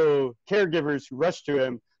initial caregivers who rushed to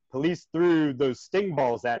him, police threw those sting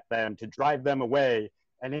balls at them to drive them away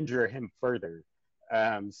and injure him further.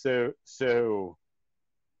 I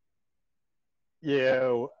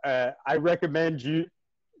recommend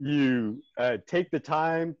you take the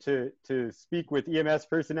time to speak with EMS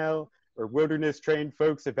personnel or wilderness trained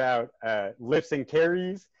folks about lifts and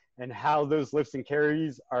carries and how those lifts and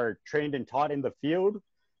carries are trained and taught in the field,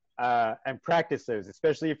 and practice those,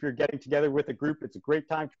 especially if you're getting together with a group. It's a great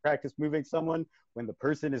time to practice moving someone when the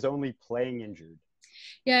person is only playing injured.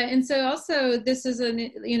 Yeah, and so also this is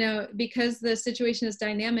because the situation is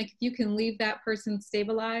dynamic, if you can leave that person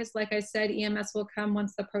stabilized, like I said, EMS will come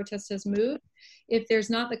once the protest has moved. If there's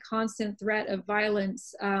not the constant threat of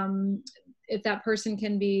violence, if that person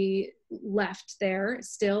can be left there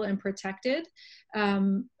still and protected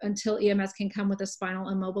until EMS can come with a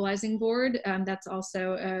spinal immobilizing board, that's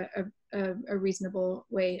also a reasonable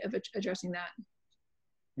way of addressing that.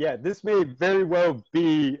 Yeah, this may very well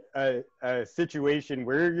be a situation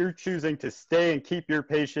where you're choosing to stay and keep your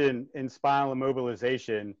patient in spinal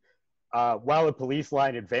immobilization while a police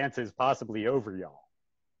line advances possibly over y'all.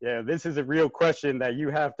 Yeah, this is a real question that you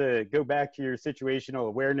have to go back to your situational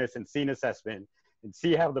awareness and scene assessment and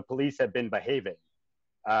see how the police have been behaving.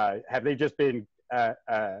 Have they just been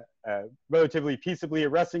relatively peaceably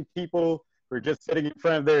arresting people who are just sitting in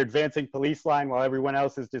front of their advancing police line while everyone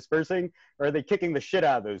else is dispersing? Or are they kicking the shit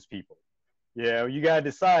out of those people? You know, you got to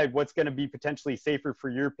decide what's going to be potentially safer for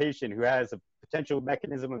your patient who has a potential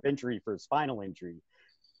mechanism of injury for a spinal injury.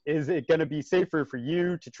 Is it going to be safer for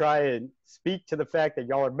you to try and speak to the fact that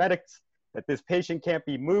y'all are medics, that this patient can't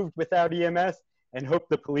be moved without EMS, and hope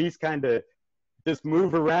the police kind of just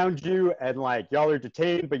move around you and like y'all are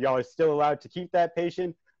detained, but y'all are still allowed to keep that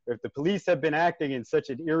patient? Or if the police have been acting in such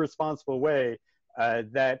an irresponsible way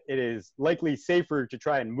that it is likely safer to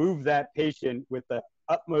try and move that patient with the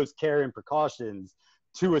utmost care and precautions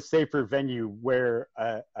to a safer venue where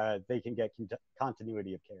they can get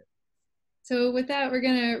continuity of care. So with that, we're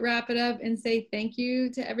going to wrap it up and say thank you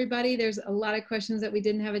to everybody. There's a lot of questions that we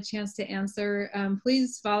didn't have a chance to answer.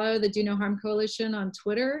 Please follow the Do No Harm Coalition on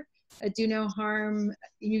Twitter at Do No Harm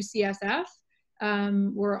UCSF.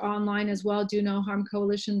 We're online as well,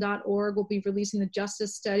 donoharmcoalition.org. We'll be releasing the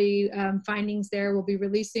justice study findings there.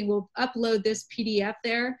 We'll upload this PDF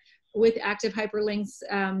there with active hyperlinks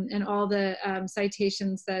and all the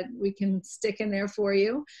citations that we can stick in there for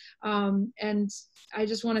you. And I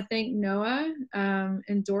just want to thank Noah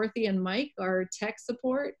and Dorothy and Mike, our tech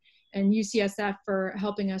support, and UCSF for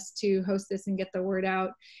helping us to host this and get the word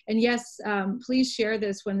out. And yes, please share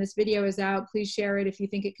this when this video is out. Please share it if you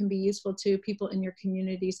think it can be useful to people in your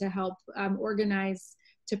community to help organize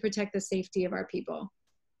to protect the safety of our people.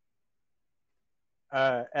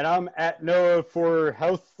 And I'm at Noah for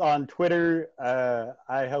Health on Twitter.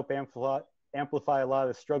 I help amplify a lot of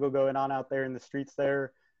the struggle going on out there in the streets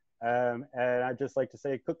there. And I'd just like to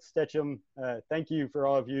say, Cook Stetchum, thank you for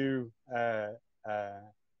all of you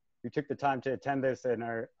who took the time to attend this and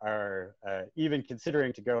are even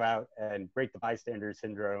considering to go out and break the bystander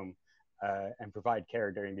syndrome and provide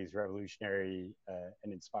care during these revolutionary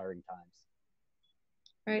and inspiring times.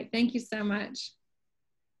 All right, thank you so much.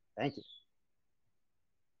 Thank you.